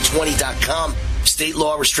Hero2020.com. State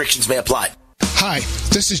law restrictions may apply. Hi,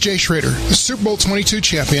 this is Jay Schrader, the Super Bowl 22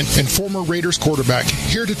 champion and former Raiders quarterback,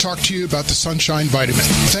 here to talk to you about the Sunshine Vitamin.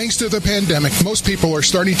 Thanks to the pandemic, most people are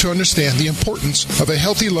starting to understand the importance of a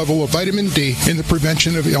healthy level of vitamin D in the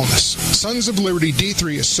prevention of illness. Sons of Liberty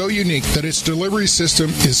D3 is so unique that its delivery system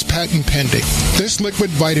is patent pending. This liquid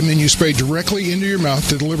vitamin you spray directly into your mouth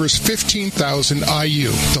delivers 15,000 IU.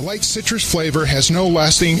 The light citrus flavor has no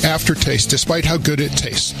lasting aftertaste despite how good it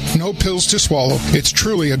tastes. No pills to swallow. It's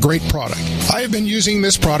truly a great product. I have been using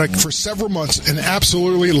this product for several months and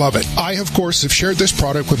absolutely love it. I, of course, have shared this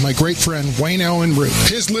product with my great friend Wayne Allen Root.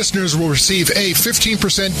 His listeners will receive a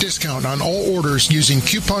 15% discount on all orders using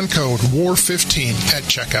coupon code WAR15 at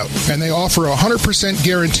checkout. And they offer a 100%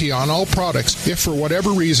 guarantee on all products if for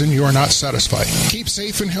whatever reason you are not satisfied. Keep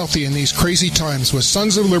safe and healthy in these crazy times with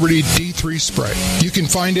Sons of Liberty D3 Spray. You can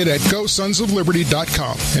find it at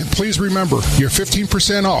GoSonsOfLiberty.com. And please remember, you're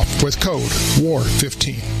 15% off with code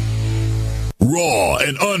WAR15. Raw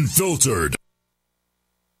and unfiltered.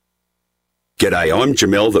 G'day, I'm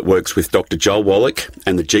Jamel that works with Dr. Joel Wallach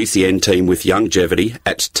and the GCN team with Longevity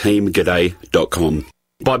at teamg'day.com.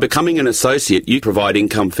 By becoming an associate, you provide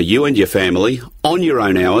income for you and your family on your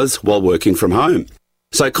own hours while working from home.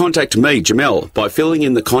 So contact me, Jamel, by filling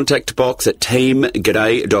in the contact box at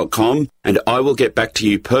teamg'day.com, and I will get back to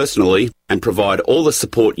you personally and provide all the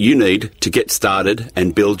support you need to get started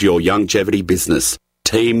and build your longevity business.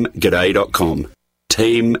 teamg'day.com.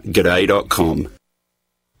 teamg'day.com.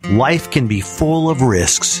 Life can be full of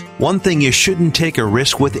risks. One thing you shouldn't take a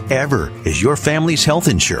risk with ever is your family's health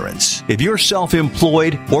insurance. If you're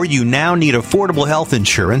self-employed or you now need affordable health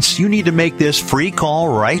insurance, you need to make this free call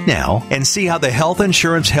right now and see how the Health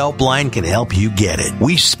Insurance Helpline can help you get it.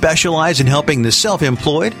 We specialize in helping the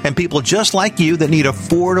self-employed and people just like you that need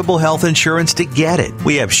affordable health insurance to get it.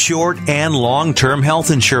 We have short and long-term health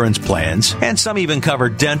insurance plans, and some even cover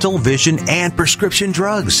dental, vision, and prescription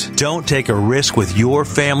drugs. Don't take a risk with your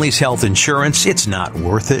family's health insurance. It's not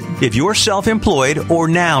worth it. If you're self-employed or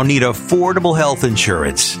now need affordable health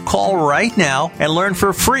insurance, call right now and learn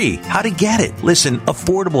for free how to get it. Listen,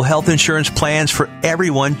 affordable health insurance plans for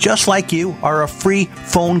everyone just like you are a free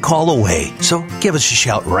phone call away. So give us a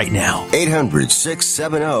shout right now.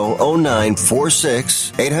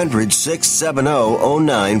 800-670-0946.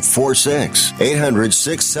 800-670-0946.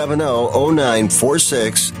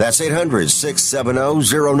 800-670-0946. That's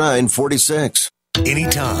 800-670-0946.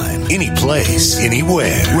 Anytime, any place,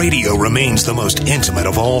 anywhere. Radio remains the most intimate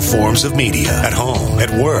of all forms of media. At home, at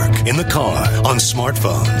work, in the car, on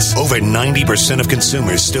smartphones. Over 90% of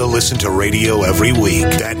consumers still listen to radio every week.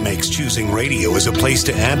 That makes choosing radio as a place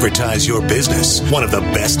to advertise your business one of the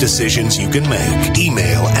best decisions you can make.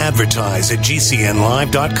 Email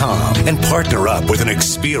advertise@gcnlive.com and partner up with an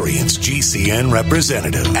experienced GCN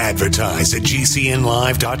representative.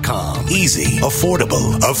 Advertise@gcnlive.com. Easy,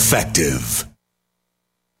 affordable, effective.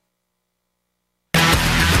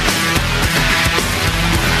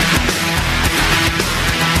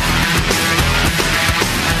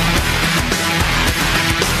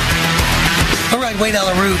 Wayne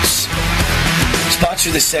Allen Roots.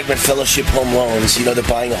 Sponsor this segment, Fellowship Home Loans. You know that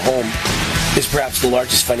buying a home is perhaps the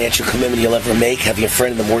largest financial commitment you'll ever make. Having a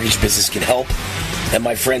friend in the mortgage business can help. And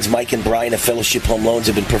my friends Mike and Brian of Fellowship Home Loans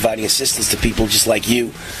have been providing assistance to people just like you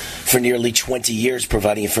for nearly 20 years,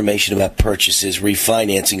 providing information about purchases,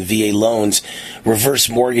 refinancing, VA loans, reverse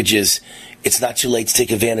mortgages. It's not too late to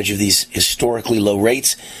take advantage of these historically low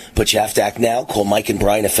rates, but you have to act now. Call Mike and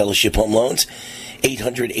Brian of Fellowship Home Loans.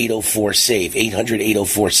 800-804-SAVE,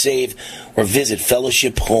 800-804-SAVE, or visit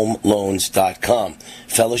fellowshiphomeloans.com.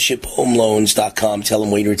 Fellowshiphomeloans.com. Tell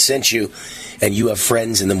them Wayne Root sent you, and you have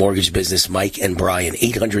friends in the mortgage business, Mike and Brian.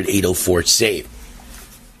 800-804-SAVE.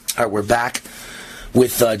 All right, we're back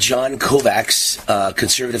with John Kovacs,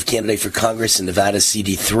 conservative candidate for Congress in Nevada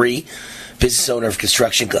CD3. business owner of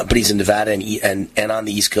construction companies in Nevada and on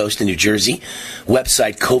the East Coast in New Jersey.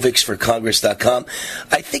 Website, covicsforcongress.com.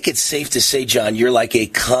 I think it's safe to say, John, you're like a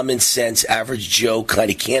common sense, average Joe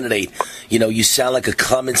kind of candidate. You know, you sound like a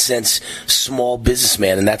common sense small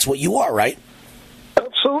businessman, and that's what you are, right?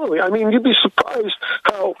 Absolutely. I mean, you'd be surprised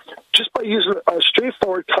how, just by using a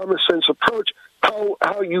straightforward common sense approach,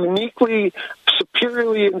 how uniquely,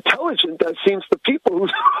 superiorly intelligent that seems to people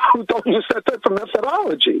who don't use that type of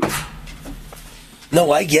methodology.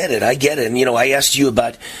 No, I get it. And, you know, I asked you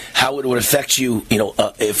about how it would affect you, you know,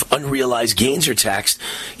 if unrealized gains are taxed.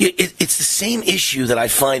 It's the same issue that I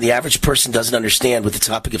find the average person doesn't understand with the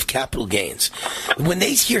topic of capital gains. When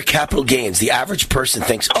they hear capital gains, the average person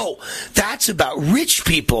thinks, oh, that's about rich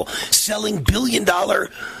people selling billion-dollar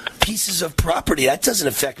pieces of property. That doesn't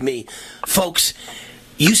affect me. Folks,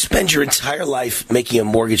 you spend your entire life making a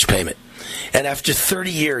mortgage payment. And after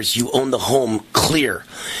 30 years, you own the home clear.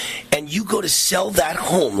 And you go to sell that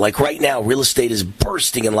home, like right now, real estate is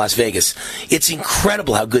bursting in Las Vegas. It's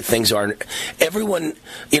incredible how good things are. Everyone,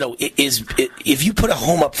 you know, if you put a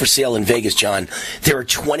home up for sale in Vegas, John, there are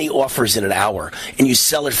 20 offers in an hour, and you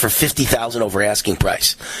sell it for $50,000 over asking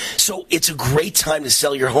price. So it's a great time to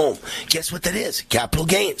sell your home. Guess what that is? Capital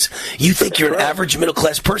gains. You think you're an average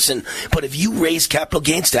middle-class person, but if you raise capital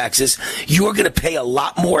gains taxes, you're going to pay a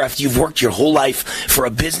lot more after you've worked your whole life for a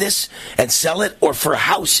business and sell it, or for a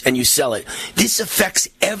house and you sell it. This affects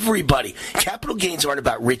everybody. Capital gains aren't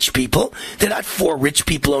about rich people. They're not for rich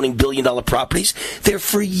people owning billion-dollar properties. They're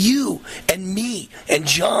for you and me and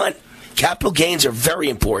John. Capital gains are very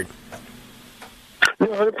important. You're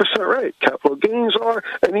 100% right. Capital gains are,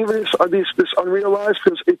 and even this unrealized,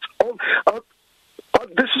 because it's all.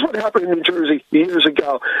 This is what happened in New Jersey years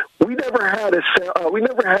ago. We never had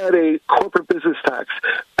a corporate business tax,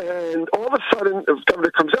 and all of a sudden, the governor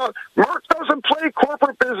comes out. Merck doesn't play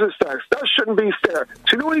corporate business tax. That shouldn't be fair.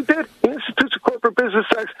 So you know what he did? He institutes a corporate business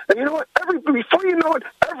tax, and you know what? Before you know it,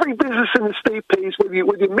 every business in the state pays, whether you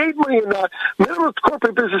made money or not. Minimum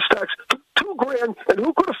corporate business tax, $2,000, and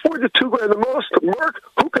who could afford the $2,000 the most? Merck.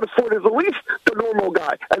 Who could afford it the least? The normal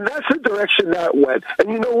guy, and that's the direction that went. And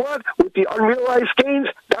you know what? With the unrealized gains,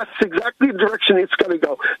 that's exactly the direction it's going to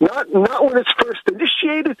go. Not when it's first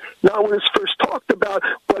initiated, not when it's first talked about,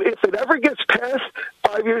 but if it ever gets passed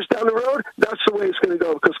 5 years down the road, that's the way it's going to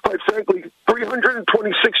go. Because quite frankly, $326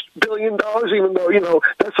 billion, even though, you know,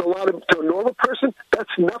 that's a lot to a normal person,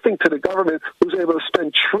 that's nothing to the government who's able to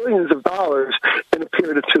spend trillions of dollars in a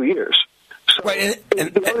period of 2 years. So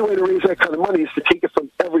the only way to raise that kind of money is to take it from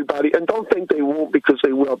everybody, and don't think they won't, because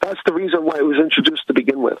they will. That's the reason why it was introduced to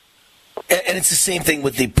begin with. And it's the same thing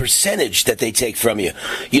with the percentage that they take from you.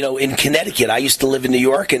 You know, in Connecticut, I used to live in New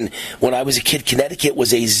York, and when I was a kid, Connecticut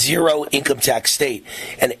was a zero income tax state.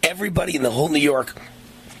 And everybody in the whole New York,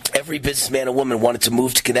 every businessman and woman wanted to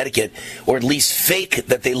move to Connecticut, or at least fake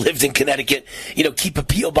that they lived in Connecticut, you know, keep a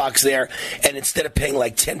P.O. box there, and instead of paying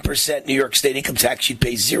like 10% New York State income tax, you'd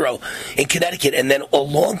pay zero in Connecticut. And then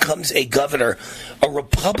along comes a governor, a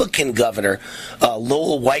Republican governor,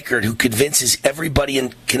 Lowell Weichert, who convinces everybody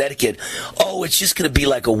in Connecticut, oh, it's just going to be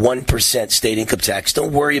like a 1% state income tax.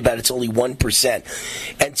 Don't worry about it. It's only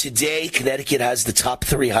 1%. And today, Connecticut has the top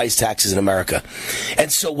 3 highest taxes in America.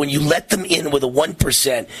 And so when you let them in with a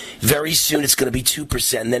 1%, very soon it's going to be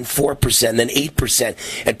 2%, and then 4%, and then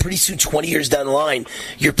 8%. And pretty soon, 20 years down the line,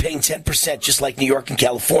 you're paying 10%, just like New York and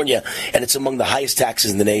California, and it's among the highest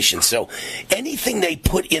taxes in the nation. So anything they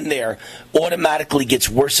put in there automatically gets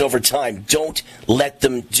worse over time. Don't let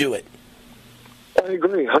them do it. I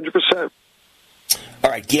agree, 100%. All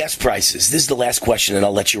right, gas prices. This is the last question, and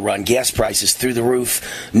I'll let you run. Gas prices through the roof,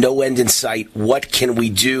 no end in sight. What can we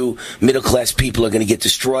do? Middle-class people are going to get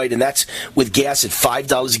destroyed, and that's with gas at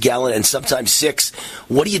 $5 a gallon and sometimes $6.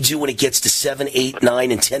 What do you do when it gets to $7, $8,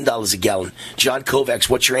 $9, and $10 a gallon? John Kovacs,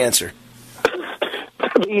 what's your answer?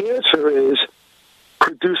 The answer is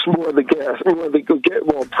produce more of the gas,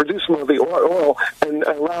 produce more of the oil, and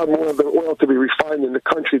allow more of the oil to be refined in the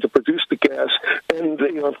country to produce the gas, and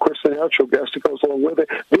of course the natural gas that goes along with it.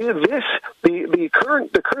 The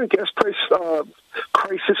current gas price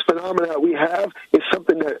crisis phenomena that we have is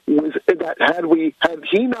something that had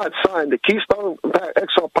he not signed the Keystone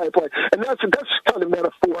XL pipeline, and that's kind of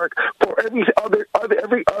metaphoric for every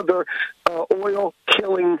other oil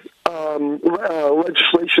killing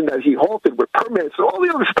legislation that he halted with permits and all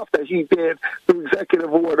the other stuff that he did through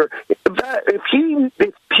executive order. That if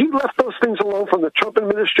he left those things alone from the Trump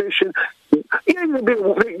administration, there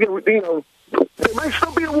might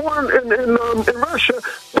still be a war in Russia,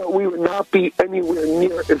 but we would not be anywhere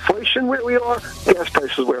near inflation where we are, gas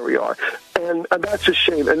prices where we are. And that's a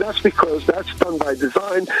shame. And that's because that's done by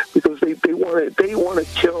design, because they want to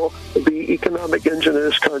kill the economic engine of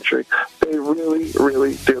this country. They really,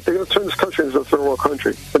 really do. They're going to turn this country into a third world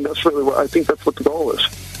country. And that's really what I think that's what the goal is.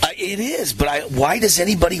 It is, but why does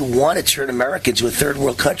anybody want to turn America into a third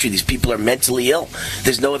world country? These people are mentally ill.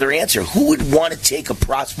 There's no other answer. Who would want to take a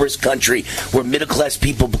prosperous country where middle-class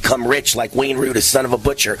people become rich, like Wayne Root, a son of a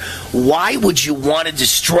butcher? Why would you want to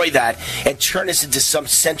destroy that and turn us into some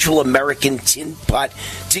Central American tin pot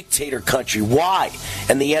dictator country? Why?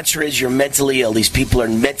 And the answer is you're mentally ill. These people are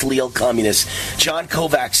mentally ill communists. John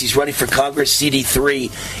Kovacs, he's running for Congress,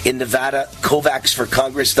 CD3 in Nevada,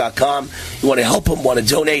 kovacsforcongress.com. You want to help him, want to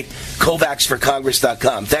donate,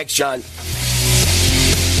 kovacsforcongress.com. Thanks, John.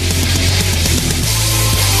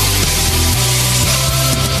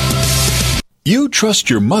 You trust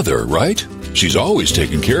your mother, right? She's always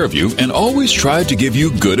taken care of you and always tried to give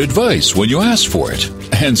you good advice when you ask for it.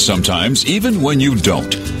 And sometimes even when you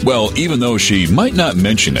don't. Well, even though she might not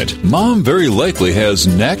mention it, Mom very likely has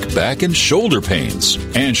neck, back, and shoulder pains.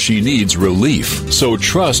 And she needs relief. So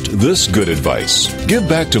trust this good advice. Give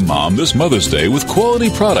back to Mom this Mother's Day with quality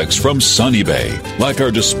products from Sunny Bay. Like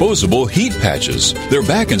our disposable heat patches. They're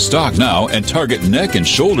back in stock now and target neck and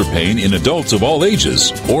shoulder pain in adults of all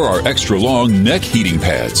ages. Or our extra long neck heating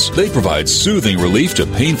pads. They provide soothing relief to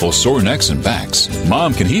painful sore necks and backs.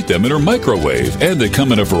 Mom can heat them in her microwave, and they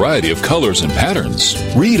come in a variety of colors and patterns.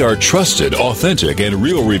 Read our trusted, authentic, and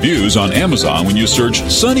real reviews on Amazon when you search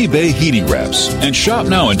Sunny Bay Heating Wraps. And shop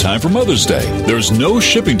now in time for Mother's Day. There's no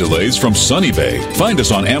shipping delays from Sunny Bay. Find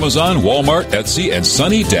us on Amazon, Walmart, Etsy, and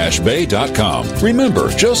sunny-bay.com. Remember,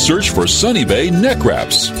 just search for Sunny Bay Neck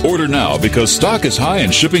Wraps. Order now because stock is high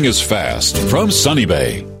and shipping is fast. From Sunny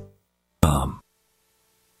Bay.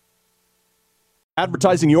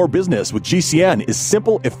 Advertising your business with GCN is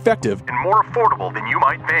simple, effective, and more affordable than you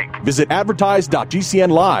might think. Visit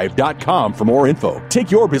advertise.gcnlive.com for more info.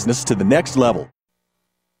 Take your business to the next level.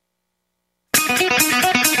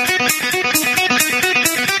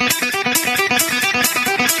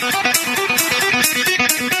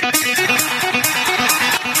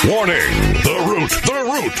 Warning!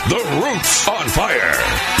 The Root's on fire.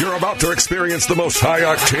 You're about to experience the most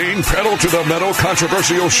high-octane, pedal-to-the-metal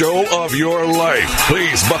controversial show of your life.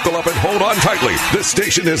 Please buckle up and hold on tightly. This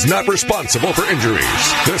station is not responsible for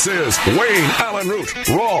injuries. This is Wayne Allen Root,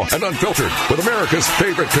 raw and unfiltered, with America's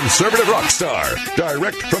favorite conservative rock star,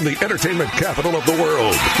 direct from the entertainment capital of the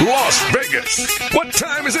world, Las Vegas. What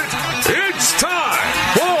time is it? It's time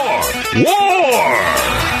for War!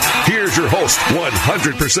 Here's your host,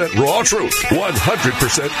 100% raw truth,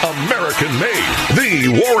 100% American made, the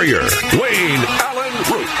warrior, Wayne Allen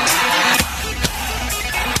Root.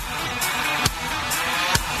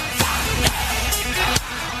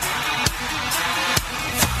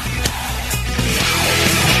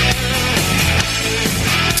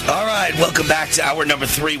 All right, welcome back to hour number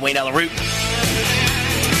 3, Wayne Allen Root.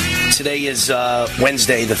 Today is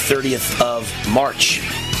Wednesday, the 30th of March.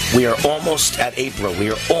 We are almost at April.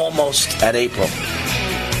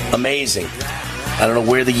 Amazing. I don't know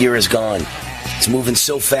where the year has gone. It's moving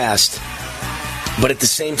so fast. But at the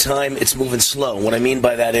same time, it's moving slow. What I mean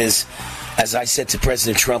by that is, as I said to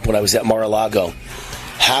President Trump when I was at Mar-a-Lago,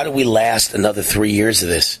 how do we last another 3 years of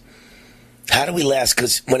this? How do we last?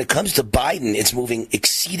 Because when it comes to Biden, it's moving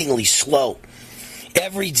exceedingly slow.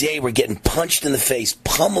 Every day we're getting punched in the face,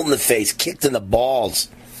 pummeled in the face, kicked in the balls.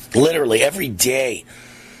 Literally, every day.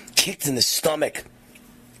 Kicked in the stomach,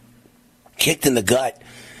 kicked in the gut,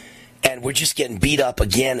 and we're just getting beat up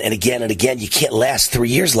again and again and again. You can't last 3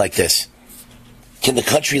 years like this. Can the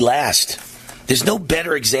country last? There's no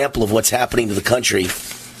better example of what's happening to the country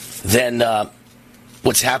than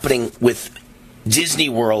what's happening with Disney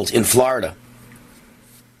World in Florida.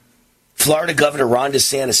 Florida Governor Ron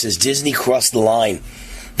DeSantis says Disney crossed the line.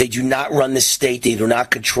 They do not run this state. They do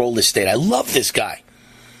not control this state. I love this guy.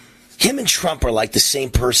 Him and Trump are like the same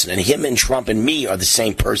person, and him and Trump and me are the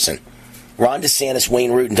same person. Ron DeSantis,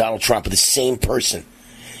 Wayne Root, and Donald Trump are the same person.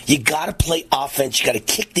 You got to play offense. You got to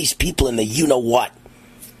kick these people in the you-know-what.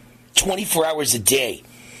 24 hours a day.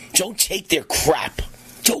 Don't take their crap.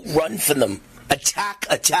 Don't run for them. Attack,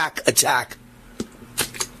 attack, attack.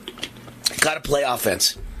 Got to play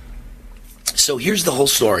offense. So here's the whole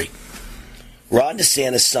story. Ron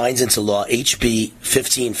DeSantis signs into law HB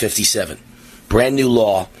 1557, brand new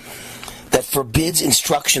law that forbids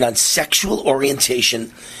instruction on sexual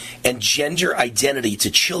orientation and gender identity to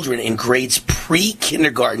children in grades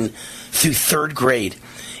pre-kindergarten through 3rd grade.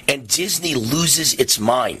 And Disney loses its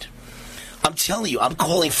mind. I'm telling you, I'm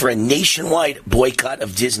calling for a nationwide boycott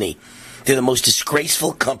of Disney. They're the most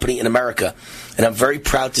disgraceful company in America. And I'm very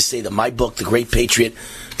proud to say that my book, The Great Patriot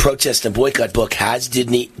Protest and Boycott book, has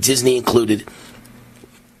Disney included.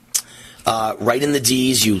 Right in the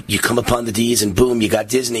D's, you come upon the D's and boom, you got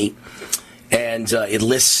Disney. And it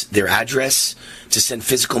lists their address to send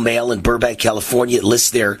physical mail in Burbank, California. It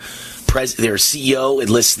lists their CEO. It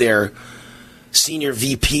lists their senior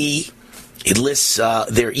VP. It lists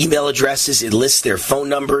their email addresses. It lists their phone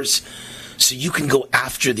numbers. So you can go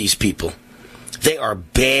after these people. They are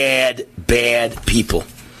bad, bad people.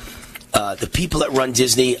 The people that run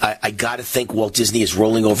Disney, I got to think Walt Disney is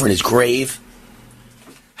rolling over in his grave.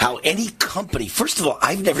 How any company, first of all,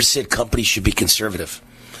 I've never said companies should be conservative.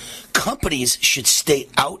 Companies should stay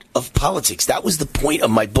out of politics. That was the point of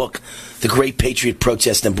my book, The Great Patriot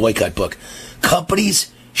Protest and Boycott book.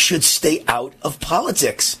 Companies should stay out of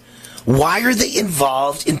politics. Why are they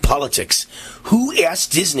involved in politics? Who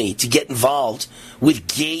asked Disney to get involved with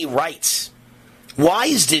gay rights? Why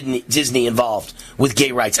is Disney involved with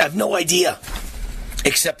gay rights? I have no idea.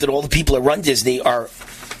 Except that all the people that run Disney are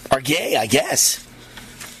gay, I guess.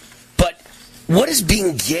 But what does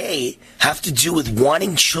being gay have to do with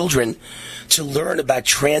wanting children to learn about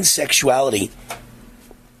transsexuality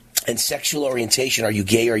and sexual orientation? Are you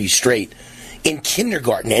gay or are you straight? In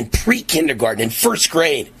kindergarten and pre-kindergarten and first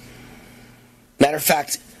grade. Matter of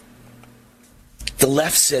fact, the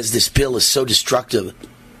left says this bill is so destructive.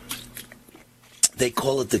 They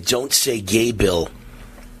call it the Don't Say Gay bill.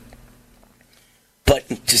 But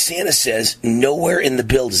DeSantis says nowhere in the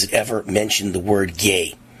bill does it ever mention the word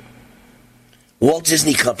gay. Walt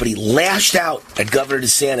Disney Company lashed out at Governor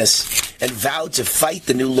DeSantis and vowed to fight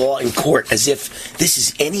the new law in court as if this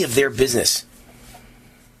is any of their business.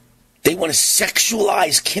 They want to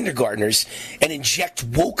sexualize kindergartners and inject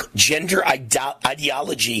woke gender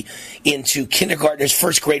ideology into kindergartners,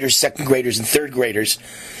 first graders, second graders, and third graders,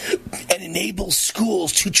 and enable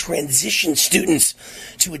schools to transition students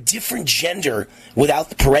to a different gender without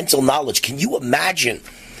the parental knowledge. Can you imagine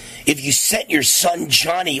if you sent your son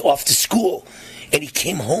Johnny off to school and he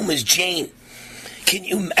came home as Jane?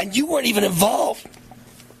 And you weren't even involved.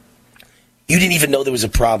 You didn't even know there was a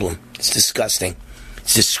problem. It's disgusting.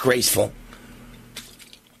 It's disgraceful.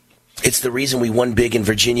 It's the reason we won big in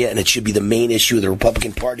Virginia, and it should be the main issue of the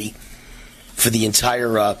Republican Party for the entire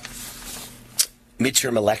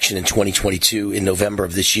midterm election in 2022 in November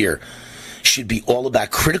of this year. Should be all about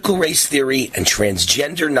critical race theory and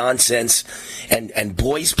transgender nonsense and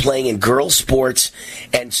boys playing in girls' sports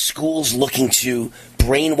and schools looking to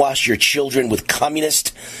brainwash your children with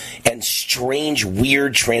communist and strange,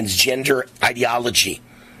 weird transgender ideology.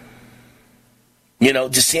 You know,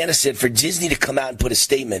 DeSantis said for Disney to come out and put a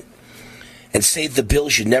statement and say the bill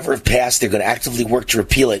should never have passed, they're going to actively work to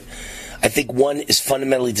repeal it. I think one is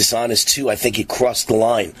fundamentally dishonest. Two, I think it crossed the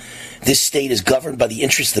line. This state is governed by the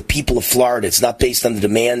interests of the people of Florida. It's not based on the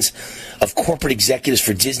demands of corporate executives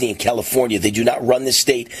for Disney in California. They do not run this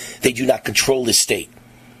state. They do not control this state.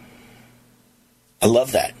 I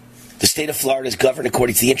love that. The state of Florida is governed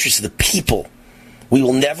according to the interests of the people. We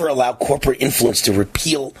will never allow corporate influence to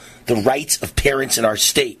repeal the rights of parents in our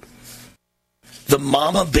state. The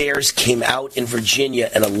mama bears came out in Virginia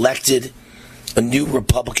and elected a new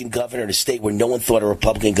Republican governor in a state where no one thought a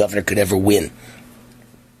Republican governor could ever win.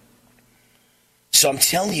 So I'm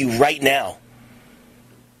telling you right now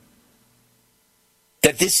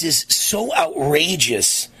that this is so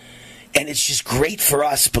outrageous, and it's just great for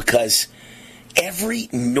us because every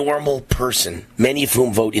normal person, many of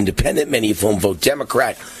whom vote independent, many of whom vote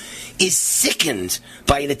Democrat, is sickened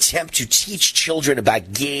by an attempt to teach children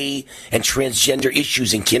about gay and transgender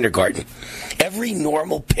issues in kindergarten. Every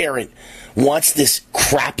normal parent wants this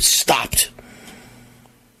crap stopped.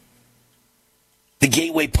 The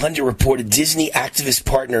Gateway Pundit reported Disney's activist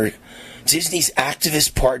partner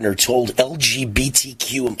told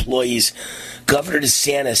LGBTQ employees Governor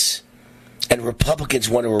DeSantis and Republicans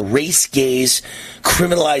want to erase gays,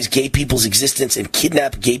 criminalize gay people's existence, and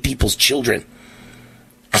kidnap gay people's children.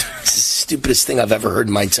 It's the stupidest thing I've ever heard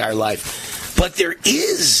in my entire life. But there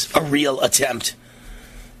is a real attempt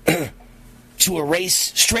to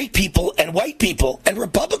erase straight people and white people and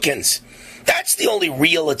Republicans. That's the only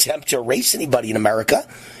real attempt to erase anybody in America.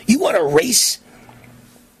 You want to erase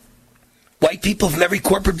white people from every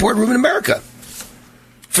corporate boardroom in America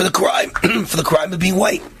for the crime of being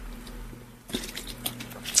white.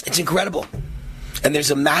 It's incredible. And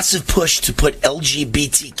there's a massive push to put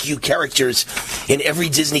LGBTQ characters in every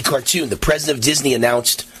Disney cartoon. The president of Disney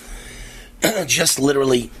announced just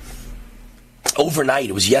literally overnight,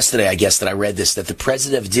 it was yesterday, I guess, that I read this, that the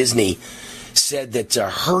president of Disney said that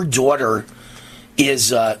her daughter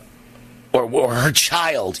is, or her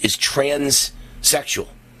child is transsexual.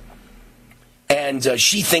 And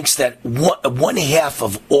she thinks that one half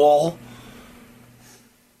of all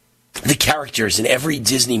the characters in every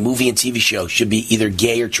Disney movie and TV show should be either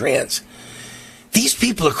gay or trans. These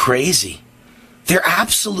people are crazy. They're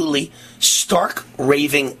absolutely stark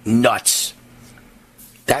raving nuts.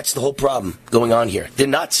 That's the whole problem going on here. They're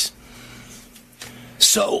nuts.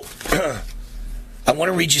 So, I want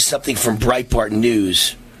to read you something from Breitbart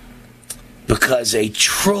News, because a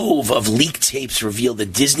trove of leaked tapes reveal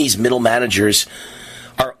that Disney's middle managers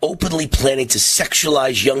are openly planning to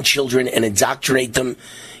sexualize young children and indoctrinate them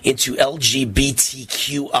into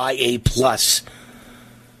LGBTQIA+,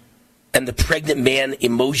 and the pregnant man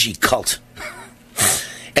emoji cult.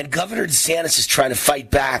 And Governor DeSantis is trying to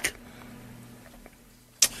fight back.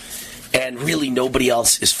 And really nobody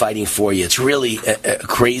else is fighting for you. It's really a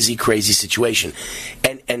crazy, crazy situation.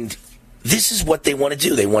 And this is what they want to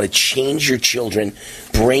do. They want to change your children,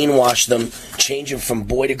 brainwash them, change them from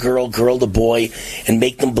boy to girl, girl to boy, and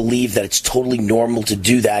make them believe that it's totally normal to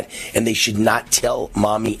do that, and they should not tell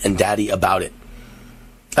mommy and daddy about it.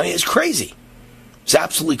 I mean, it's crazy. It's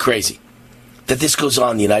absolutely crazy that this goes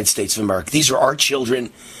on in the United States of America. These are our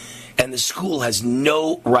children, and the school has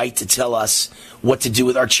no right to tell us what to do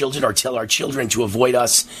with our children or tell our children to avoid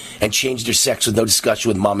us and change their sex with no discussion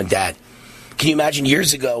with mom and dad. Can you imagine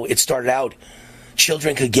years ago it started out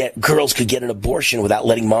girls could get an abortion without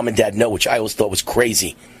letting mom and dad know, which I always thought was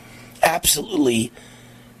crazy. Absolutely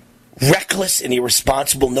reckless and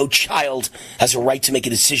irresponsible. No child has a right to make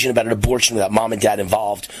a decision about an abortion without mom and dad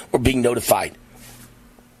involved or being notified.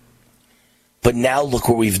 But now look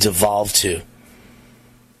where we've devolved to.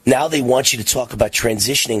 Now they want you to talk about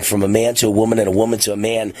transitioning from a man to a woman and a woman to a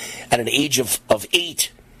man at an age of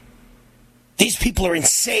 8. These people are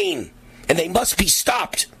insane, and they must be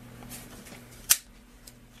stopped.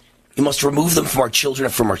 You must remove them from our children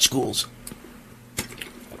and from our schools.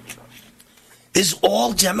 This is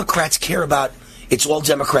all Democrats care about. It's all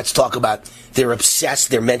Democrats talk about. They're obsessed.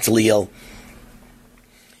 They're mentally ill.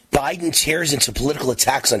 Biden tears into political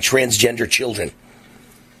attacks on transgender children.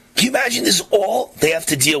 Can you imagine this is all they have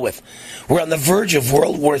to deal with? We're on the verge of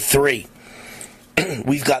World War III.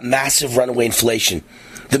 We've got massive runaway inflation.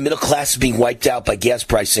 The middle class is being wiped out by gas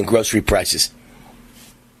prices and grocery prices.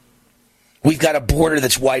 We've got a border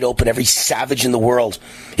that's wide open. Every savage in the world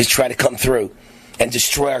is trying to come through and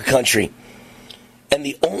destroy our country. And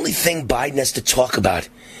the only thing Biden has to talk about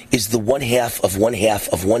is the 1/2 of 1/2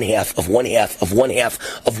 of 1/2 of 1/2 of 1/2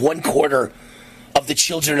 of 1/4 of the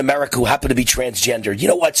children in America who happen to be transgender. You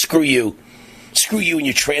know what? Screw you. Screw you and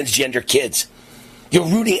your transgender kids. You're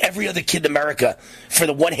rooting every other kid in America for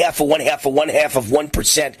the 1/2 of 1/2 of 1/2 of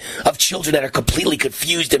 1% of children that are completely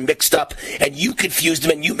confused and mixed up, and you confused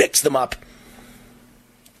them and you mixed them up.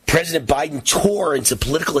 President Biden tore into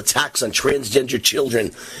political attacks on transgender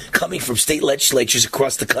children coming from state legislatures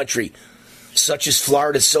across the country, such as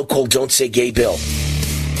Florida's so-called Don't Say Gay bill.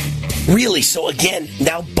 Really, so again,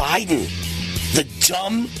 now Biden, the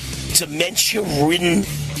dumb, dementia-ridden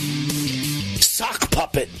sock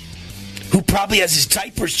puppet who probably has his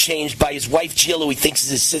diapers changed by his wife Jill, who he thinks is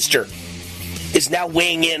his sister, is now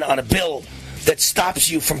weighing in on a bill that stops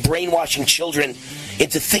you from brainwashing children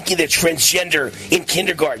into thinking they're transgender in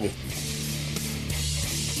kindergarten.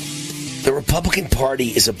 The Republican Party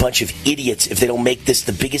is a bunch of idiots if they don't make this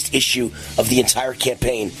the biggest issue of the entire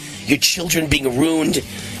campaign. Your children being ruined,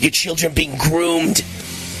 your children being groomed,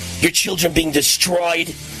 your children being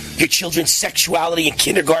destroyed, your children's sexuality in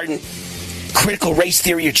kindergarten, critical race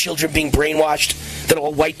theory, your children being brainwashed that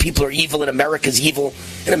all white people are evil and America's evil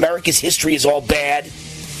and America's history is all bad.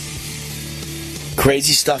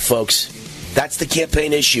 Crazy stuff, folks. That's the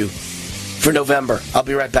campaign issue for November. I'll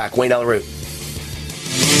be right back. Wayne Allyn Root.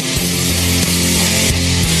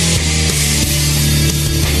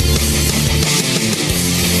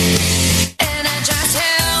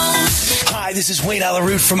 Hi, this is Wayne Allyn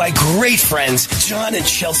Root for my great friends, John and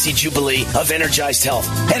Chelsea Jubilee of Energized Health.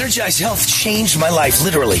 Energized Health changed my life,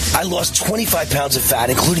 literally. I lost 25 pounds of fat,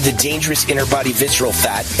 including the dangerous inner body visceral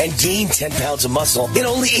fat, and gained 10 pounds of muscle in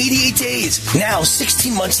only 88 days. Now,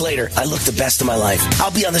 16 months later, I look the best of my life.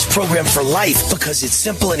 I'll be on this program for life because it's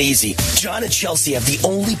simple and easy. John and Chelsea have the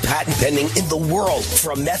only patent pending in the world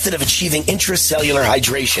for a method of achieving intracellular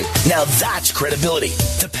hydration. Now that's credibility.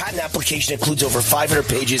 The patent application includes over 500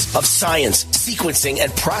 pages of science, sequencing,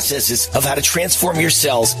 and processes of how to transform your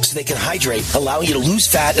cells so they can hydrate, allowing you to lose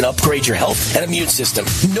fat and upgrade your health and immune system.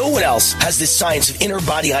 No one else has this science of inner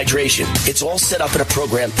body hydration. It's all set up in a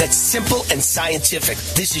program that's simple and scientific.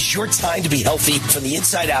 This is your time to be healthy from the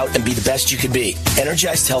inside out and be the best you can be.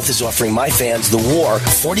 Energized Health is offering my fans, The War,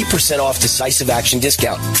 40% off decisive action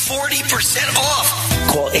discount. 40%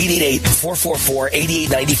 off! Call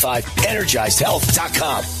 888-444-8895,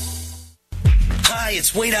 EnergizedHealth.com. Hi,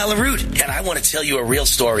 it's Wayne Alaroot, and I want to tell you a real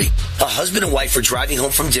story. A husband and wife were driving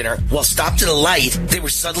home from dinner. While stopped at a light, they were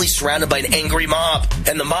suddenly surrounded by an angry mob,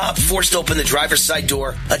 and the mob forced open the driver's side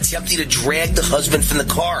door, attempting to drag the husband from the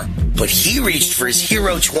car. But he reached for his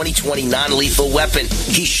Hero 2020 non-lethal weapon.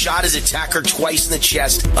 He shot his attacker twice in the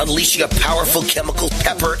chest, unleashing a powerful chemical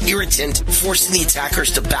pepper irritant, forcing the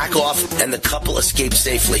attackers to back off, and the couple escaped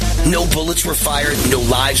safely. No bullets were fired, no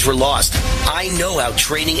lives were lost. I know how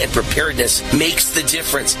training and preparedness makes the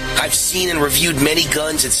difference. I've seen and reviewed many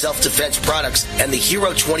guns and self-defense products, and the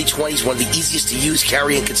Hero 2020 is one of the easiest to use,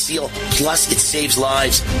 carry, and conceal. Plus, it saves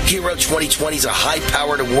lives. Hero 2020 is a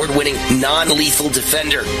high-powered, award-winning, non-lethal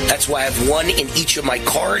defender. That's why I have one in each of my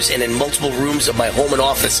cars and in multiple rooms of my home and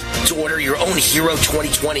office. To order your own Hero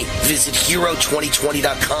 2020, visit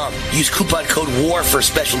Hero2020.com. Use coupon code WAR for a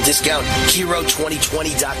special discount.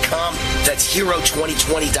 Hero2020.com. That's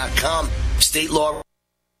Hero2020.com. State law.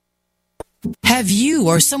 Have you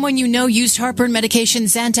or someone you know used heartburn medication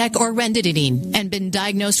Zantac or Ranitidine and been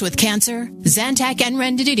diagnosed with cancer? Zantac and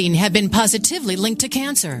Ranitidine have been positively linked to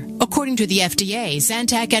cancer. According to the FDA,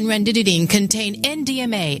 Zantac and Ranitidine contain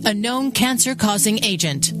NDMA, a known cancer-causing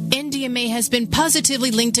agent. NDMA has been positively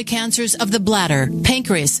linked to cancers of the bladder,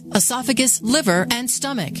 pancreas, esophagus, liver, and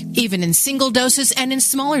stomach. Even in single doses and in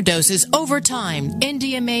smaller doses over time,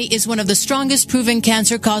 NDMA is one of the strongest proven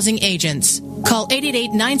cancer-causing agents. Call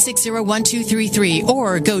 888-960-1233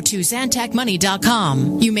 or go to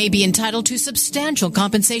ZantacMoney.com. You may be entitled to substantial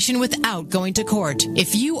compensation without going to court.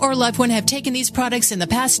 If you or loved one have taken these products in the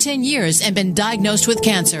past 10 years and been diagnosed with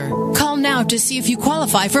cancer, call now to see if you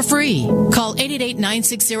qualify for free. Call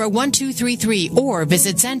 888-960-1233 or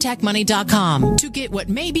visit ZantacMoney.com to get what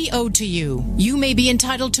may be owed to you. You may be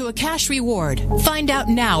entitled to a cash reward. Find out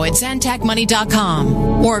now at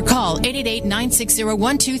ZantacMoney.com or call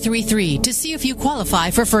 888-960-1233 to see if you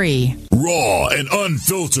qualify for free. Raw and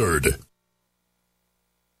unfiltered.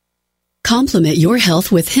 Complement your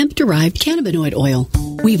health with hemp-derived cannabinoid oil.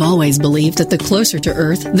 We've always believed that the closer to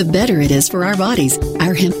Earth, the better it is for our bodies.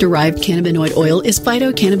 Our hemp-derived cannabinoid oil is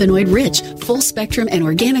phytocannabinoid-rich, full-spectrum, and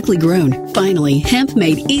organically grown. Finally, hemp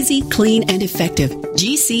made easy, clean, and effective.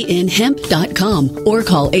 GCNhemp.com or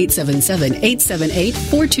call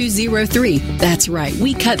 877-878-4203. That's right,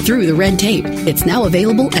 we cut through the red tape. It's now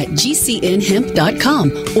available at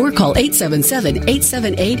GCNhemp.com or call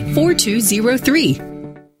 877-878-4203.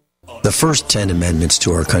 The first 10 amendments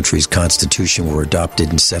to our country's Constitution were adopted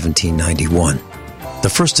in 1791. The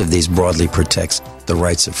first of these broadly protects the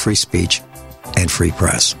rights of free speech and free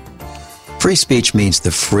press. Free speech means the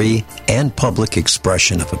free and public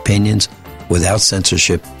expression of opinions without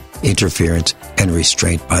censorship, interference, and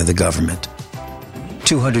restraint by the government.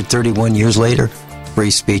 231 years later, free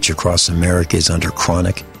speech across America is under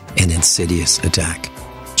chronic and insidious attack.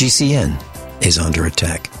 GCN is under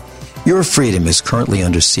attack. Your freedom is currently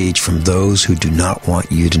under siege from those who do not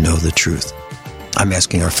want you to know the truth. I'm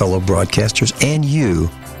asking our fellow broadcasters and you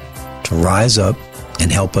to rise up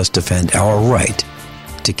and help us defend our right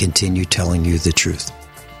to continue telling you the truth.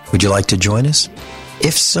 Would you like to join us?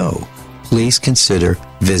 If so, please consider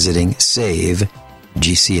visiting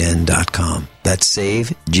SaveGCN.com. That's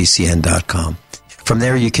SaveGCN.com. From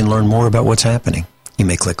there, you can learn more about what's happening. You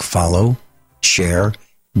may click follow, share,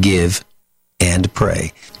 give, and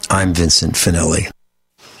pray. I'm Vincent Finelli.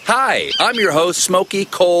 Hi, I'm your host, Smokey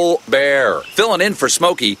Colbert, filling in for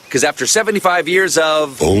Smokey because after 75 years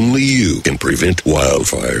of... Only you can prevent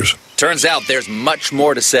wildfires. Turns out there's much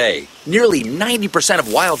more to say. Nearly 90% of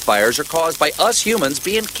wildfires are caused by us humans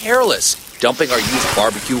being careless, dumping our used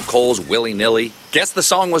barbecue coals willy-nilly. Guess the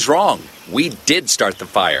song was wrong. We did start the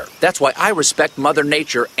fire. That's why I respect Mother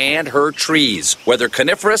Nature and her trees, whether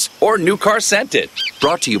coniferous or new car scented.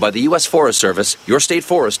 Brought to you by the U.S. Forest Service, your state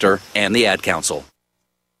forester, and the Ad Council.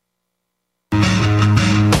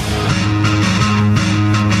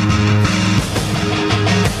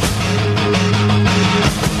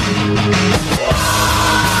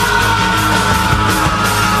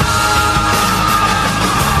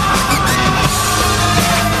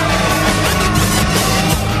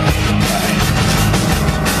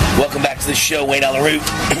 The show, Wayne Alaroot.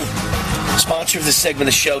 Sponsor of this segment of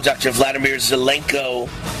the show, Dr. Vladimir Zelenko,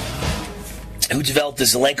 who developed the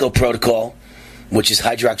Zelenko protocol. which is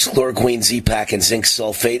hydroxychloroquine, Z-Pak, and zinc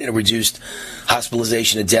sulfate, and it reduced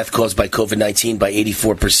hospitalization and death caused by COVID-19 by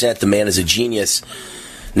 84%. The man is a genius.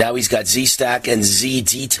 Now he's got Z-Stack and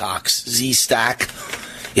Z-Detox. Z-Stack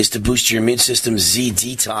is to boost your immune system.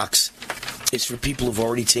 Z-Detox is for people who've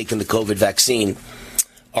already taken the COVID vaccine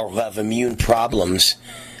or who have immune problems,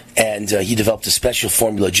 and he developed a special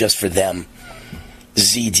formula just for them.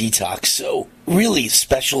 Z-Detox. So really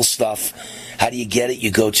special stuff. How do you get it?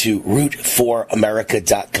 You go to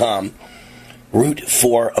root4america.com.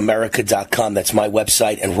 root4america.com. That's my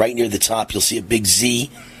website. And right near the top, you'll see a big Z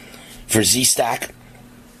for Z-Stack.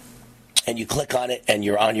 And you click on it, and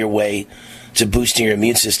you're on your way to boosting your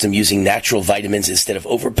immune system using natural vitamins instead of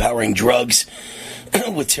overpowering drugs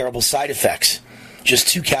with terrible side effects. Just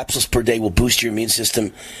 2 capsules per day will boost your immune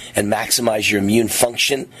system and maximize your immune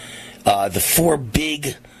function. The 4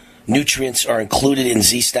 big nutrients are included in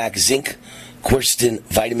Z-Stack: zinc, quercetin,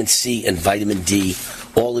 vitamin C, and vitamin D,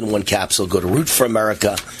 all in one capsule. Go to Root for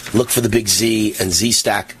America, look for the big Z and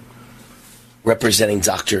Z-Stack, representing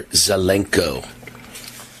Dr. Zelenko.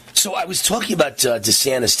 So I was talking about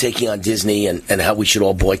DeSantis taking on Disney and how we should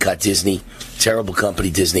all boycott Disney. Terrible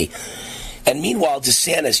company, Disney. And meanwhile,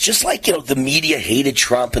 DeSantis, just like, the media hated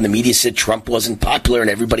Trump and the media said Trump wasn't popular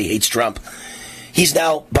and everybody hates Trump, he's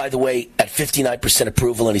now, by the way, at 59%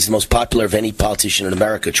 approval, and he's the most popular of any politician in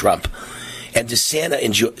America, Trump. And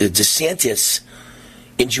DeSantis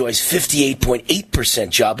enjoys 58.8%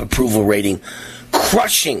 job approval rating,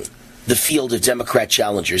 crushing the field of Democrat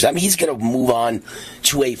challengers. I mean, he's going to move on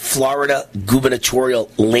to a Florida gubernatorial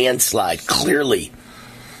landslide, clearly.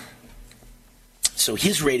 So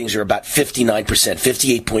his ratings are about 59%,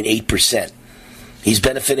 58.8%. He's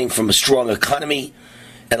benefiting from a strong economy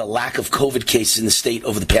and a lack of COVID cases in the state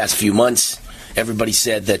over the past few months. Everybody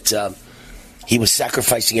said that he was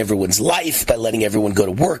sacrificing everyone's life by letting everyone go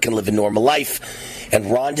to work and live a normal life.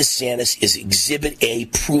 And Ron DeSantis is Exhibit A,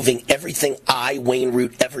 proving everything I, Wayne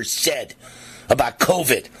Root, ever said about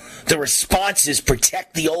COVID. The response is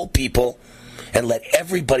protect the old people and let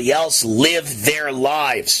everybody else live their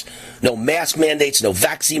lives. No mask mandates, no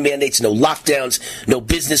vaccine mandates, no lockdowns, no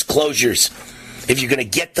business closures. If you're going to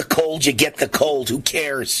get the cold, you get the cold. Who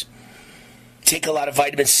cares? Take a lot of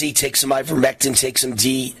vitamin C, take some ivermectin, take some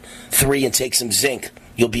D3, and take some zinc.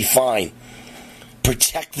 You'll be fine.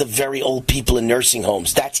 Protect the very old people in nursing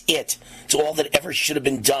homes. That's it. It's all that ever should have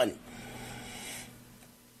been done.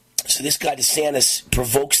 So this guy DeSantis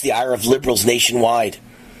provokes the ire of liberals nationwide,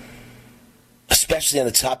 especially on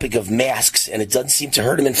the topic of masks, and it doesn't seem to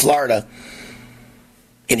hurt him in Florida.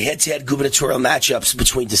 In head-to-head gubernatorial matchups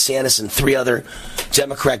between DeSantis and 3 other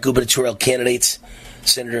Democrat gubernatorial candidates,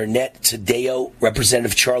 Senator Annette Taddeo,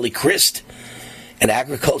 Representative Charlie Crist, and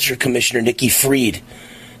Agriculture Commissioner Nikki Fried,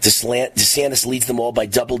 DeSantis leads them all by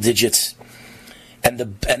double digits. And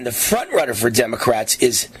the front runner for Democrats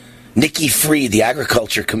is Nikki Fried, the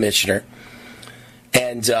Agriculture Commissioner,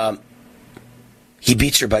 and he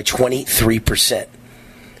beats her by 23%.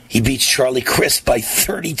 He beats Charlie Crist by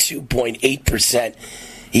 32.8%.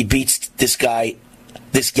 He beats this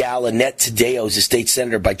gal, Annette Taddeo, as a state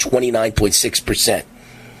senator, by 29.6%.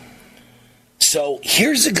 So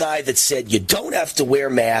here's a guy that said you don't have to wear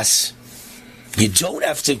masks. You don't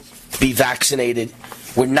have to be vaccinated.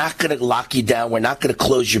 We're not going to lock you down. We're not going to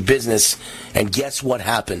close your business. And guess what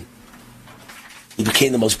happened? He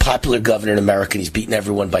became the most popular governor in America, and he's beaten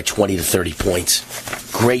everyone by 20 to 30 points.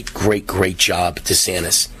 Great, great, great job,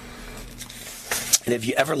 DeSantis. And if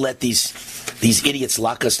you ever let these idiots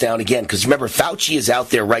lock us down again, because remember, Fauci is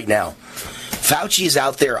out there right now. Fauci is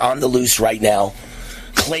out there on the loose right now,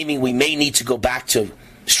 claiming we may need to go back to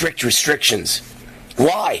strict restrictions.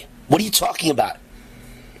 Why? What are you talking about?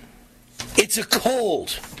 It's a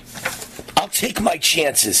cold. I'll take my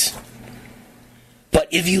chances. But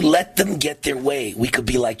if you let them get their way, we could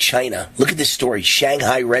be like China. Look at this story.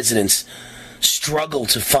 Shanghai residents struggle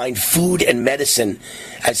to find food and medicine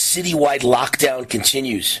as citywide lockdown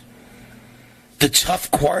continues. The tough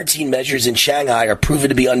quarantine measures in Shanghai are proven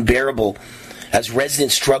to be unbearable as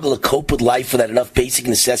residents struggle to cope with life without enough basic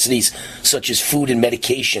necessities such as food and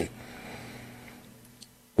medication.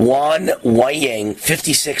 Wan Weiyang,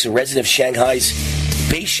 56, a resident of Shanghai's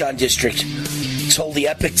Beishan district, told the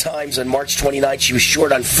Epoch Times on March 29th she was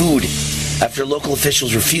short on food after local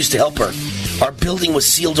officials refused to help her. Our building was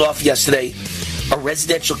sealed off yesterday. Our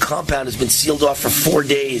residential compound has been sealed off for 4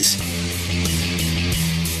 days.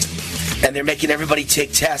 And they're making everybody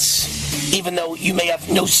take tests, even though you may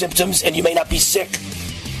have no symptoms and you may not be sick.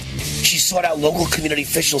 She sought out local community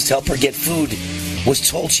officials to help her get food, was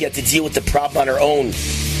told she had to deal with the problem on her own.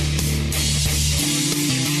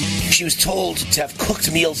 She She was told to have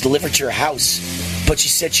cooked meals delivered to her house, but she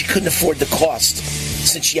said she couldn't afford the cost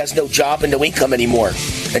since she has no job and no income anymore,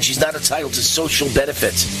 and she's not entitled to social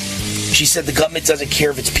benefits. She said the government doesn't care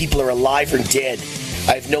if its people are alive or dead.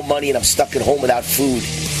 I have no money and I'm stuck at home without food.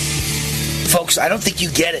 Folks, I don't think you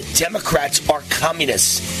get it. Democrats are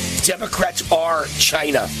communists. Democrats are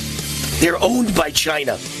China. They're owned by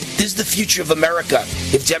China. This is the future of America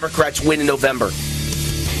if Democrats win in November.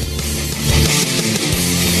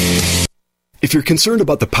 If you're concerned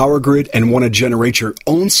about the power grid and want to generate your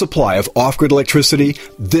own supply of off-grid electricity,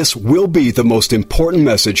 this will be the most important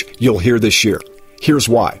message you'll hear this year. Here's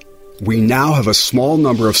why. We now have a small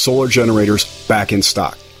number of solar generators back in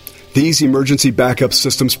stock. These emergency backup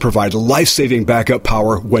systems provide life-saving backup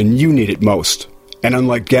power when you need it most. And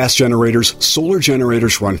unlike gas generators, solar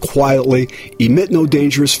generators run quietly, emit no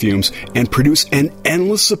dangerous fumes, and produce an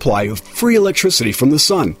endless supply of free electricity from the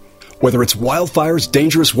sun. Whether it's wildfires,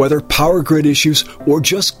 dangerous weather, power grid issues, or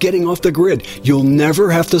just getting off the grid, you'll never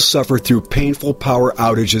have to suffer through painful power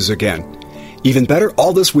outages again. Even better,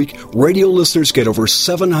 all this week, radio listeners get over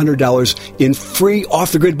 $700 in free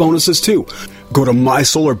off-the-grid bonuses too. Go to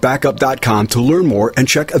mysolarbackup.com to learn more and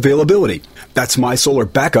check availability. That's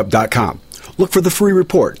mysolarbackup.com. Look for the free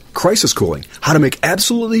report, Crisis Cooling, how to make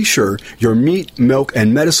absolutely sure your meat, milk,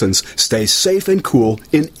 and medicines stay safe and cool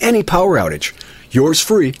in any power outage. Yours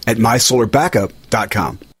free at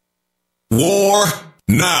mysolarbackup.com. War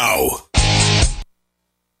now.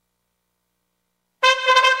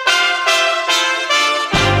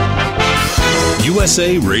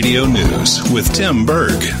 USA Radio News with Tim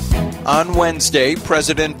Berg. On Wednesday,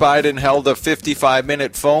 President Biden held a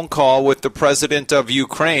 55-minute phone call with the president of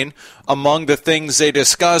Ukraine. Among the things they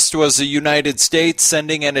discussed was the United States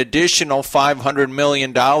sending an additional $500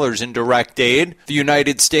 million in direct aid, the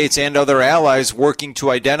United States and other allies working to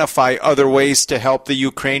identify other ways to help the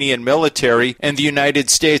Ukrainian military, and the United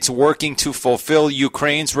States working to fulfill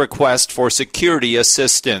Ukraine's request for security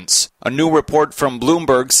assistance. A new report from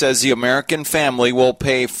Bloomberg says the American family will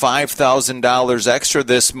pay $5,000 extra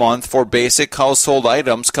this month for basic household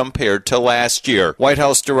items compared to last year. White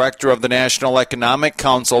House Director of the National Economic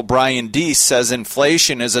Council, Brian Deese, says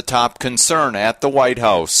inflation is a top concern at the White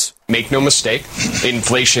House. Make no mistake,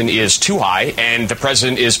 inflation is too high, and the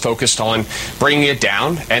president is focused on bringing it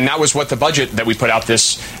down, and that was what the budget that we put out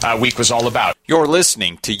this week was all about. You're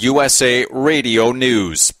listening to USA Radio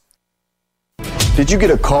News. Did you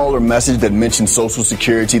get a call or message that mentioned Social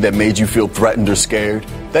Security that made you feel threatened or scared?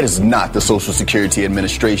 That is not the Social Security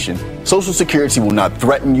Administration. Social Security will not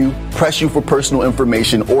threaten you, press you for personal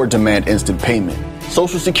information, or demand instant payment.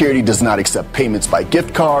 Social Security does not accept payments by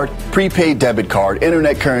gift card, prepaid debit card,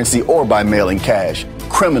 internet currency, or by mailing cash.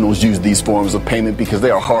 Criminals use these forms of payment because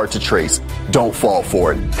they are hard to trace. Don't fall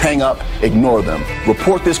for it. Hang up, ignore them.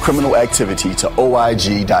 Report this criminal activity to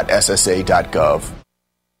oig.ssa.gov.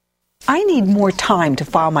 I need more time to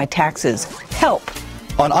file my taxes. Help.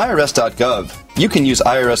 On IRS.gov, you can use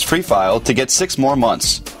IRS Free File to get 6 more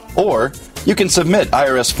months. Or you can submit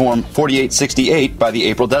IRS Form 4868 by the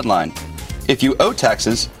April deadline. If you owe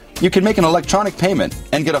taxes, you can make an electronic payment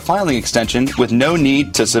and get a filing extension with no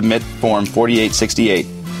need to submit Form 4868.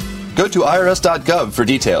 Go to IRS.gov for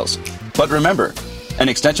details. But remember, an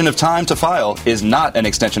extension of time to file is not an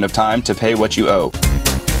extension of time to pay what you owe.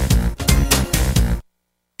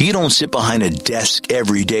 You don't sit behind a desk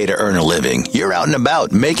every day to earn a living. You're out and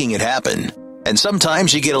about making it happen. And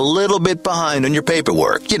sometimes you get a little bit behind on your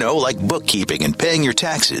paperwork, like bookkeeping and paying your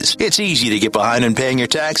taxes. It's easy to get behind on paying your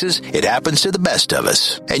taxes. It happens to the best of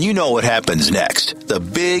us. And you know what happens next. The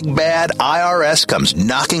big bad IRS comes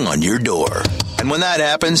knocking on your door. And when that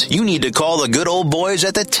happens, you need to call the good old boys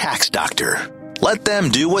at the Tax Doctor. Let them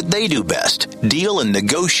do what they do best. Deal and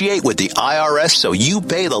negotiate with the IRS so you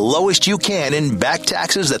pay the lowest you can in back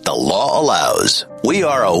taxes that the law allows. We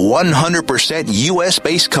are a 100%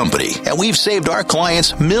 U.S.-based company, and we've saved our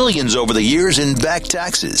clients millions over the years in back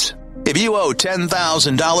taxes. If you owe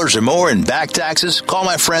 $10,000 or more in back taxes, call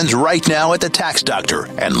my friends right now at the Tax Doctor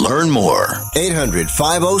and learn more.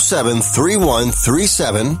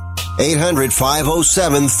 800-507-3137.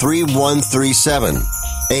 800-507-3137.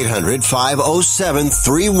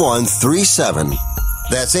 800-507-3137.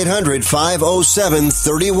 That's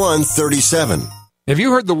 800-507-3137. Have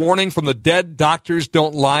you heard the warning from the dead doctors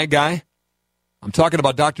don't lie guy? I'm talking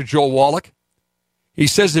about Dr. Joel Wallach. He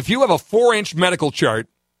says if you have a 4-inch medical chart,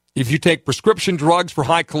 if you take prescription drugs for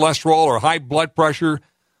high cholesterol or high blood pressure,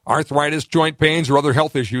 arthritis, joint pains, or other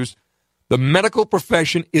health issues, the medical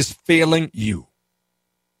profession is failing you.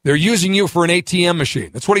 They're using you for an ATM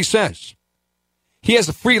machine. That's what he says. He has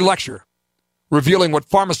a free lecture revealing what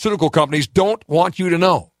pharmaceutical companies don't want you to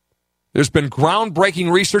know. There's been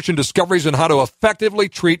groundbreaking research and discoveries on how to effectively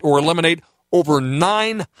treat or eliminate over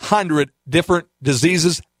 900 different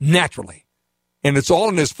diseases naturally. And it's all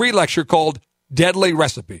in this free lecture called Deadly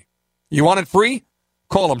Recipe. You want it free?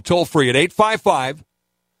 Call them toll free at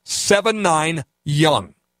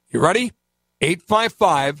 855-79-YOUNG. You ready?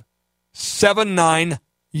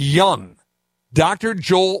 855-79-YOUNG. Dr.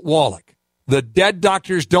 Joel Wallach, the Dead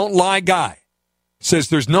Doctors Don't Lie guy, says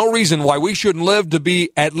there's no reason why we shouldn't live to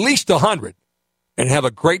be at least 100 and have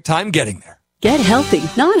a great time getting there. Get healthy,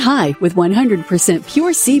 not high, with 100%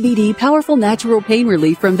 pure CBD powerful natural pain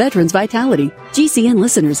relief from Veterans Vitality. GCN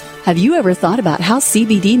listeners, have you ever thought about how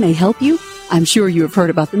CBD may help you? I'm sure you have heard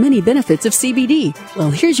about the many benefits of CBD.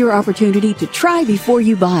 Well, here's your opportunity to try before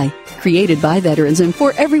you buy. Created by veterans and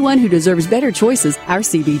for everyone who deserves better choices, our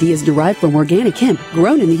CBD is derived from organic hemp,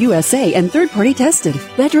 grown in the USA and third-party tested.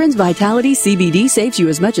 Veterans Vitality CBD saves you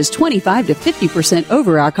as much as 25 to 50%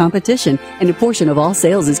 over our competition, and a portion of all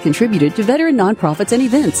sales is contributed to veteran nonprofits and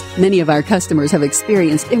events. Many of our customers have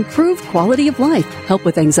experienced improved quality of life, help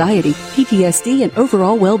with anxiety, PTSD, and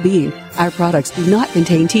overall well-being. Our products do not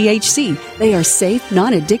contain THC. They are safe,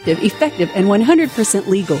 non-addictive, effective, and 100%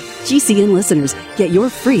 legal. GCN listeners, get your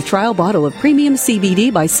free trial bottle of premium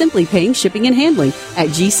CBD by simply paying shipping and handling at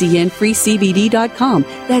GCNFreeCBD.com.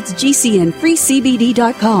 That's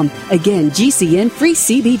GCNFreeCBD.com. Again,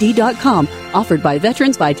 GCNFreeCBD.com. Offered by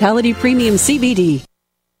Veterans Vitality Premium CBD.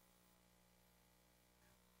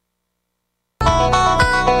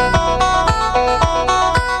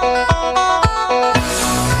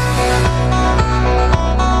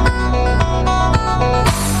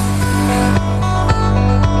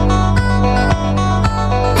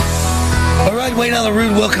 Wayne Allyn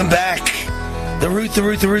Root, welcome back. The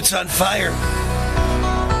Root's on fire.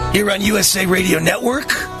 Here on USA Radio Network.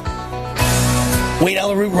 Wayne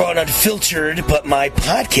Allyn Root, Raw and Unfiltered, but my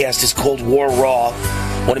podcast is called War Raw.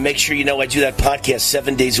 I want to make sure you know I do that podcast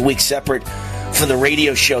 7 days a week separate from the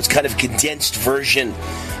radio show. It's kind of a condensed version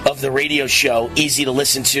of the radio show. Easy to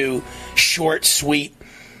listen to, short, sweet,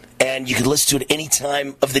 and you can listen to it any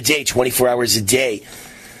time of the day, 24 hours a day.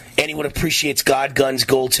 Anyone appreciates God, guns,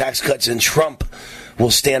 gold, tax cuts, and Trump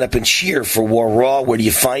will stand up and cheer for War Raw. Where do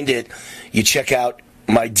you find it? You check out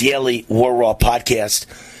my daily War Raw podcast,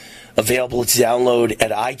 available to download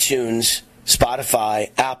at iTunes,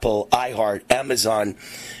 Spotify, Apple, iHeart, Amazon,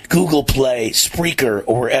 Google Play, Spreaker,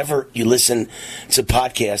 or wherever you listen to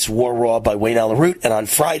podcasts. War Raw by Wayne Allyn Root. And on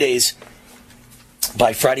Fridays,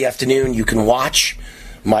 by Friday afternoon, you can watch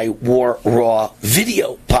my War Raw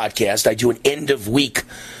video podcast. I do an end-of-week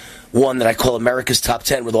one that I call America's Top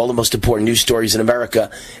 10 with all the most important news stories in America,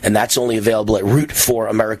 and that's only available at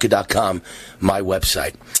root4america.com, my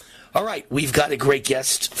website. All right, we've got a great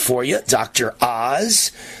guest for you, Dr.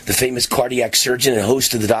 Oz, the famous cardiac surgeon and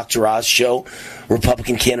host of the Dr. Oz Show,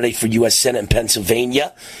 Republican candidate for U.S. Senate in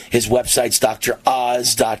Pennsylvania. His website's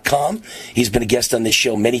droz.com. He's been a guest on this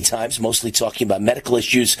show many times, mostly talking about medical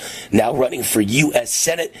issues, now running for U.S.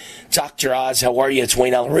 Senate. Dr. Oz, how are you? It's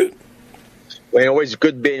Wayne Allyn Root. Wayne, always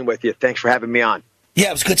good being with you. Thanks for having me on. Yeah,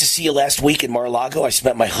 it was good to see you last week in Mar-a-Lago. I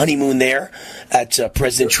spent my honeymoon there at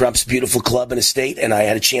President Trump's beautiful club and estate, and I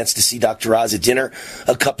had a chance to see Dr. Oz at dinner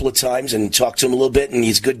a couple of times and talk to him a little bit, and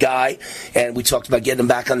he's a good guy, and we talked about getting him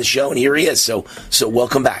back on the show, and here he is. So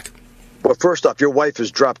welcome back. Well, first off, your wife is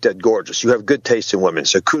drop-dead gorgeous. You have good taste in women,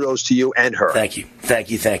 so kudos to you and her. Thank you.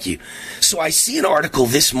 So I see an article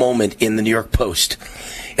this moment in the New York Post,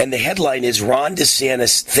 and the headline is, Ron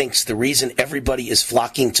DeSantis thinks the reason everybody is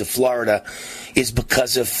flocking to Florida is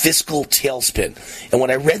because of fiscal tailspin. And when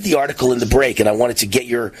I read the article in the break, and I wanted to get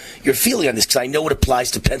your feeling on this, because I know it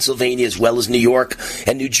applies to Pennsylvania as well as New York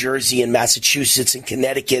and New Jersey and Massachusetts and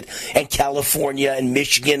Connecticut and California and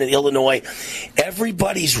Michigan and Illinois.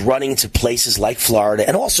 Everybody's running to places like Florida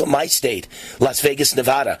and also my state, Las Vegas,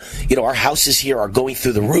 Nevada. You know, our houses here are going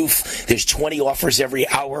through the roof. There's 20 offers every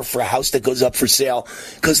hour for a house that goes up for sale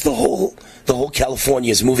because the whole California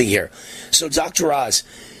is moving here. So Dr. Oz,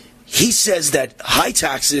 he says that high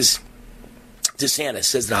taxes, DeSantis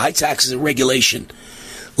says that high taxes and regulation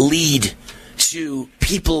lead to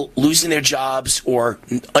people losing their jobs or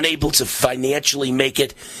unable to financially make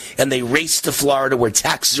it, and they race to Florida where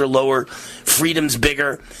taxes are lower, freedom's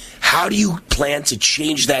bigger. How do you plan to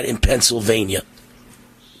change that in Pennsylvania?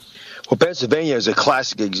 Well, Pennsylvania is a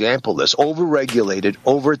classic example of this. Overregulated,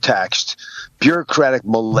 overtaxed, bureaucratic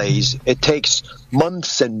malaise. It takes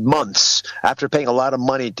months and months after paying a lot of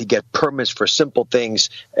money to get permits for simple things.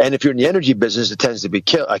 And if you're in the energy business, it tends to be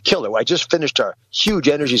a killer. I just finished a huge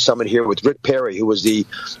energy summit here with Rick Perry, who was the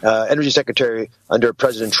energy secretary under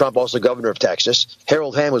President Trump, also governor of Texas.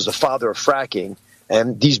 Harold Hamm was the father of fracking.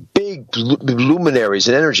 and these big luminaries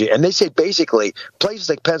in energy. And they say basically places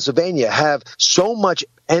like Pennsylvania have so much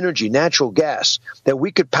energy, natural gas, that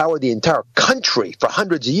we could power the entire country for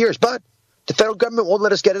hundreds of years. But the federal government won't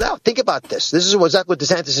let us get it out. Think about this. This is exactly what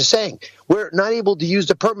DeSantis is saying. We're not able to use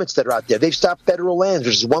the permits that are out there. They've stopped federal lands,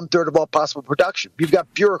 which is 1/3 of all possible production. You've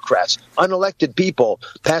got bureaucrats, unelected people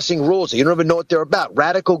passing rules that you don't even know what they're about.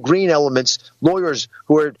 Radical green elements, lawyers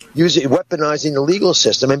who are weaponizing the legal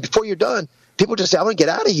system. And before you're done, people just say, I want to get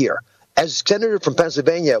out of here. As senator from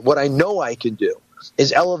Pennsylvania, what I know I can do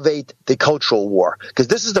is elevate the cultural war. Because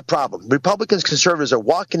this is the problem. Republicans, conservatives are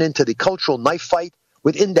walking into the cultural knife fight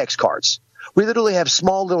with index cards. We literally have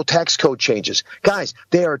small little tax code changes. Guys,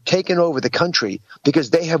 they are taking over the country because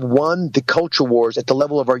they have won the culture wars at the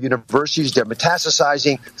level of our universities. They're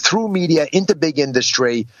metastasizing through media into big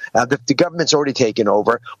industry. The government's already taken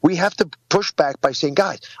over. We have to push back by saying,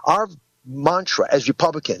 guys, our mantra as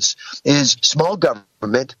Republicans is small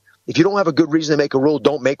government. If you don't have a good reason to make a rule,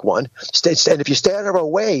 don't make one. And if you stay out of our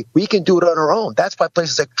way, we can do it on our own. That's why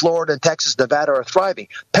places like Florida and Texas, Nevada are thriving.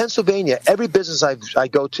 Pennsylvania, every business I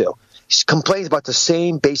go to complains about the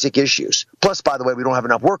same basic issues. Plus, by the way, we don't have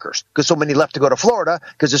enough workers because so many left to go to Florida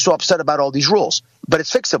because they're so upset about all these rules. But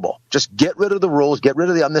it's fixable. Just get rid of the rules, get rid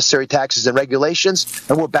of the unnecessary taxes and regulations,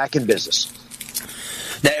 and we're back in business.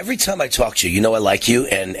 Now, every time I talk to you, you know I like you,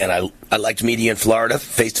 and I liked meeting you in Florida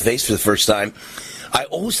face-to-face for the first time. I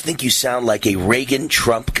always think you sound like a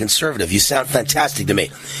Reagan-Trump conservative. You sound fantastic to me.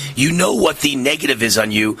 You know what the negative is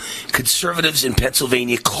on you. Conservatives in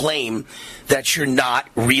Pennsylvania claim that you're not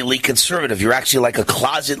really conservative. You're actually like a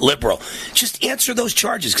closet liberal. Just answer those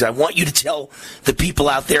charges, because I want you to tell the people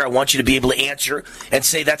out there, I want you to be able to answer and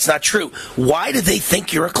say that's not true. Why do they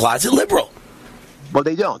think you're a closet liberal? Well,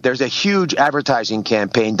 they don't. There's a huge advertising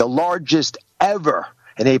campaign, the largest ever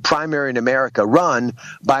in a primary in America, run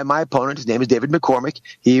by my opponent. His name is David McCormick.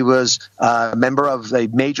 He was a member of a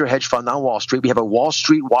major hedge fund on Wall Street. We have a Wall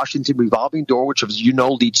Street, Washington revolving door, which, as you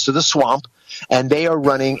know, leads to the swamp. And they are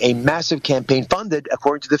running a massive campaign funded,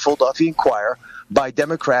 according to the Philadelphia Inquirer, by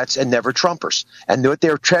Democrats and never Trumpers. And what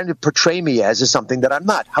they're trying to portray me as is something that I'm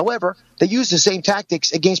not. However, they use the same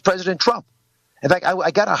tactics against President Trump. In fact,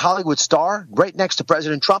 I got a Hollywood star right next to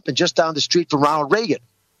President Trump and just down the street from Ronald Reagan.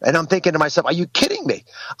 And I'm thinking to myself, are you kidding me?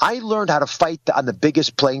 I learned how to fight on the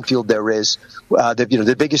biggest playing field there is,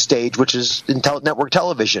 the biggest stage, which is in network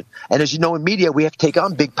television. And as you know, in media, we have to take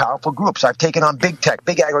on big, powerful groups. I've taken on big tech,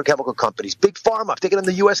 big agrochemical companies, big pharma. I've taken on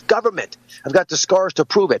the U.S. government. I've got the scars to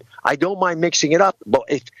prove it. I don't mind mixing it up. But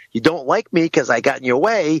if you don't like me because I got in your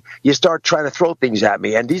way, you start trying to throw things at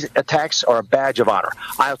me. And these attacks are a badge of honor.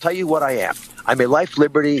 I'll tell you what I am. I'm a life,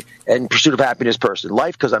 liberty, and pursuit of happiness person.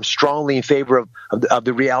 Life, because I'm strongly in favor of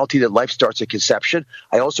the reality that life starts at conception.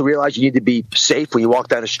 I also realize you need to be safe when you walk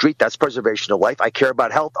down the street. That's preservation of life. I care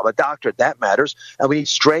about health. I'm a doctor. That matters. And we need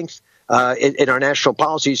strength in our national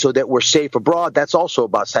policy so that we're safe abroad. That's also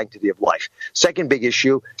about sanctity of life. Second big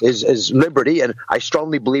issue is liberty, and I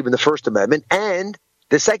strongly believe in the First Amendment and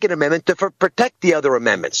the Second Amendment to protect the other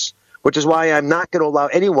amendments, which is why I'm not going to allow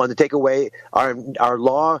anyone to take away our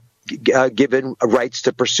law given rights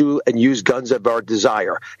to pursue and use guns of our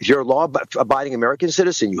desire. If you're a law-abiding American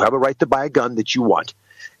citizen, you have a right to buy a gun that you want.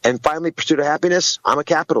 And finally, pursuit of happiness, I'm a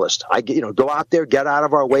capitalist. Go out there, get out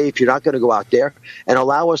of our way if you're not going to go out there, and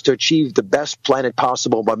allow us to achieve the best planet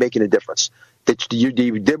possible by making a difference.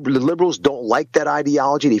 The liberals don't like that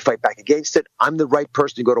ideology. They fight back against it. I'm the right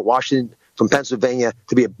person to go to Washington from Pennsylvania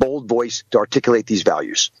to be a bold voice to articulate these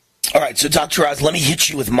values. All right, so Dr. Oz, let me hit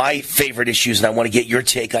you with my favorite issues, and I want to get your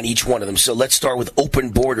take on each one of them. So let's start with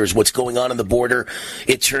open borders, what's going on the border.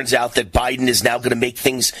 It turns out that Biden is now going to make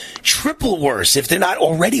things triple worse. If they're not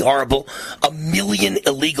already horrible, 1 million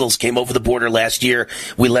illegals came over the border last year.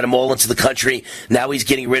 We let them all into the country. Now he's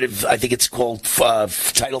getting rid of, I think it's called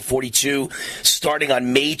Title 42. Starting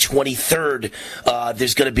on May 23rd,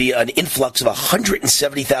 there's going to be an influx of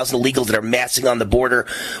 170,000 illegals that are massing on the border.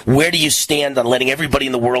 Where do you stand on letting everybody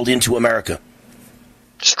in the world into America?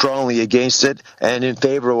 Strongly against it and in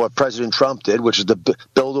favor of what President Trump did, which is to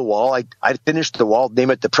build a wall. I finished the wall,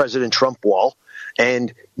 name it the President Trump wall,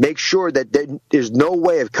 and make sure that there's no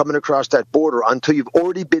way of coming across that border until you've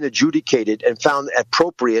already been adjudicated and found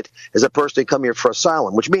appropriate as a person to come here for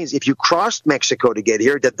asylum, which means if you crossed Mexico to get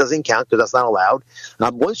here, that doesn't count because that's not allowed.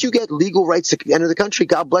 Once you get legal rights to enter the country,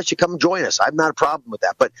 God bless you, come join us. I have not a problem with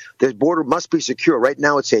that, but the border must be secure. Right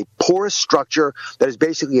now, it's a porous structure that is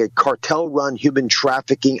basically a cartel-run human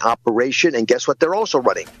trafficking operation, and guess what? They're also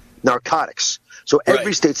running narcotics. So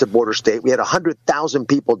every state's a border state. We had 100,000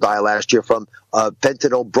 people die last year from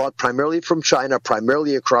fentanyl brought primarily from China,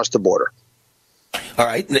 primarily across the border. All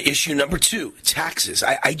right, the issue number 2, taxes.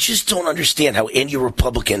 I just don't understand how any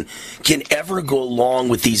Republican can ever go along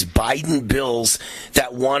with these Biden bills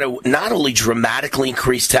that want to not only dramatically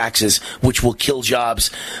increase taxes, which will kill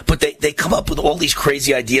jobs, but they come up with all these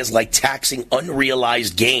crazy ideas like taxing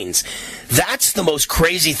unrealized gains. That's the most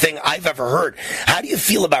crazy thing I've ever heard. How do you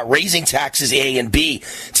feel about raising taxes A and B,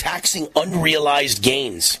 taxing unrealized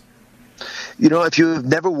gains? You know, if you've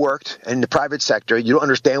never worked in the private sector, you don't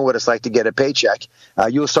understand what it's like to get a paycheck,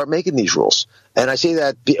 you'll start making these rules. And I say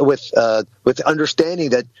that with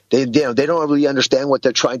understanding that they don't really understand what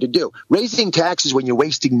they're trying to do. Raising taxes when you're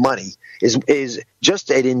wasting money is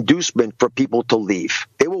just an inducement for people to leave.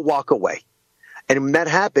 They will walk away. And when that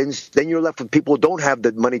happens, then you're left with people who don't have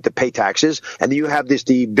the money to pay taxes. And then you have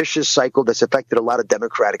the vicious cycle that's affected a lot of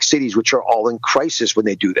democratic cities, which are all in crisis when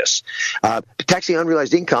they do this. Taxing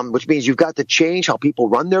unrealized income, which means you've got to change how people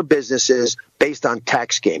run their businesses based on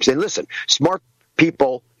tax schemes. And listen, smart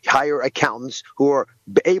people hire accountants who are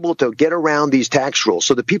able to get around these tax rules.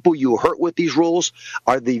 So the people you hurt with these rules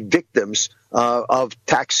are the victims of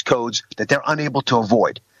tax codes that they're unable to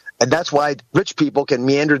avoid. And that's why rich people can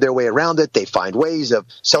meander their way around it. They find ways of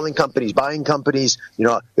selling companies, buying companies. You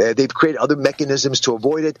know, they've created other mechanisms to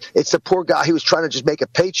avoid it. It's the poor guy who was trying to just make a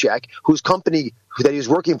paycheck, whose company that he was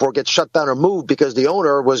working for gets shut down or moved because the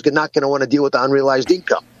owner was not going to want to deal with the unrealized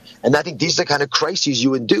income. And I think these are the kind of crises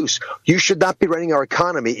you induce. You should not be running our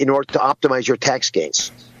economy in order to optimize your tax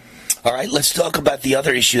gains. All right, let's talk about the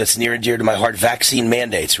other issue that's near and dear to my heart, vaccine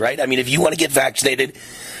mandates, right? I mean, if you want to get vaccinated,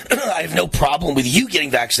 I have no problem with you getting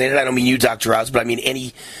vaccinated. I don't mean you, Dr. Oz, but I mean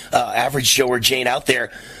any average Joe or Jane out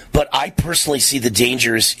there. But I personally see the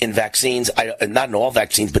dangers in vaccines, not in all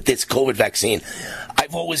vaccines, but this COVID vaccine.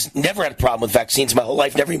 I've always never had a problem with vaccines my whole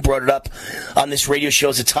life, never even brought it up on this radio show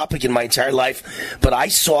as a topic in my entire life. But I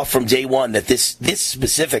saw from day one that this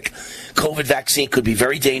specific COVID vaccine could be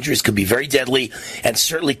very dangerous, could be very deadly, and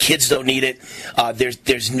certainly kids don't need it.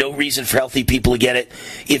 There's no reason for healthy people to get it.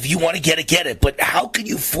 If you want to get it, get it. But how can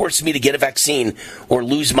you force me to get a vaccine or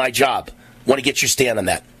lose my job? Want to get your stand on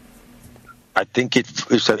that? I think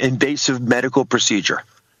it's an invasive medical procedure.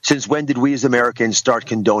 Since when did we as Americans start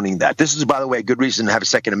condoning that? This is, by the way, a good reason to have a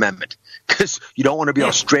Second Amendment, because you don't want to be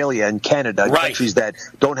Australia and Canada, countries that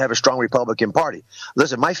don't have a strong Republican Party.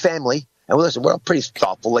 Listen, my family, and listen, we're pretty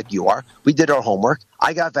thoughtful like you are. We did our homework.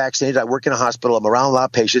 I got vaccinated. I work in a hospital. I'm around a lot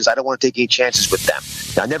of patients. I don't want to take any chances with them.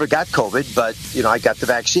 Now, I never got COVID, but, I got the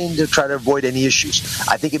vaccine to try to avoid any issues.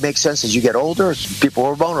 I think it makes sense as you get older, people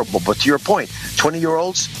are vulnerable. But to your point,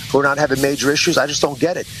 20-year-olds who are not having major issues, I just don't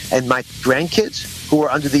get it. And my grandkids who are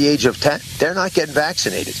under the age of 10, they're not getting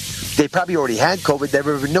vaccinated. They probably already had COVID,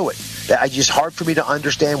 never even knew it. It's just hard for me to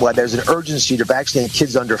understand why there's an urgency to vaccinate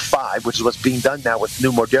kids under 5, which is what's being done now with the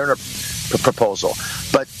new Moderna proposal.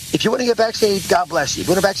 But if you want to get vaccinated, God bless you. If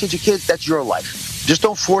you want to vaccinate your kids, that's your life. Just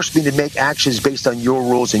don't force me to make actions based on your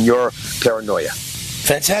rules and your paranoia.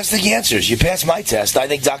 Fantastic answers. You passed my test. I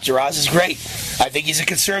think Dr. Oz is great. I think he's a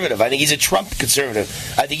conservative. I think he's a Trump conservative.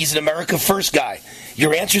 I think he's an America First guy.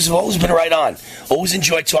 Your answers have always been right on. Always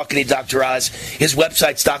enjoyed talking to you, Dr. Oz. His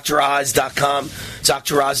website's droz.com,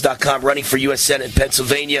 droz.com, running for U.S. Senate in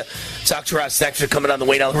Pennsylvania. Dr. Oz, thanks for coming on the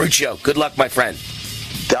Wayne Allyn Root Show. Good luck, my friend.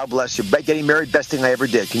 God bless you. Getting married, best thing I ever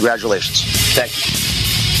did. Congratulations. Thank you.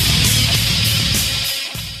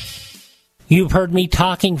 You've heard me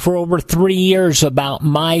talking for over 3 years about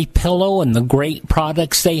MyPillow and the great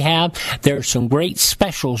products they have. There's some great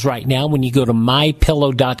specials right now when you go to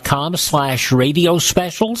mypillow.com/radio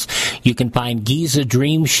specials. You can find Giza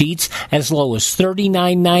Dream Sheets as low as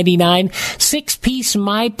 $39.99. 6-piece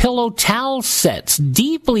MyPillow towel sets,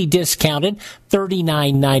 deeply discounted,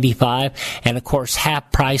 $39.95. And of course,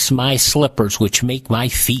 half price My Slippers, which make my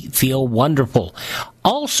feet feel wonderful.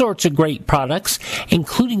 All sorts of great products,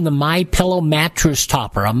 including the MyPillow mattress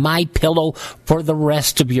topper, a MyPillow for the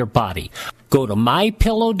rest of your body. Go to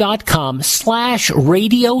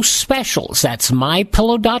mypillow.com/radio specials. That's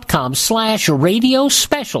mypillow.com/radio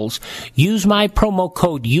specials. Use my promo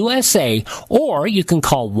code USA, or you can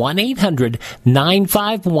call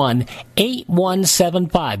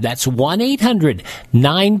 1-800-951-8175. That's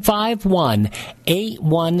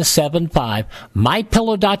 1-800-951-8175.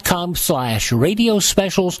 mypillow.com/radio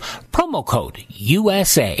specials, promo code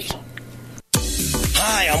USA.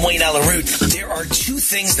 Hi, Hi, I'm Wayne Allyn Root. There are two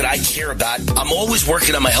things that I care about. I'm always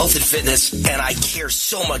working on my health and fitness, and I care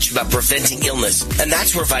so much about preventing illness. And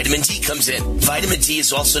that's where vitamin D comes in. Vitamin D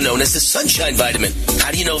is also known as the sunshine vitamin.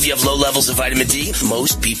 How do you know if you have low levels of vitamin D?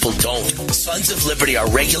 Most people don't. Sons of Liberty, our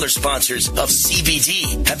regular sponsors of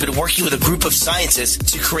CBD, have been working with a group of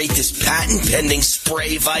scientists to create this patent-pending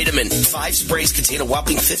spray vitamin. 5 sprays contain a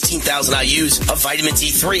whopping 15,000 IUs of vitamin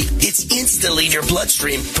D3. It's instantly in your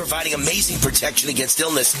bloodstream, providing amazing protection against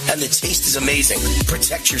illness, and the taste is amazing.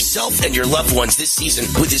 Protect yourself and your loved ones this season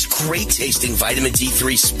with this great-tasting vitamin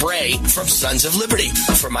D3 spray from Sons of Liberty.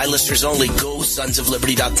 For my listeners only,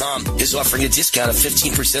 GoSonsOfLiberty.com is offering a discount of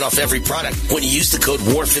 15% off every product when you use the code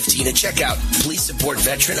WAR15 at checkout. Please support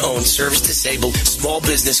veteran-owned, service-disabled, small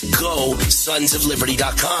business.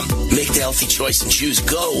 GoSonsOfLiberty.com. Make the healthy choice and choose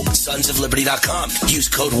GoSonsOfLiberty.com. Use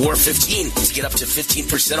code WAR15 to get up to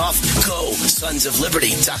 15% off.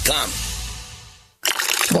 GoSonsOfLiberty.com.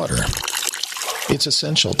 Water. It's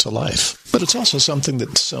essential to life, but it's also something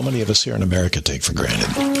that so many of us here in America take for granted.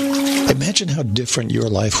 Imagine how different your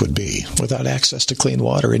life would be without access to clean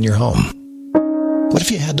water in your home. What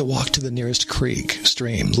if you had to walk to the nearest creek,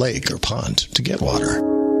 stream, lake, or pond to get water?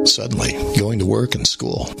 Suddenly, going to work and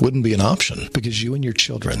school wouldn't be an option because you and your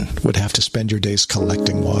children would have to spend your days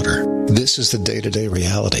collecting water. This is the day-to-day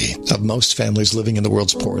reality of most families living in the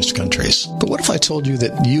world's poorest countries. But what if I told you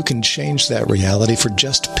that you can change that reality for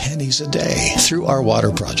just pennies a day? Through our water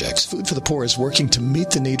projects, Food for the Poor is working to meet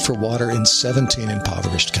the need for water in 17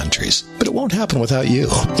 impoverished countries. But it won't happen without you.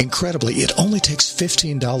 Incredibly, it only takes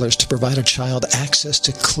 $15 to provide a child access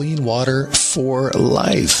to clean water for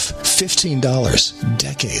life. $15.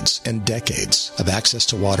 Decades and decades of access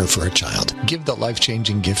to water for a child. Give the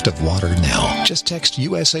life-changing gift of water now. Just text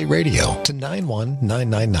USA Radio to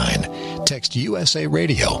 91999. Text USA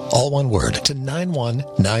Radio, all one word, to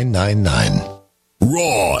 91999.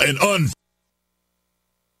 Raw and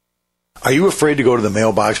Are you afraid to go to the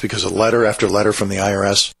mailbox because of letter after letter from the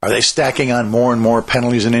IRS? Are they stacking on more and more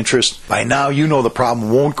penalties and interest? By now, you know the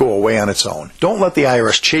problem won't go away on its own. Don't let the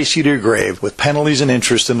IRS chase you to your grave with penalties and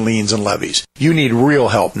interest and liens and levies. You need real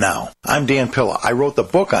help now. I'm Dan Pilla. I wrote the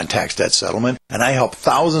book on tax debt settlement, and I help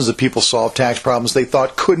thousands of people solve tax problems they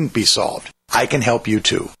thought couldn't be solved. I can help you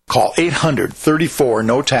too. Call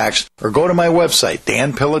 800-34-NO-TAX or go to my website,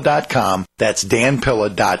 danpilla.com. That's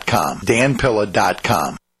danpilla.com.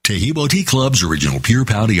 danpilla.com. Tahibo Tea Club's original Pure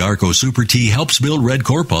Pouty Arco Super Tea helps build red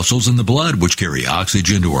corpuscles in the blood, which carry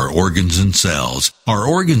oxygen to our organs and cells. Our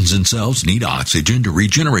organs and cells need oxygen to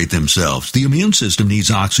regenerate themselves. The immune system needs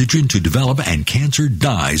oxygen to develop, and cancer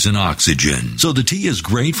dies in oxygen. So the tea is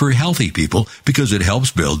great for healthy people because it helps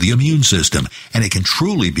build the immune system, and it can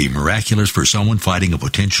truly be miraculous for someone fighting a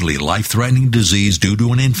potentially life-threatening disease due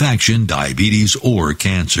to an infection, diabetes, or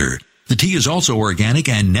cancer. The tea is also organic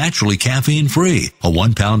and naturally caffeine-free. A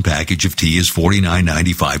 1-pound package of tea is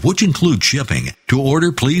 $49.95, which includes shipping. To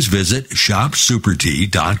order, please visit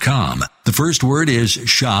shopsupertea.com. The first word is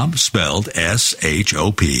shop, spelled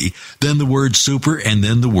S-H-O-P, then the word super, and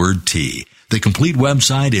then the word tea. The complete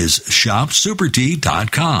website is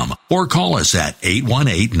shopsupertea.com, or call us at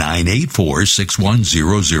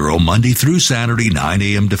 818-984-6100 Monday through Saturday, 9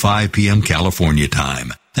 a.m. to 5 p.m. California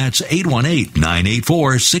time. That's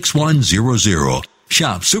 818-984-6100.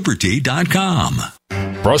 ShopSuperTea.com.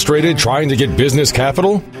 Frustrated trying to get business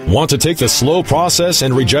capital? Want to take the slow process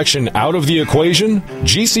and rejection out of the equation?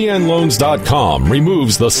 GCNLoans.com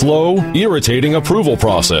removes the slow, irritating approval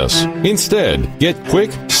process. Instead, get quick,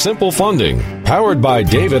 simple funding. Powered by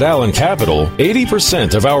David Allen Capital,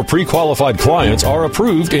 80% of our pre-qualified clients are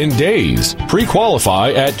approved in days.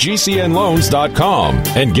 Pre-qualify at GCNLoans.com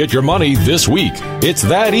and get your money this week. It's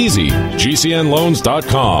that easy.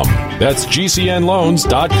 GCNLoans.com. That's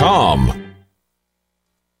GCNLoans.com.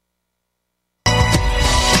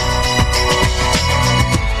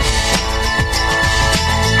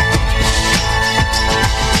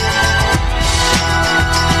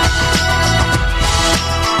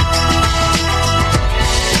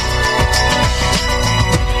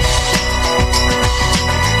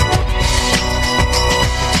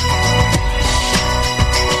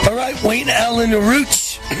 Wayne Allyn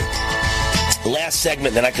Root. Last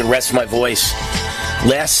segment, then I could rest my voice.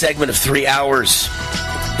 Last segment of 3 hours.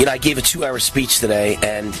 You know, I gave a 2-hour speech today,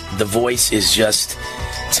 and the voice is just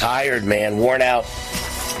tired, man, worn out.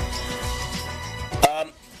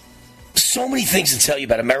 So many things to tell you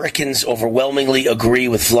about. Americans overwhelmingly agree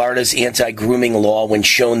with Florida's anti-grooming law when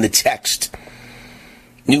shown the text.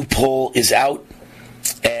 New poll is out,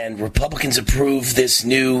 and Republicans approve this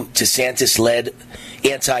new DeSantis-led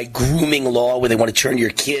anti-grooming law where they want to turn your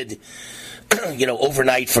kid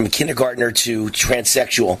overnight from kindergartner to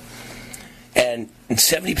transsexual. And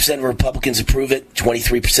 70% of Republicans approve it,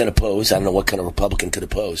 23% oppose. I don't know what kind of Republican could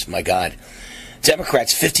oppose. My God.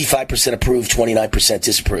 Democrats, 55% approve, 29%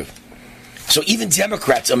 disapprove. So even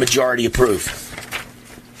Democrats, a majority approve.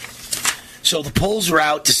 So the polls are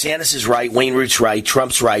out. DeSantis is right. Wayne Root's right.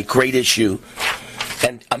 Trump's right. Great issue.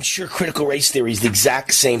 And I'm sure critical race theory is the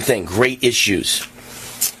exact same thing. Great issues.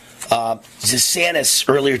 DeSantis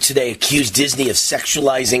earlier today accused Disney of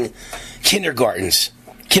sexualizing kindergartners.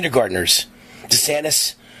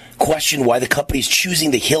 DeSantis questioned why the company's choosing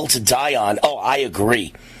the hill to die on. Oh, I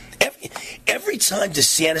agree. Every time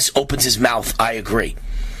DeSantis opens his mouth, I agree.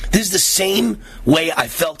 This is the same way I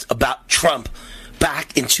felt about Trump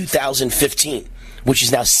back in 2015, which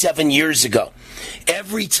is now 7 years ago.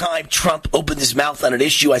 Every time Trump opened his mouth on an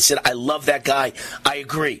issue, I said, I love that guy. I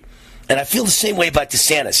agree. And I feel the same way about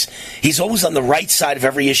DeSantis. He's always on the right side of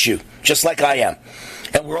every issue, just like I am.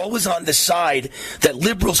 And we're always on the side that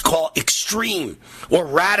liberals call extreme or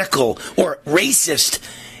radical or racist.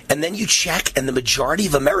 And then you check, and the majority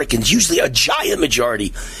of Americans, usually a giant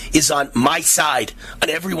majority, is on my side on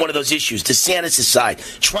every one of those issues. DeSantis' side,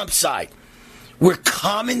 Trump's side. We're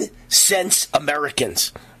common sense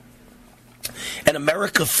Americans. And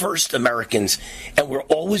America first Americans. And we're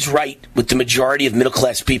always right with the majority of middle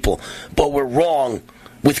class people. But we're wrong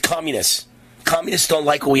with communists. Communists don't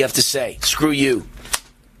like what we have to say. Screw you.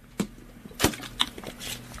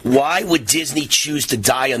 Why would Disney choose to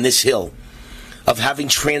die on this hill of having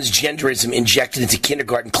transgenderism injected into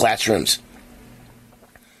kindergarten classrooms?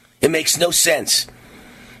 It makes no sense.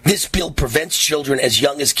 This bill prevents children as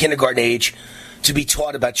young as kindergarten age to be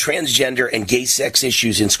taught about transgender and gay sex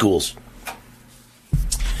issues in schools.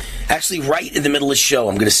 Actually, right in the middle of the show,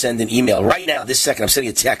 I'm going to send an email. Right now, this second, I'm sending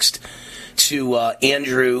a text to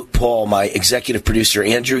Andrew Paul, my executive producer.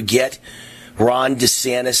 Andrew, get Ron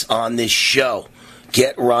DeSantis on this show.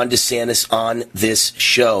 Get Ron DeSantis on this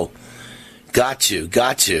show. Got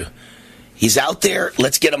to. He's out there.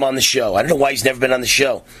 Let's get him on the show. I don't know why he's never been on the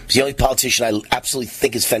show. He's the only politician I absolutely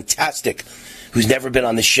think is fantastic who's never been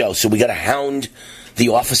on the show. So we got to hound the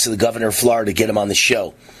office of the governor of Florida to get him on the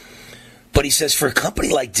show. But he says for a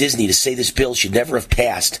company like Disney to say this bill should never have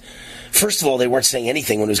passed. First of all, they weren't saying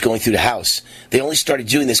anything when it was going through the House. They only started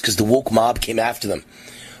doing this because the woke mob came after them.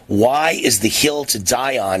 Why is the hill to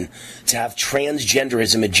die on to have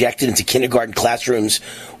transgenderism injected into kindergarten classrooms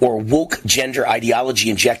or woke gender ideology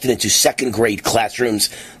injected into second grade classrooms?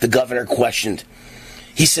 The governor questioned.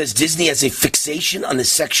 He says Disney has a fixation on the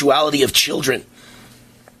sexuality of children,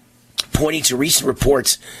 pointing to recent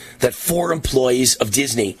reports that 4 employees of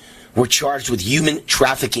Disney were charged with human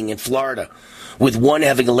trafficking in Florida, with one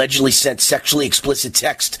having allegedly sent sexually explicit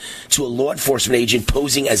text to a law enforcement agent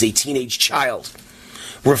posing as a teenage child.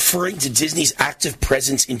 Referring to Disney's active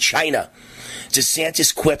presence in China,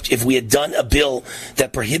 DeSantis quipped, if we had done a bill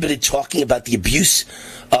that prohibited talking about the abuse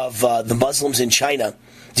of the Muslims in China,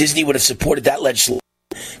 Disney would have supported that legislation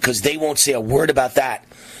because they won't say a word about that.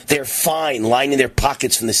 They're fine lining their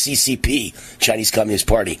pockets from the CCP, Chinese Communist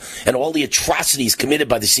Party, and all the atrocities committed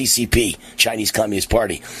by the CCP, Chinese Communist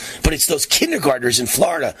Party. But it's those kindergartners in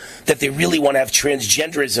Florida that they really want to have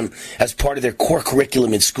transgenderism as part of their core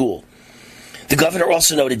curriculum in school. The governor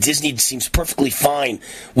also noted Disney seems perfectly fine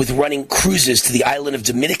with running cruises to the island of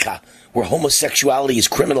Dominica, where homosexuality is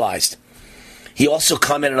criminalized. He also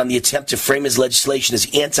commented on the attempt to frame his legislation as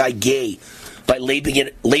anti-gay by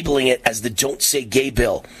labeling it as the Don't Say Gay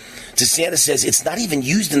bill. DeSantis says it's not even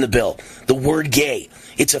used in the bill, the word gay.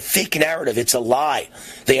 It's a fake narrative. It's a lie.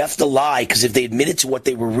 They have to lie because if they admitted to what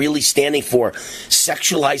they were really standing for,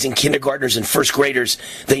 sexualizing kindergartners and first graders,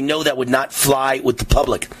 they know that would not fly with the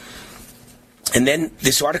public. And then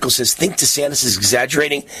this article says, think DeSantis is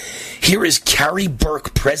exaggerating? Here is Carrie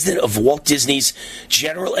Burke, president of Walt Disney's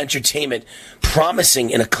General Entertainment,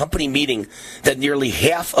 promising in a company meeting that nearly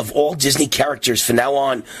half of all Disney characters from now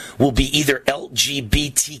on will be either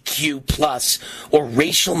LGBTQ plus or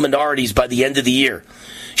racial minorities by the end of the year.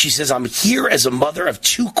 She says, I'm here as a mother of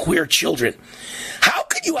 2 queer children. How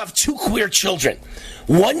could you have 2 queer children?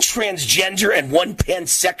 One transgender and one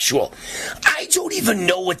pansexual. I don't even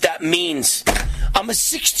know what that means. I'm a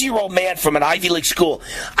 60-year-old man from an Ivy League school.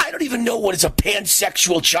 I don't even know what is a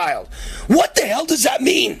pansexual child. What the hell does that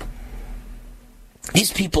mean?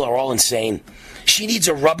 These people are all insane. She needs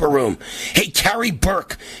a rubber room. Hey, Carrie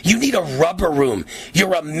Burke, you need a rubber room.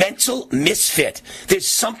 You're a mental misfit. There's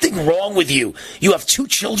something wrong with you. You have 2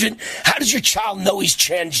 children. How does your child know he's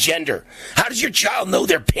transgender? How does your child know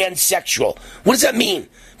they're pansexual? What does that mean,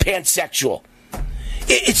 pansexual?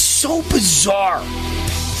 It's so bizarre.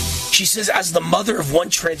 She says, as the mother of one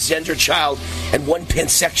transgender child and one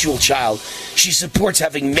pansexual child, she supports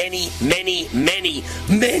having many,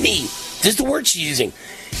 this is the word she's using,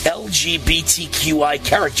 LGBTQI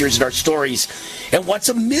characters in our stories, and wants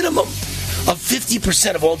a minimum of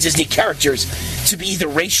 50% of all Disney characters to be either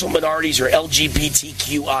racial minorities or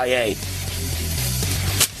LGBTQIA.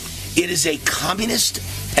 It is a communist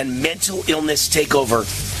and mental illness takeover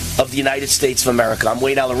of the United States of America. I'm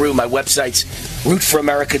Wayne Allyn Root. My website's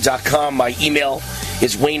rootforamerica.com. My email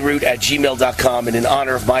is wayneroot@gmail.com. And in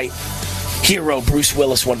honor of my hero, Bruce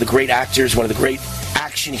Willis, one of the great actors, one of the great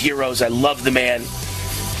action heroes, I love the man.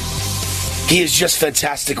 He is just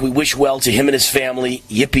fantastic. We wish well to him and his family.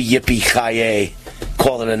 Yippee, yippee, ki-yay.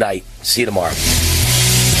 Call it a night. See you tomorrow.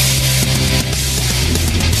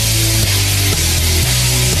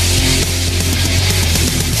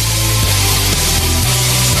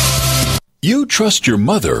 You trust your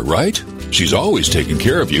mother, right? She's always taken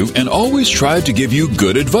care of you and always tried to give you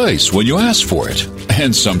good advice when you ask for it.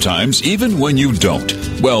 And sometimes even when you don't.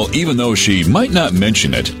 Well, even though she might not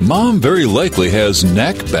mention it, Mom very likely has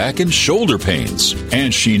neck, back, and shoulder pains.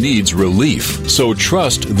 And she needs relief. So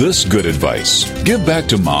trust this good advice. Give back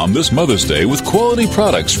to Mom this Mother's Day with quality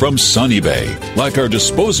products from Sunny Bay. Like our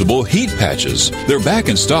disposable heat patches. They're back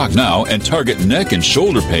in stock now and target neck and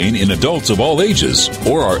shoulder pain in adults of all ages.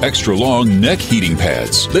 Or our extra long neck heating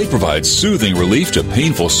pads. They provide soothing relief to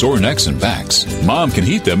painful sore necks and backs. Mom can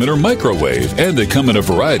heat them in her microwave, and they come in a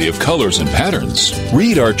variety of colors and patterns.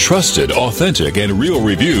 Read our trusted, authentic, and real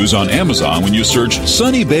reviews on Amazon when you search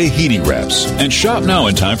Sunny Bay Heating Wraps. And shop now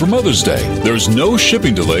in time for Mother's Day. There's no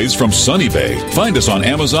shipping delays from Sunny Bay. Find us on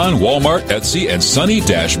Amazon, Walmart, Etsy, and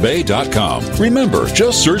sunny-bay.com. Remember,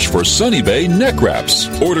 just search for Sunny Bay Neck Wraps.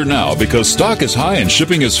 Order now because stock is high and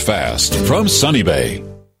shipping is fast. From Sunny Bay.